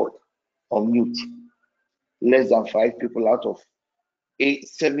their God. Unmute. Less than 5 people out of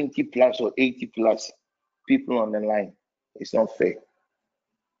 70 plus or 80 plus people on the line. It's not fair.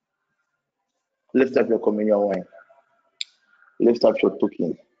 Lift up your communion wine. Lift up your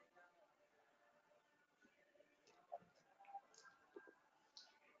token.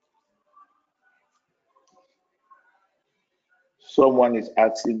 Someone is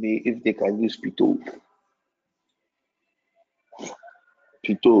asking me if they can use Pito.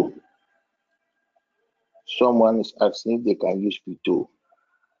 Pito. Someone is asking if they can use Pito.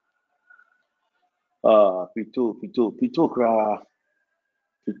 Pito,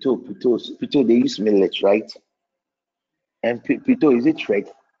 they use millet, right? And Pito, is it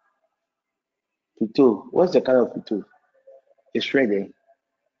red? Pito, what's the color of Pito? It's red, eh?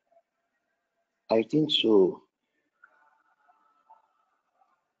 I think so.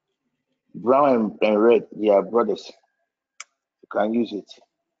 Brown and red, they are brothers. You can use it.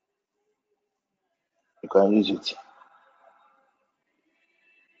 You can use it.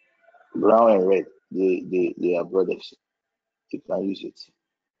 Brown and red, they are brothers. You can use it.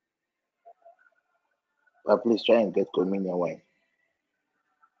 But please try and get communion wine.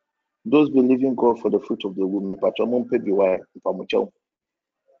 Those believing God for the fruit of the womb,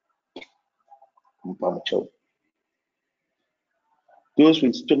 those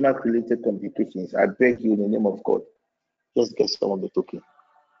with stomach related complications, I beg you in the name of God, just get some of the token.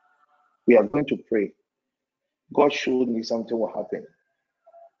 We are going to pray. God showed me something will happen.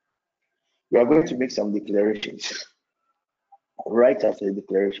 We are going to make some declarations. Right after the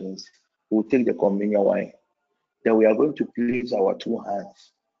declarations, we'll take the communion wine. Then we are going to place our two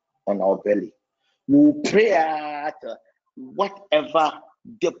hands on our belly. We'll pray that whatever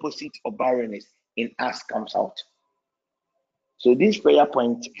deposit of barrenness in us comes out. So this prayer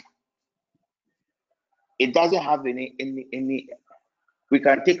point, it doesn't have any. We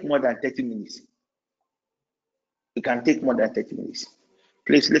can take more than 30 minutes. We can take more than 30 minutes.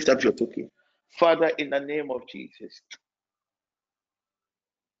 Please lift up your token. Father, in the name of Jesus,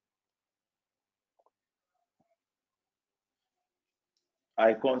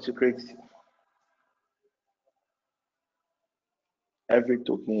 I consecrate every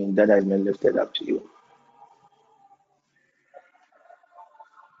token that has been lifted up to you.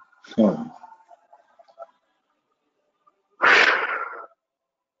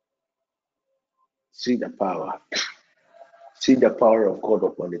 See the power. See the power of God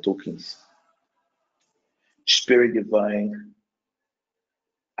upon the tokens. Spirit divine,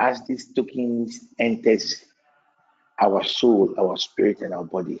 as these tokens enters our soul, our spirit, and our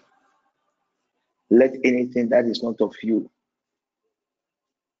body, let anything that is not of you,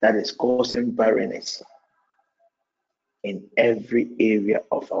 that is causing barrenness in every area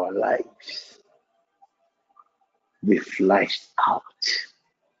of our lives, be flushed out.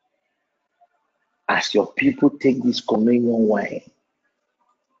 As your people take this communion wine,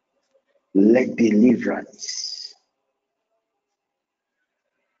 let deliverance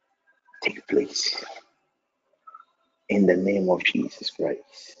take place in the name of Jesus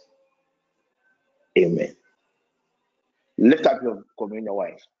Christ. Amen. Lift up your communion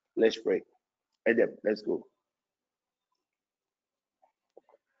wine. Let's pray. Adam, let's go.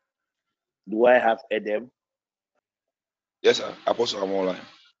 Do I have Adam? Yes, sir. Apostle, I'm online.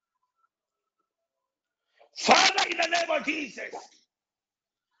 Father, in the name of Jesus.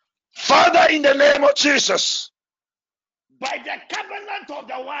 Father, in the name of Jesus. By the covenant of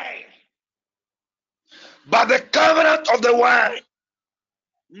the wine. By the covenant of the wine.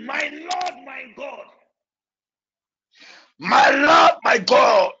 My Lord, my God. My Lord, my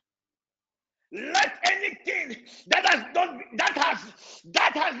God. Let anything that has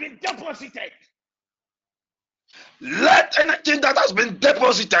been deposited. Let anything that has been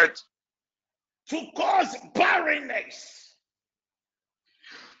deposited To cause barrenness.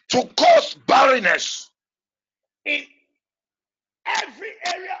 To cause barrenness. In every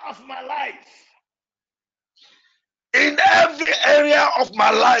area of my life. In every area of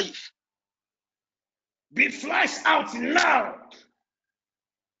my life. Be flushed out now.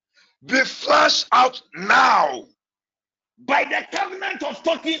 Be flushed out now. By the covenant of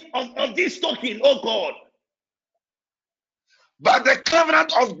this token, oh God. By the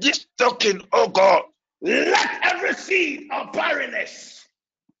covenant of this token, oh God. Let every seed of barrenness.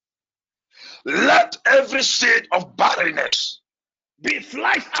 Let every seed of barrenness be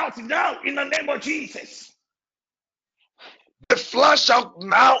flushed out now in the name of Jesus. Be flushed out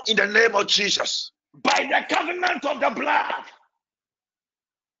now in the name of Jesus. By the covenant of the blood.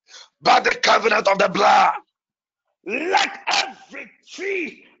 By the covenant of the blood. Let every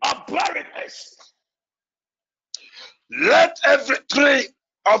tree of barrenness. Let every tree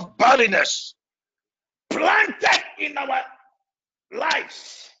of barrenness planted in our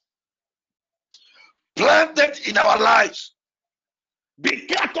lives. Planted in our lives. Be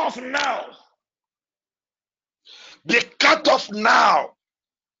cut off now. Be cut off now.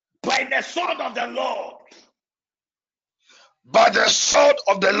 By the sword of the Lord. By the sword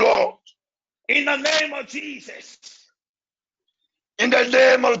of the Lord. In the name of Jesus. In the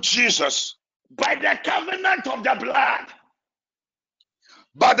name of Jesus. By the covenant of the blood.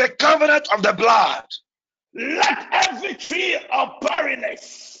 By the covenant of the blood. Let every tree of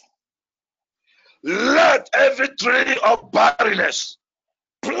barrenness. Let every tree of barrenness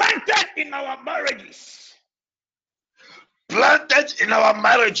planted in our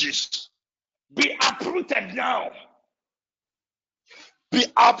marriages be uprooted now. Be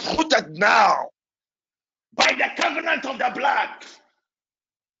uprooted now By the covenant of the blood.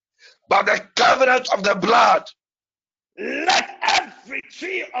 by the covenant of the blood. Let every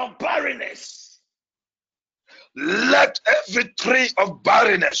tree of barrenness. Let every tree of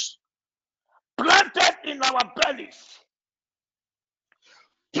barrenness Planted in our bellies.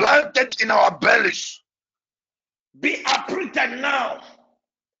 Planted in our bellies. Be uprooted now.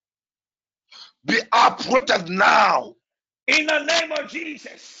 Be uprooted now. In the name of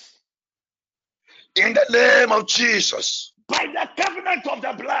Jesus. In the name of Jesus. By the covenant of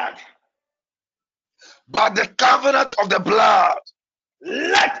the blood. By the covenant of the blood.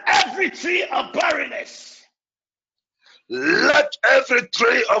 Let every tree of barrenness. Let every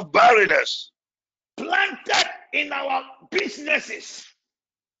tree of barrenness. Planted in our businesses.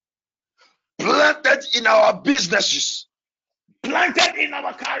 Planted in our businesses. Planted in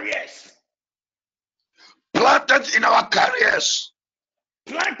our careers. Planted in our careers.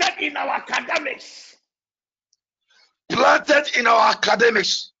 Planted in our academics. Planted in our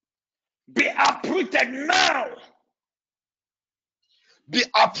academics. Be uprooted now. Be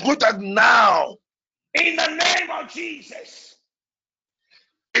uprooted now. In the name of Jesus.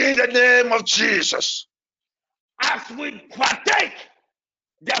 In the name of Jesus. As we partake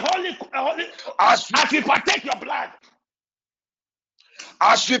the holy as we partake your blood.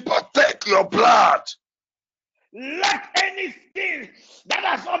 As we partake your blood. Let anything that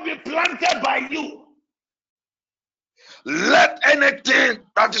has not been planted by you. Let anything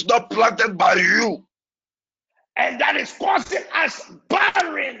that is not planted by you. And that is causing us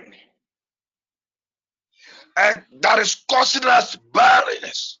barren. And that is causing us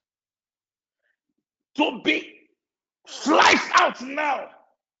barrenness. To be sliced out now.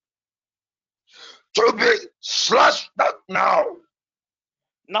 To be slashed out now.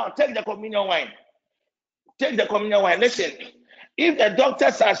 Now take the communion wine. Take the communion wine. Listen, if the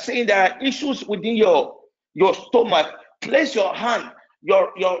doctors are saying there are issues within your stomach, place your hand,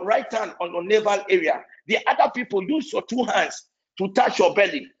 your right hand on your navel area. The other people, use your two hands to touch your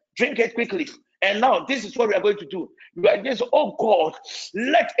belly. Drink it quickly. And now this is what we are going to do. We are going to, oh God,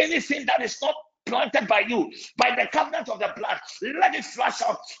 let anything that is not planted by you, by the covenant of the blood, let it flash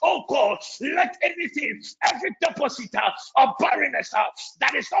out. Oh God, let anything, every deposit of barrenness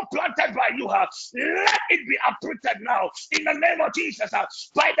that is not planted by you, let it be uprooted now in the name of Jesus.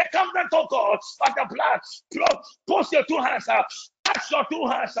 By the covenant of God of the blood, post your two hands. Touch your two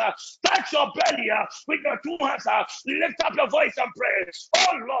hands, touch your belly with your two hands. Lift up your voice and pray.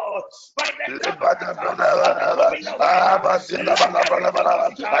 Oh Lord, by the covenant of the communion wine, let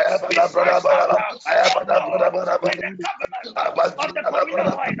every deposit be flushed out. Oh Lord, by the covenant of the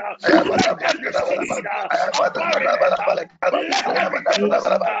communion wine, let every seed of barrenness, let every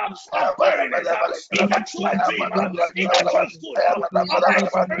deposit of barrenness in the true dream, in the true school of the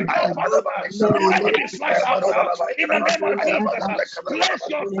spiritual father, let it be flushed out in the name of Jesus. Place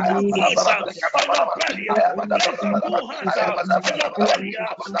your two hands on your belly. Place your two hands on your belly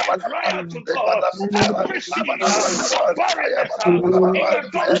and cry out to God. Every seed of barrenness in your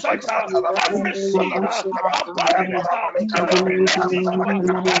tonsils, every seed of barrenness in your relationship,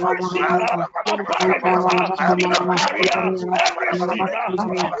 every seed of barrenness in your career, every seed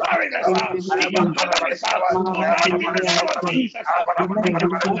of barrenness in your academics. Tonight, in the name of Jesus, by the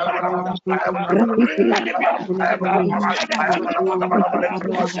communion wine, let it be uprooted by the covenant of the blood.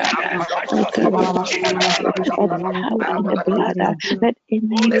 Let it be flushed out in the name of Of Jesus. power in the blood, let any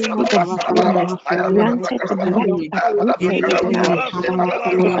Holy seed of barrenness planted in me be uprooted now.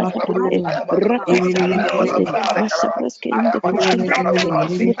 Rakatakatakataya, rakatakatakataya,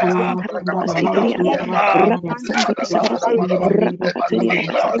 rasabaraskirindikishinkataya, nifasyantarabaraskitiriaraba, rapasandurasabaraskiri,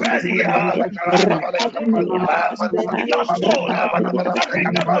 in your belly, rapakatiriarabarabaraskitiriaraba, in rapakatiriarabarabaraskitiriaraba, your soul, every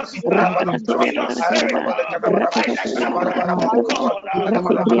rapakatiriarabarabaraskitiriaraba, deposit in your spirit, rapakatiriarabarabaraskitiriaraba, by the covenant of rapakatiriarabarabaraskitiriaraba, God,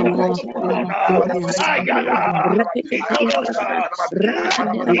 rapakatiriarabarabaraskitiriaraba, Ayala, Ikolosa,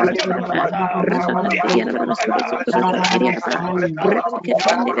 let these deposits be uprooted now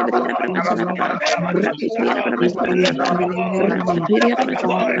in the name of Jesus. Lift up your voice, lift up your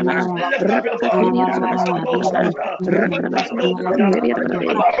voice, lift up your voice. Oh, Santa, Ikandosha,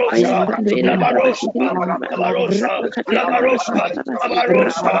 Labarosa, Labarosa, Labarosa, Labarosa, Labarosa,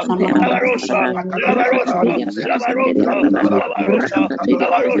 Labarosa, Labarosa, Labarosa,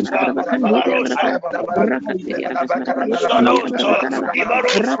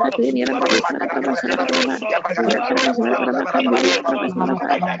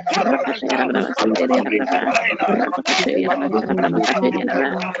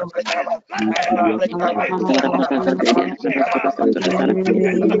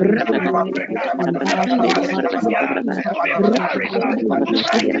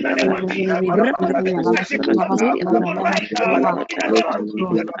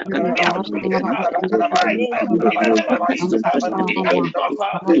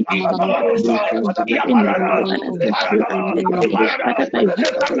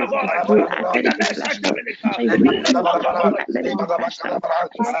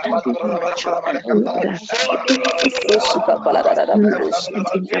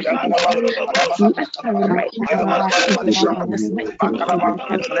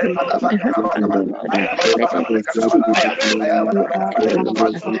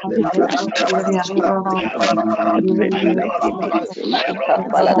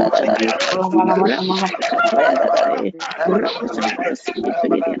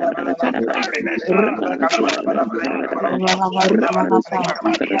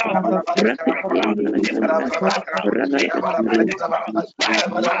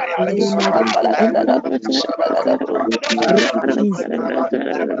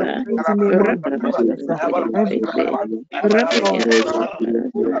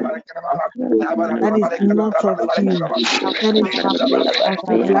 that is not of you.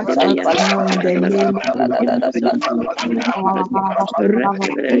 That is flash out now in the name of Jesus.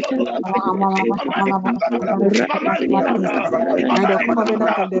 By the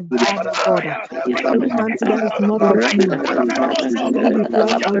covenant of the blood of God, something that is not of you. Let it be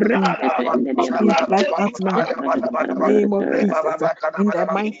flashed out now. Be flashed out now. In the name of Jesus. In the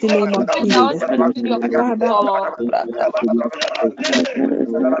mighty name of Jesus. Father, oh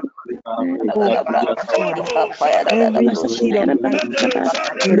God, every seed of barrenness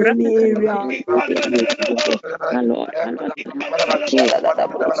in any area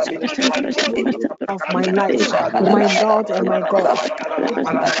of my life, my Lord and my God,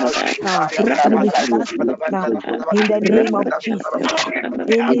 now let it be flashed now in the name of Jesus.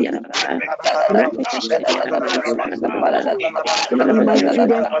 Any in my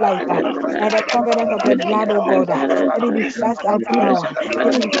children's life, by the covenant of the blood of God, let it be flashed out now. Let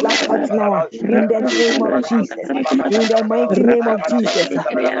it be flashed out now in the name of Jesus. In the mighty name of Jesus.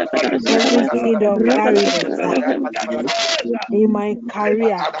 Every seed of barrenness in my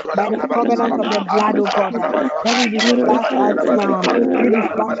career, by the covenant of the blood of God, let it be flashed out now. Let it be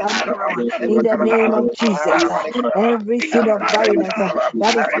flashed out now in the name of Jesus. Every seed of barrenness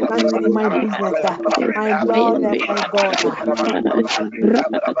that is standing in my business, my Lord and my God,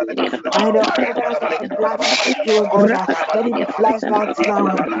 by the covenant of the blood of you, God, let it be flashed out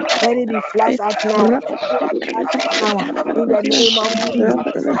now. Let it be flashed out now. Flashed out now in the name of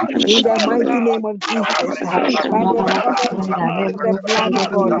Jesus. In the mighty name of Jesus. By the covenant of the blood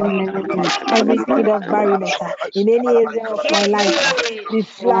of God. Every seed of barrenness in any area of my life be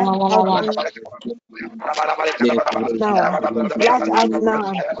flashed out now. Be flashed out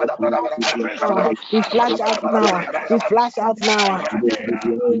now. Be flashed out now. Be flashed out now.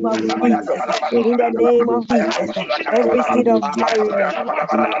 Name of Jesus, in the name of Jesus, every seed of barrenness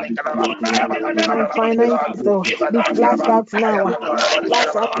in my finances, so be flashed out now.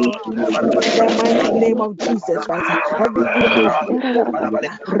 Flash out in the mighty name of Jesus Christ. Every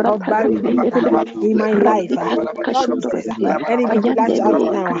seed of barrenness in my life, Lord Jesus, let it be flashed out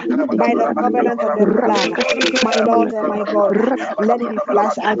now by the covenant of the blood. My Lord and my God, let it be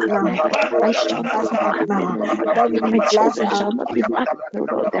flashed out now. Let it be flashed out now.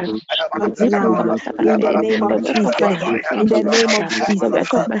 Let it be flashed out now in the name of Jesus. In the name of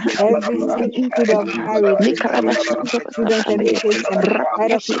Jesus, every seed of barrenness, children's education, by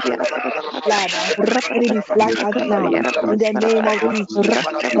the blood, let it be flashed out now in the name of Jesus.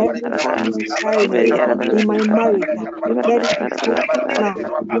 Every barrenness in my marriage, let it be flashed now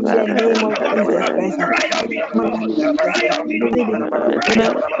in the name of Jesus Christ. My Jesus, let it be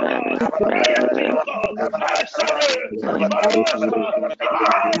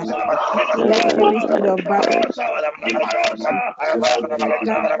let every seed of barrenness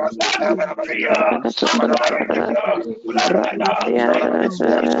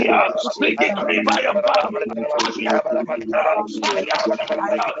Speak it to me by your power.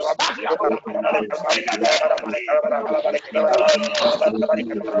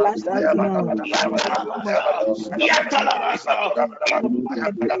 be flushed out now. Be flushed out now. Be flushed out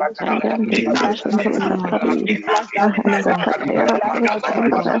now. Be flushed out now. In the name of Jesus.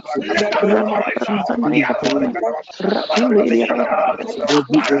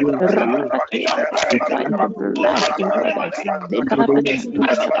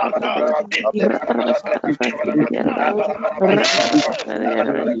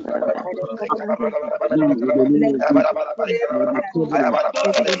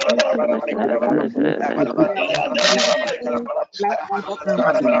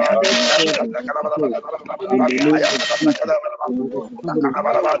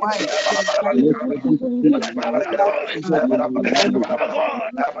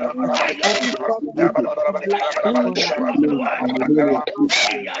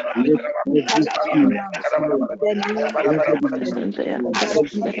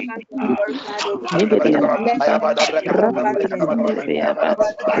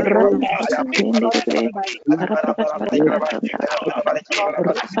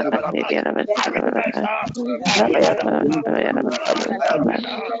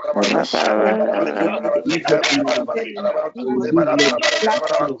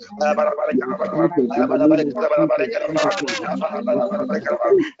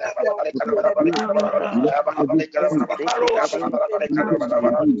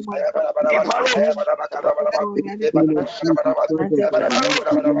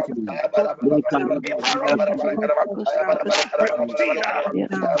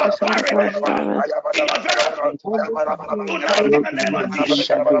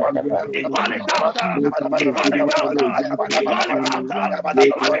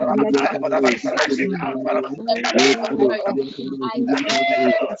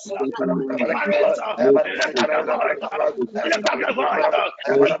 Let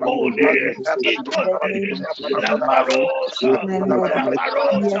In the blood, Lord.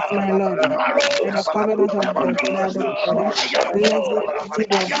 Yes, my Lord. And the covenant of the blood of God.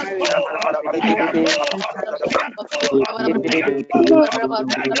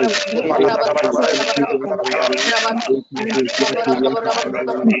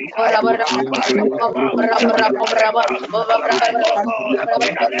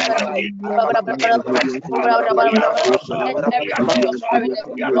 Let this seed of marriage and every seed of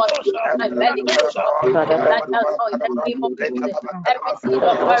barrenness, God, in my belly, oh God, be flushed out now in the name of Jesus. Every seed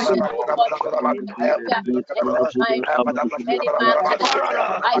of barrenness, oh God, let it shine forth. Any man that is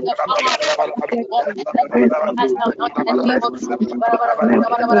by the power of the Holy Ghost, let it be flushed out now in the name of Jesus. Every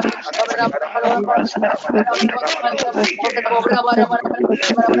seed of barrenness, oh God, barrenness, my belly, oh God, by the power of the Holy Ghost,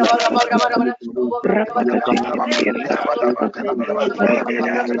 let it be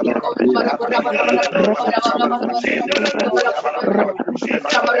flushed out now. By the covenant of the wife, any man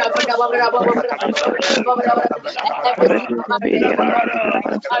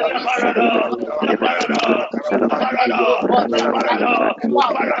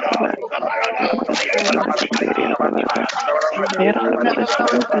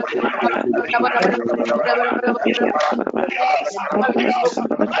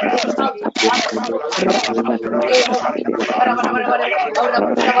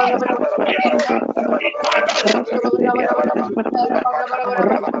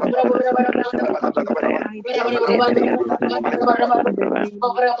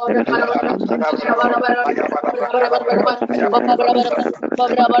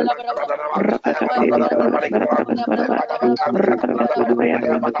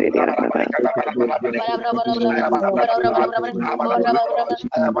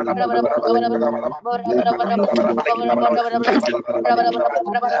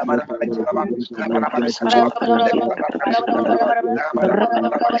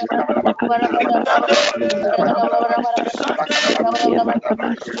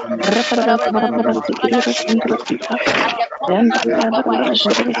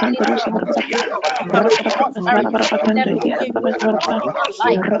that is cause barrenness in every area of my life, in every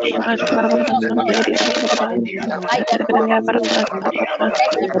area of God, in the name of Jesus, by the covenant of the wife, let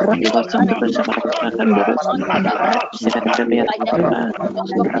every seed of barrenness, God, be flushed out in the name of Jesus, by the covenant of the blood, let it be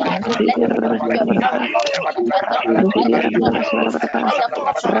purified, let the blood, let it be purified, by the covenant of the blood, let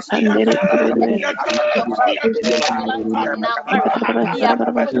every seed of barrenness be planted in our marriage, be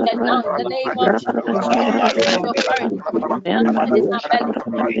uprooted now in the name of Jesus. Every seed of barrenness planted in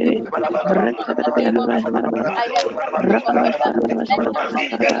our belly, be uprooted now in the name of Jesus. By the covenant of the blood, let every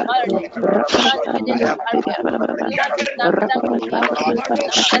seed of barrenness planted in our career, planted in our finances,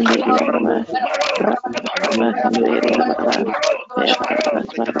 be uprooted now in the name of Jesus.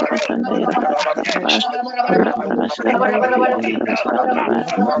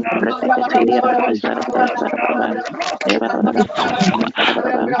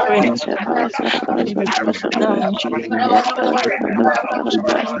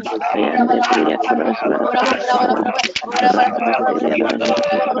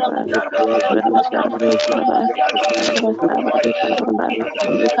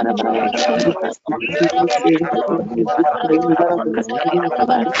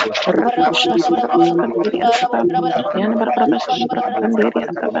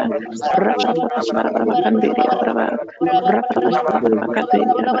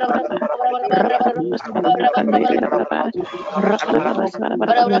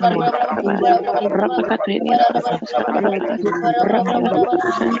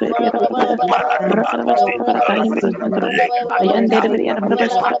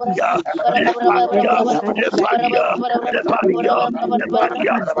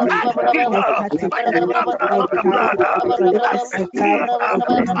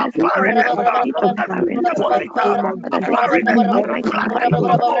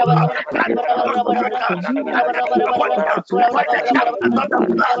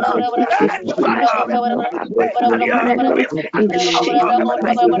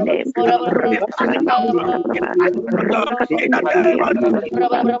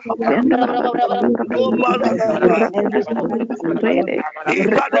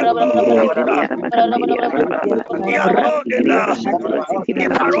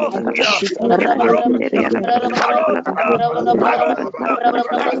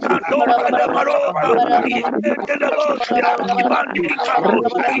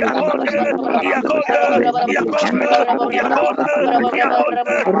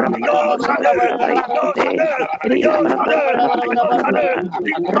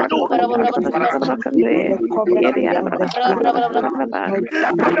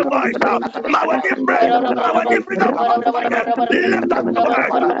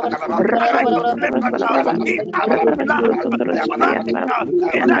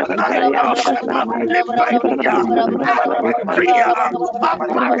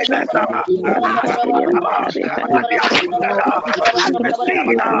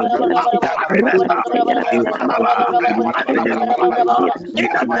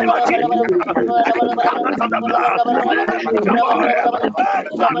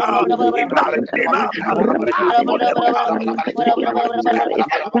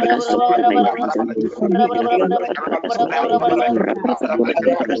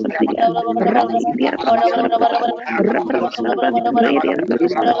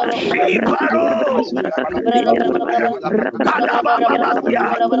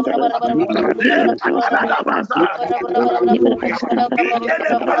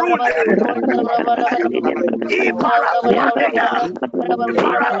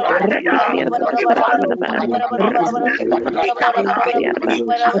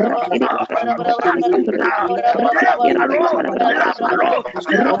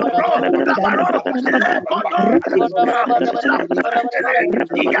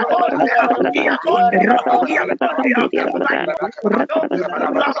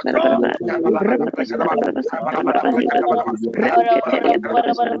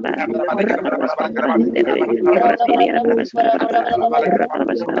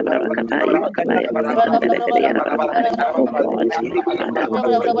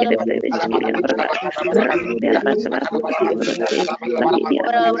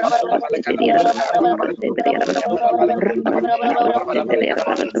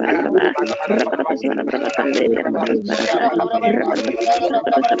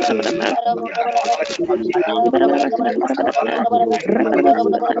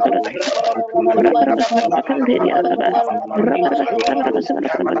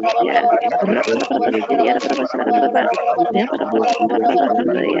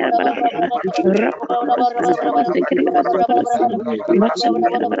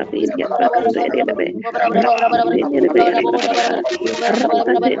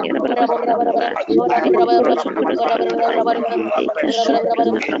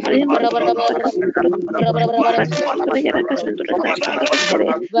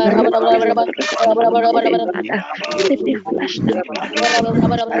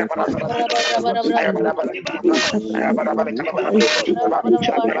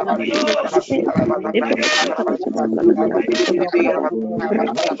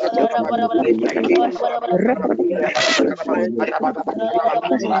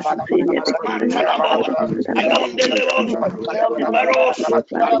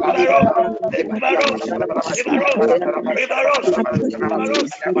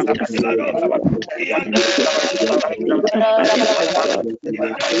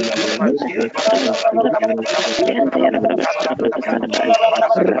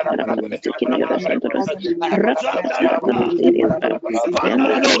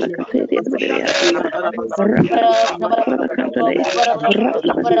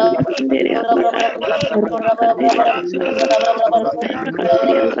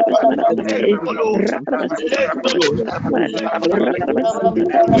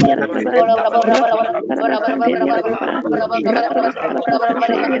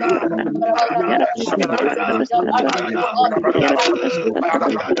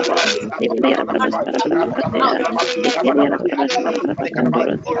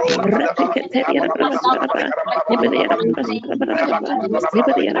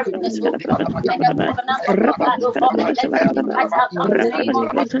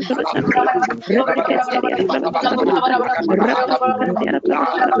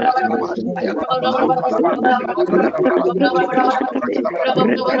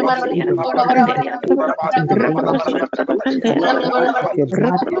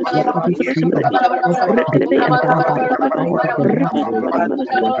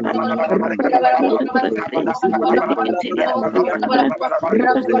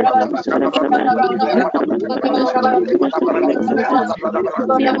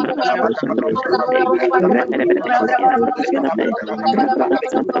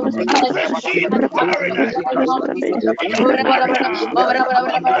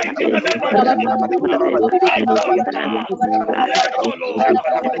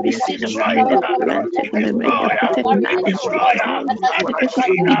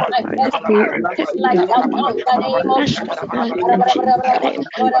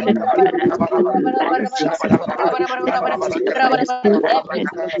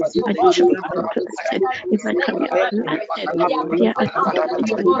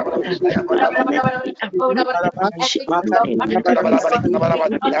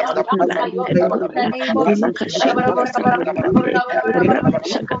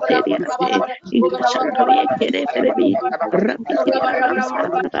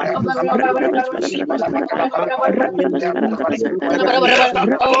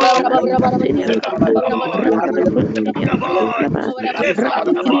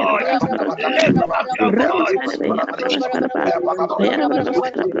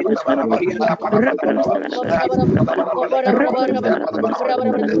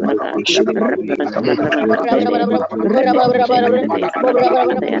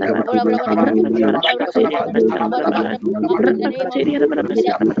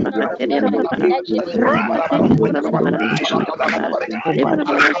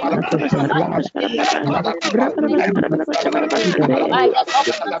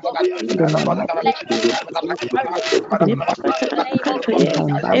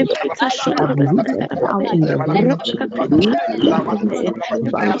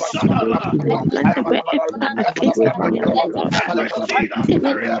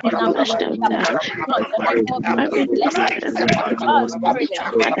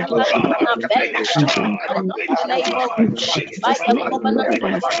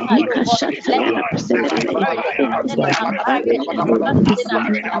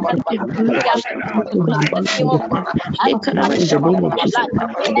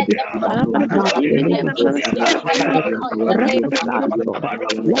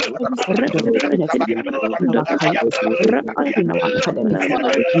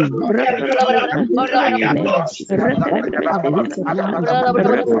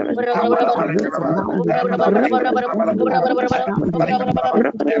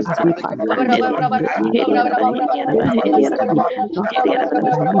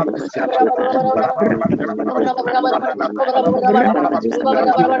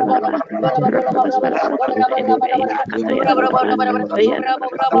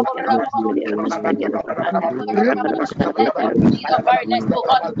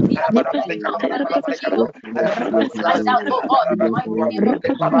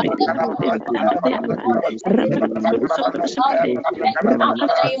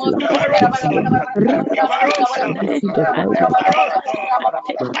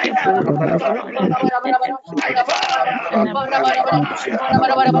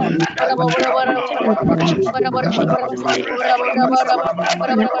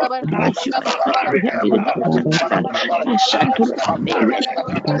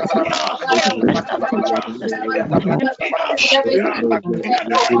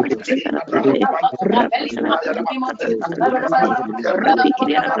 Let it be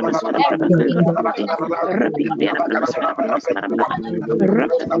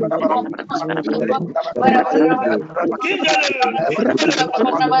flushed out now in the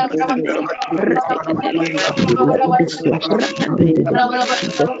name of Jesus. Oh God, every seed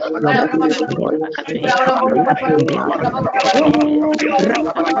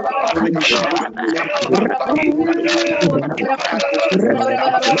of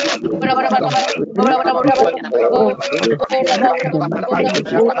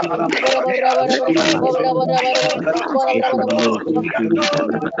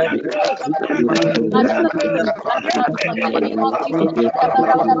barrenness, oh God, let it be flushed out of our bellies now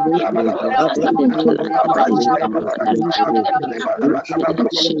in the mighty name of careers and academics now in the name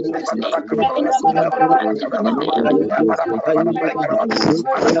of Jesus. God, arise in your glory, oh God, arise in your glory.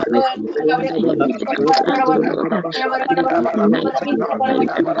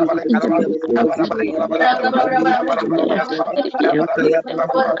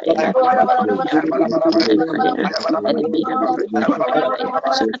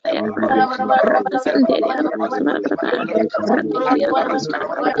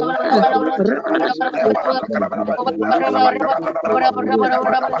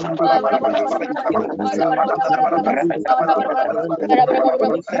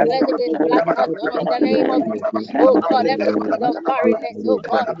 Let Jesus, oh God, let it spread his light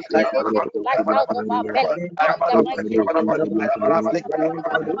by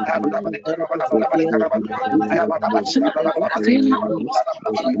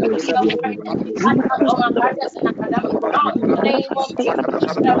let Jesus,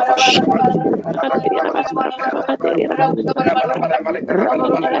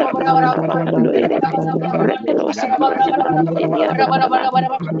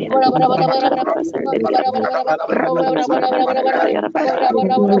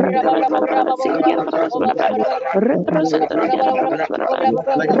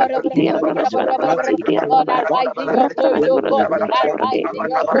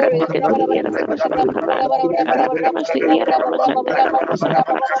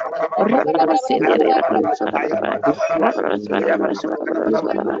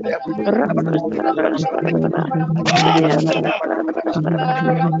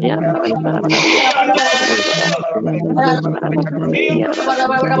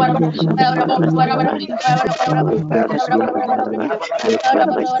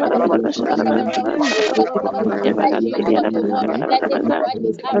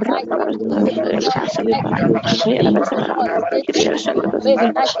 God, this iniquity be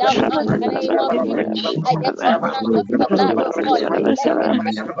flushed out now in the name of Jesus.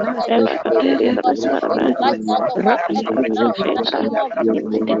 By the covenant of the blood, oh God, let it by those things, oh God, be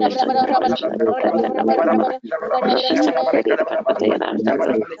flushed out of our bellies now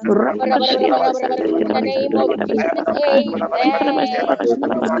in the name of Jesus. In the name of Jesus, amen. Amen,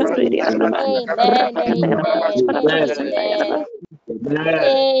 amen, amen, amen,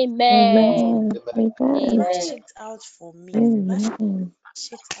 Amen. amen. It out for me. Amen.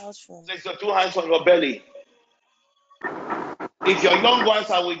 It out for me. Place your 2 hands on your belly. If your young ones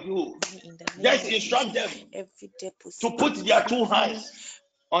are with you, In the name just of instruct Jesus, them every to deposit put their 2 of hands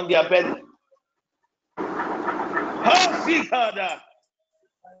on their belly. Father,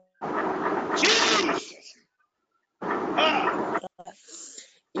 Jesus.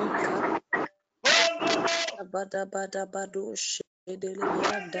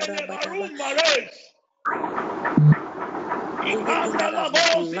 Anything that has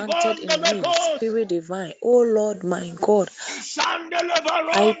been planted in me, spirit divine, oh Lord my God,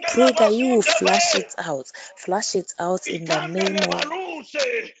 I pray that you will flash it out in the name of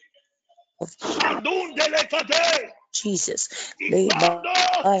Jesus.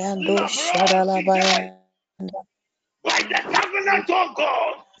 By the covenant of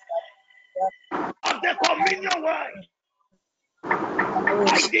God of the communion wine,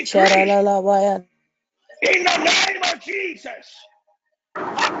 I decree in the name of Jesus.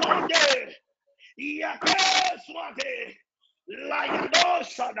 Atonde, Yakeswate,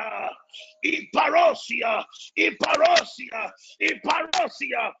 Layadosana, Iparosia,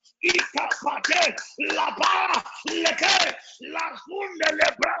 Ikapate, Lapa, Leke, Lasunde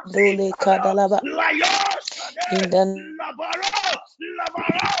Lebrasika, Layosade, Labaro,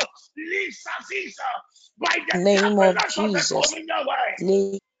 Lisa Sisa, by the name of covenant of the Jesus. communion wine,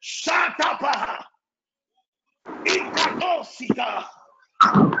 Shatapaha, Ikatosika.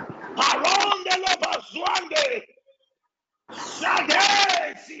 Around the Lobazwande,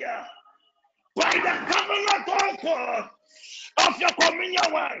 Shadesia, by the covenant of your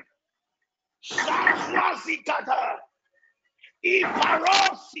communion wine, Shaswasikata,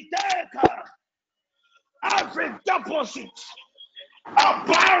 Iparositeka, every deposit of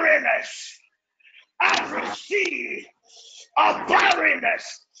barrenness, every seed of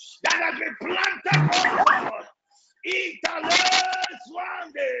barrenness that has been planted, oh God, Iande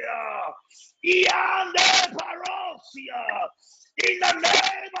Parosia, in the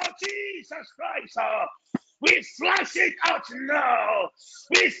name of Jesus Christ, we flash it out now.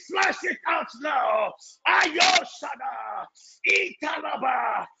 We flash it out now. Ayoshada,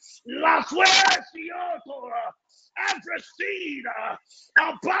 Italaba, Las Yoto, every seed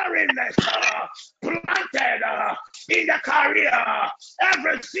of barrenness planted in the career,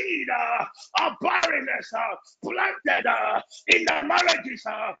 every seed of barrenness planted in the marriages,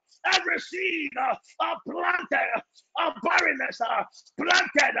 every seed planted of barrenness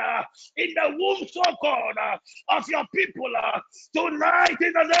planted in the wombs, of God, of your people tonight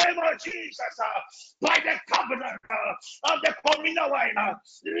in the name of Jesus, by the covenant of the communal wine,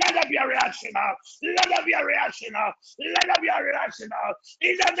 let there be a reaction, let there be a reaction, let there be a reaction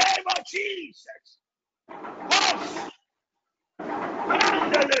in the name of Jesus.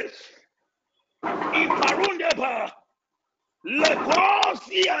 Angeles, Iparundeba,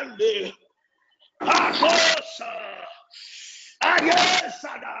 Lekosiande, Patosa,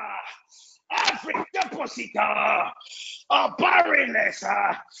 Ayesada, every depositor of barrenness,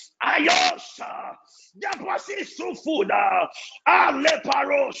 Ayosa, deposits through food,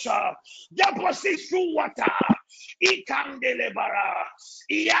 Aleparosa, deposits through water, Ikandelebara,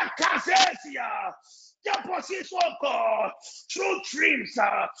 Iakasesia, deposits, oh God, through streams,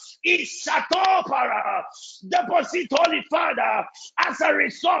 Ishatopara, deposit, Holy Father, as a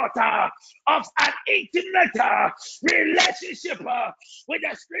result of an intimate relationship with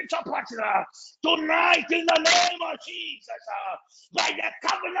the spiritual partner tonight in the name of Jesus, by the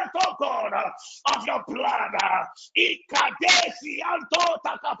covenant, oh God, of your blood. Ikadesi Anto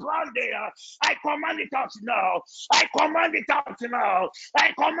Takaprande, I command it out now. I command it out now.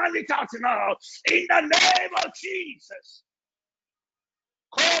 I command it out now. In the name of Jesus.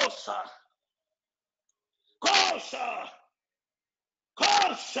 Kosa. Kosa.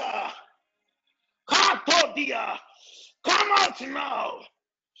 Kosa. Katodia. Come out now.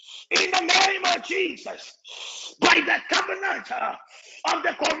 In the name of Jesus, by the covenant of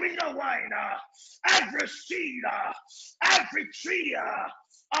the communion wine, every seed, every tree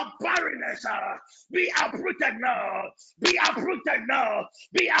of barrenness, be uprooted now, be uprooted now,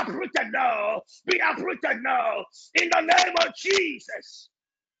 be uprooted now, be uprooted now, in the name of Jesus.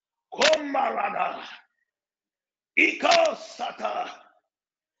 Komarada, Ikosata,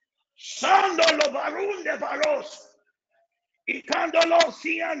 Sandolo Barunde Baros, Ikandolo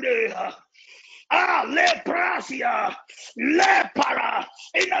Siande. Leprasia, lepara,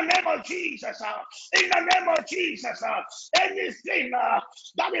 in the name of Jesus, in the name of Jesus, anything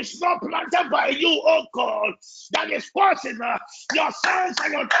that is not planted by you, oh God, that is causing your sons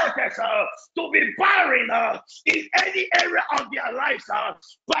and your daughters to be barren in any area of their lives,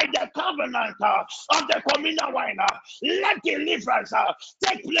 by the covenant of the communal wine, let deliverance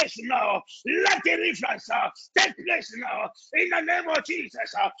take place now, let deliverance take place now, in the name of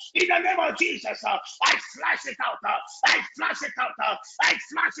Jesus, in the name of Jesus. I flash it out. I flash it out. I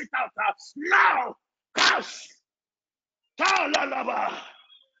flash it out. Now, curse. Talalaba.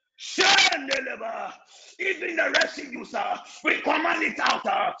 Shandeleba. Even the residues, we command it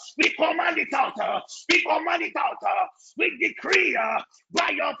out. We command it out. We command it out. We decree by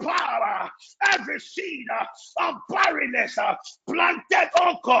your power every seed of barrenness planted,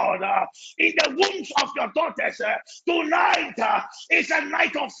 oh God, in the wombs of your daughters. Tonight is a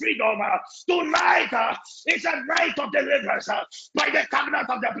night of freedom. Tonight is a night of deliverance by the covenant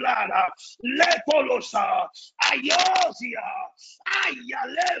of the blood. Letolosa, Ayosia,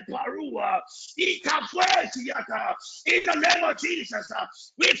 Ayale Parua, Ikafuesiata. In the name of Jesus,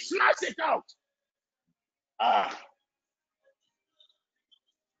 we flush it out.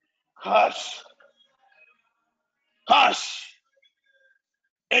 Hush. Hush.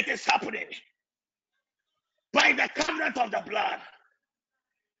 It is happening. By the covenant of the blood,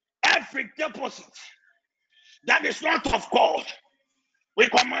 every deposit that is not of God, we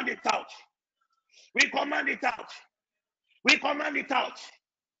command it out. We command it out. We command it out.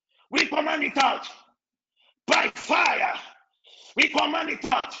 We command it out. By fire, we command it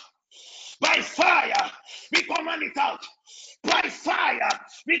out. By fire, we command it out. By fire,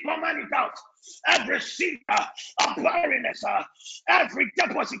 we command it out. every seed of barrenness, every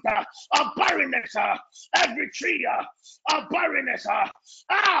deposit of barrenness, every tree of barrenness,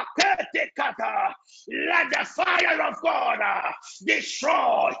 let the fire of God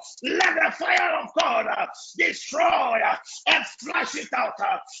destroy. Let the fire of God destroy and flush it out,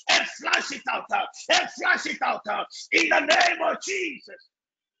 and flush it out, and flush it out in the name of Jesus.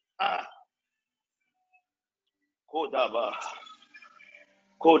 Kodaba.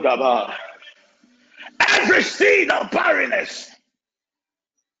 Kodaba. Every seed of barrenness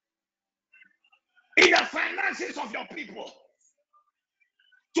in the finances of your people,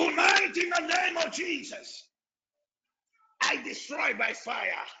 tonight in the name of Jesus, I destroy by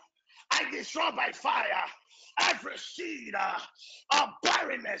fire. I destroy by fire every seed of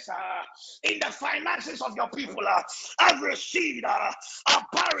barrenness in the finances of your people. Every seed of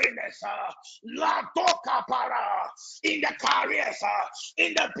barrenness, la toca para, in the careers,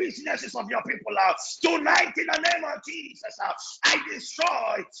 in the businesses of your people. Tonight, in the name of Jesus, I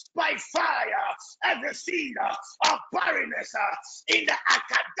destroy by fire every seed of barrenness in the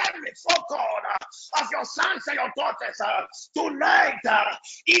academics, oh God, of your sons and your daughters. Tonight,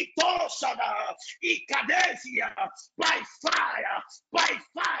 Itosada, Ikadesia, by fire, by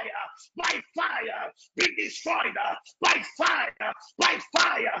fire, by fire, be destroyed by fire, by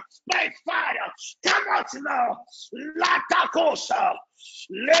fire, by fire. Come out now, Latakosa,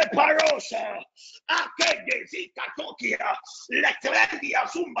 Leparosa, Akedesi Katokia, Leclendia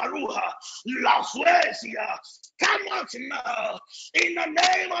Sumbaruha, La Suecia. Come out now in the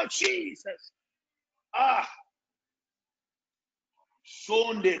name of Jesus.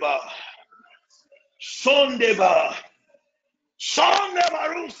 Sondeba, Sondeba, Sondeba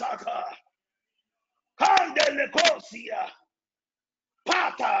Rusaka, Kandelekosia,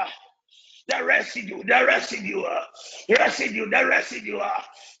 Pata, the residue, the residue,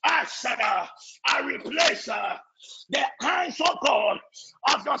 Asada, I replace the hands, of God,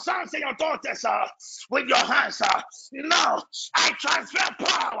 of your sons and your daughters with your hands. Now, I transfer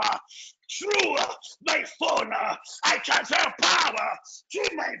power through my phone. I transfer power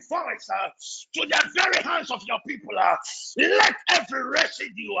through my voice to the very hands of your people. Let every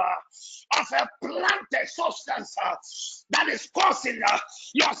residue of a planted substance that is causing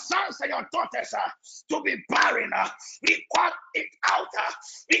your sons and your daughters to be barren, we call it out.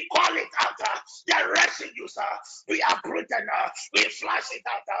 We call it out. The residues we are uprooted. We flush it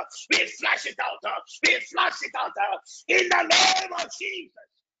out. We flush it out. We flush it out in the name of Jesus.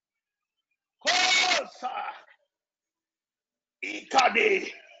 Kosa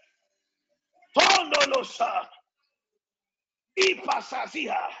Ikade Tondolosa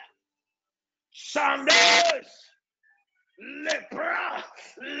Ipasazia Sandes Lepra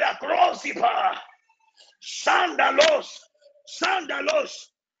Lacrosipa Sandalos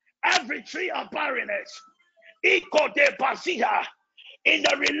every tree of barrenness Iko de Basia in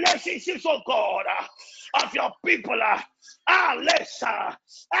the relationships of God of your people. Let's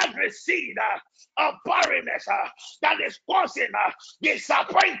every seed of barrenness that is causing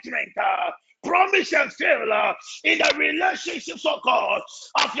disappointment, promise and fail in the relationships of God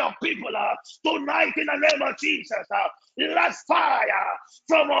of your people. Tonight, in the name of Jesus, let fire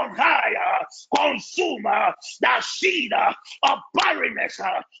from on high consume the seed of barrenness.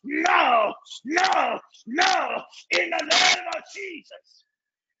 No, in the name of Jesus.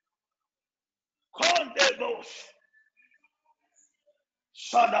 Condebos,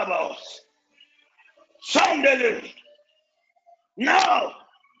 Sadabos, Sandele. No.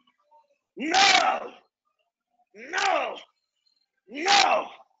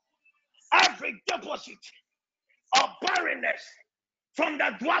 Every deposit of barrenness from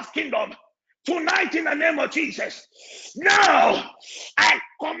the dwarf kingdom tonight in the name of Jesus. Now I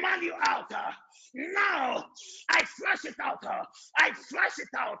command you out. Now I flush it out. I flush it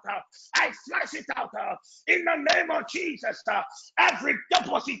out. I flush it out in the name of Jesus. Every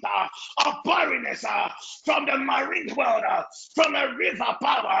deposit of barrenness from the marine world, from the river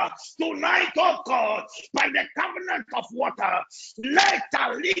power, tonight, oh God, by the covenant of water, let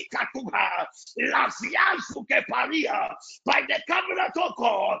Alikatuha, Laziansuke Paria, by the covenant of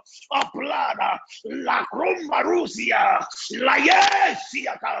God of blood, La Crumbarusia, La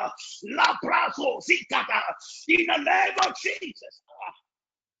Yesiaka, La Praso, Zikata, in the name of Jesus.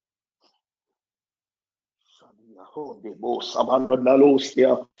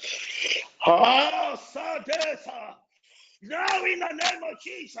 Now in the name of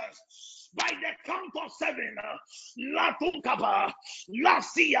Jesus, By the count of 7, La Tunkaba, La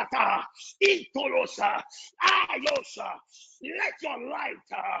Siata, Intorosa, Ayosha, let your light,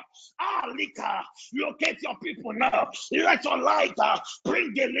 Alika, locate your people now. Let your light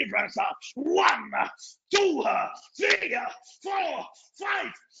bring deliverance. 1, 2, 3, 4,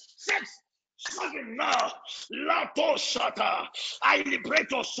 5, 6, 7 now. Lato Shata. I liberate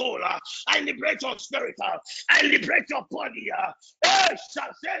your soul. I liberate your spirit. I liberate your body.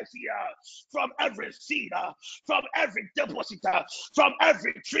 From every seed, from every deposit, from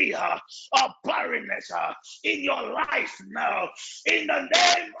every tree of barrenness in your life now. In the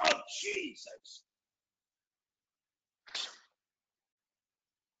name of Jesus.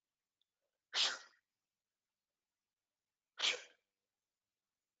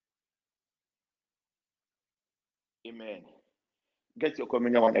 Amen. Get your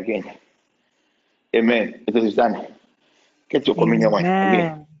communion wine again. Amen. It is done. Get your communion wine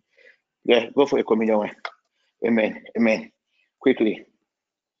again. Yeah, go for your communion wine. Amen. Amen. Quickly.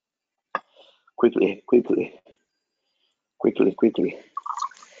 Quickly.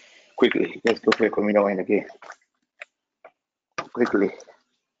 Let's go for your communion wine again. Quickly.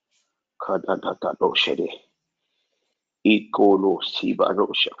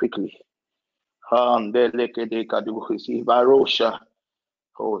 Quickly. Handeleke kadu sibarosha.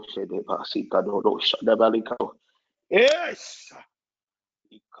 Oh, shede basi kadu rosha dabalika. Yes.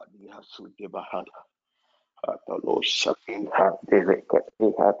 Ikadi hasude bahada. Hatalo shaki hadeleke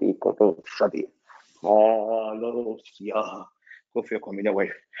hati kadu shadi. Hallelujah. Go for your communion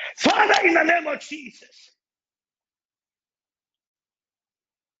way. Father, in the name of Jesus.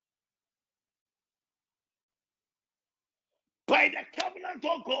 By the covenant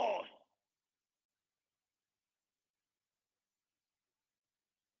of God.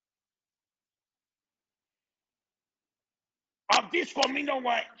 Of this communion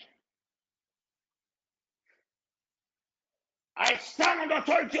wine, I stand on the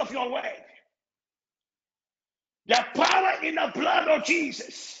authority of your word. The power in the blood of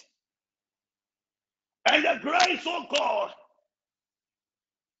Jesus and the grace of God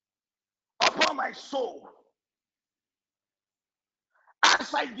upon my soul.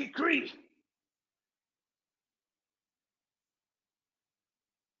 As I decree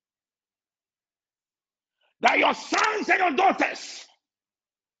that your sons and your daughters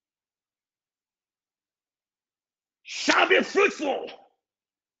shall be fruitful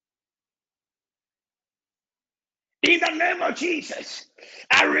in the name of Jesus.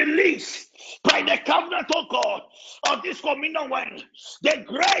 I release by the covenant of God of this communion wine the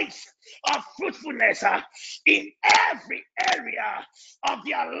grace of fruitfulness in every area of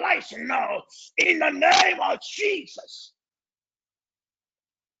their lives now in the name of Jesus.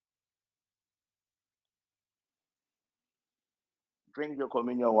 Drink your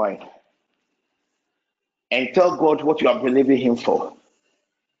communion wine and tell God what you are believing Him for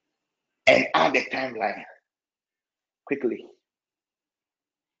and add the timeline quickly.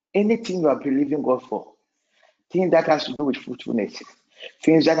 Anything you are believing God for, things that has to do with fruitfulness,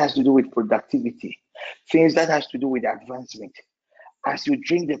 things that has to do with productivity, things that has to do with advancement. As you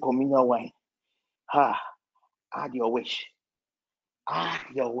drink the communion wine, add your wish,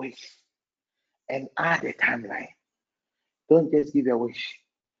 and add the timeline. Don't just give a wish,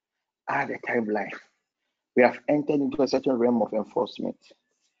 add a timeline. We have entered into a certain realm of enforcement,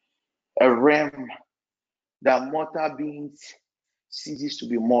 a realm that mortal beings ceases to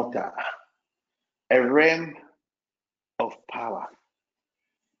be mortal, a realm of power,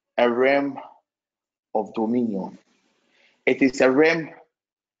 a realm of dominion. It is a realm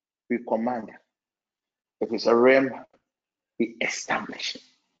we command. It is a realm we establish.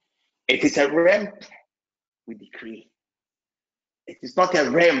 It is a realm we decree. It is not a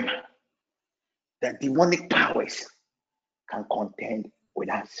realm that demonic powers can contend with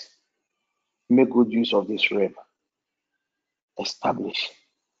us. Make good use of this realm. Establish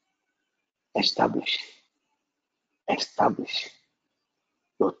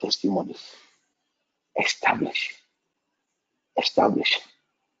your testimonies. Establish.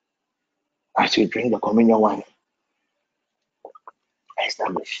 As you drink the communion wine,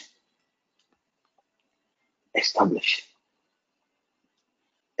 establish.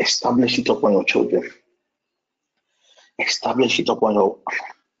 Establish it upon your children. Establish it upon your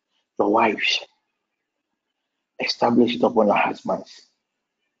wives. Establish it upon your husbands.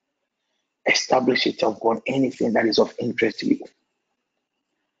 Establish it upon anything that is of interest to you.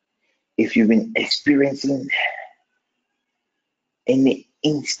 If you've been experiencing any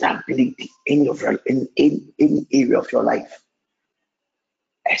instability in any area of your life,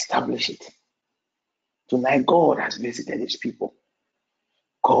 establish it. Tonight, God has visited His people.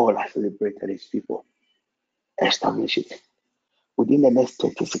 God has liberated his people. Establish it. Within the next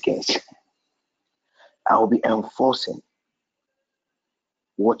 30 seconds, I will be enforcing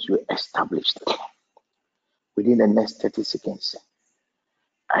what you established. Within the next 30 seconds,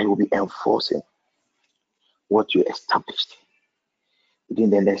 I will be enforcing what you established. Within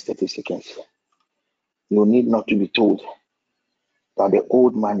the next 30 seconds, you need not to be told that the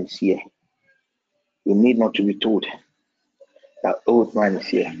old man is here. You need not to be told that old man is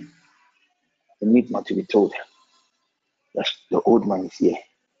here. You need not to be told that the old man is here.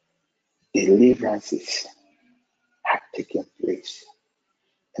 Deliverances have taken place.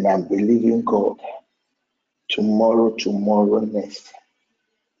 And I'm believing God tomorrow next.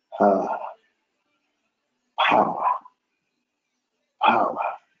 Power, power,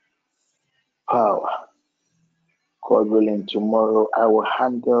 power. God willing, tomorrow I will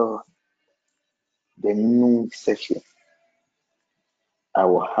handle the noon session. I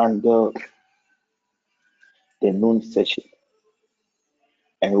will handle the noon session.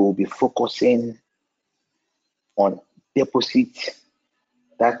 And we will be focusing on deposit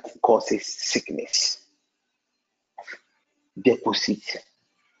that causes sickness. Deposit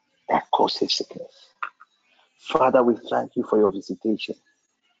that causes sickness. Father, we thank you for your visitation.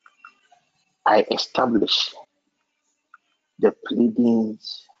 I establish the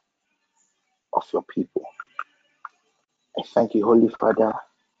pleadings of your people. I thank you, Holy Father,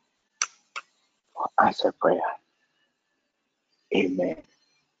 for answer prayer. Amen.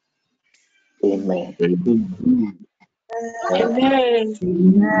 Amen. Amen. Amen.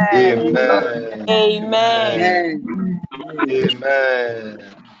 Amen. Amen.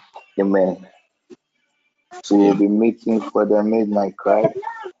 Amen. We will be meeting for the midnight cry.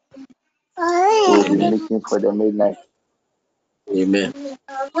 We will be meeting for the midnight. Amen.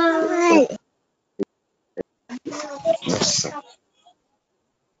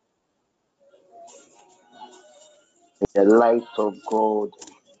 The light of God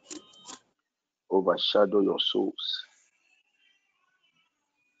overshadow your souls.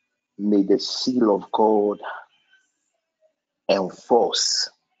 May the seal of God enforce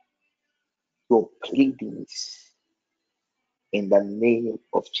your pleadings in the name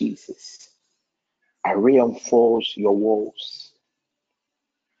of Jesus. I reinforce your walls.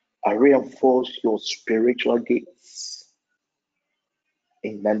 I reinforce your spiritual gates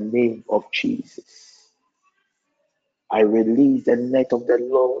in the name of Jesus. I release the net of the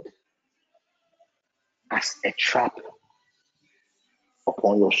Lord as a trap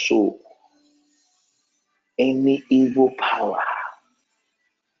upon your soul. Any evil power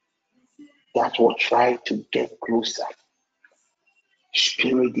that will try to get closer,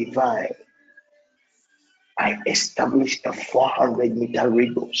 Spirit divine, I establish a 400-meter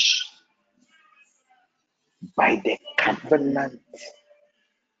radius by the covenant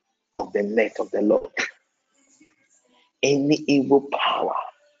of the net of the Lord. Any evil power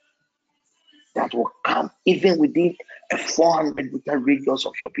that will come even within a 400-meter radius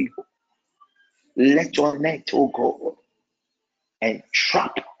of your people, let your net, oh God, and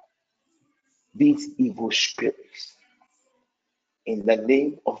trap these evil spirits in the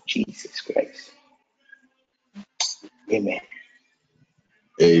name of Jesus Christ. Amen.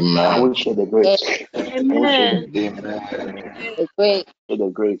 I will share the grace. I will share Amen. The great the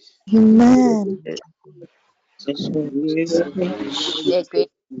grace. Amen. the great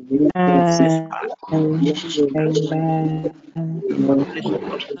Amen.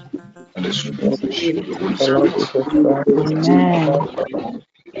 And the sweet fellowship of the Holy Amen.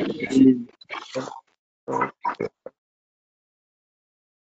 Spirit.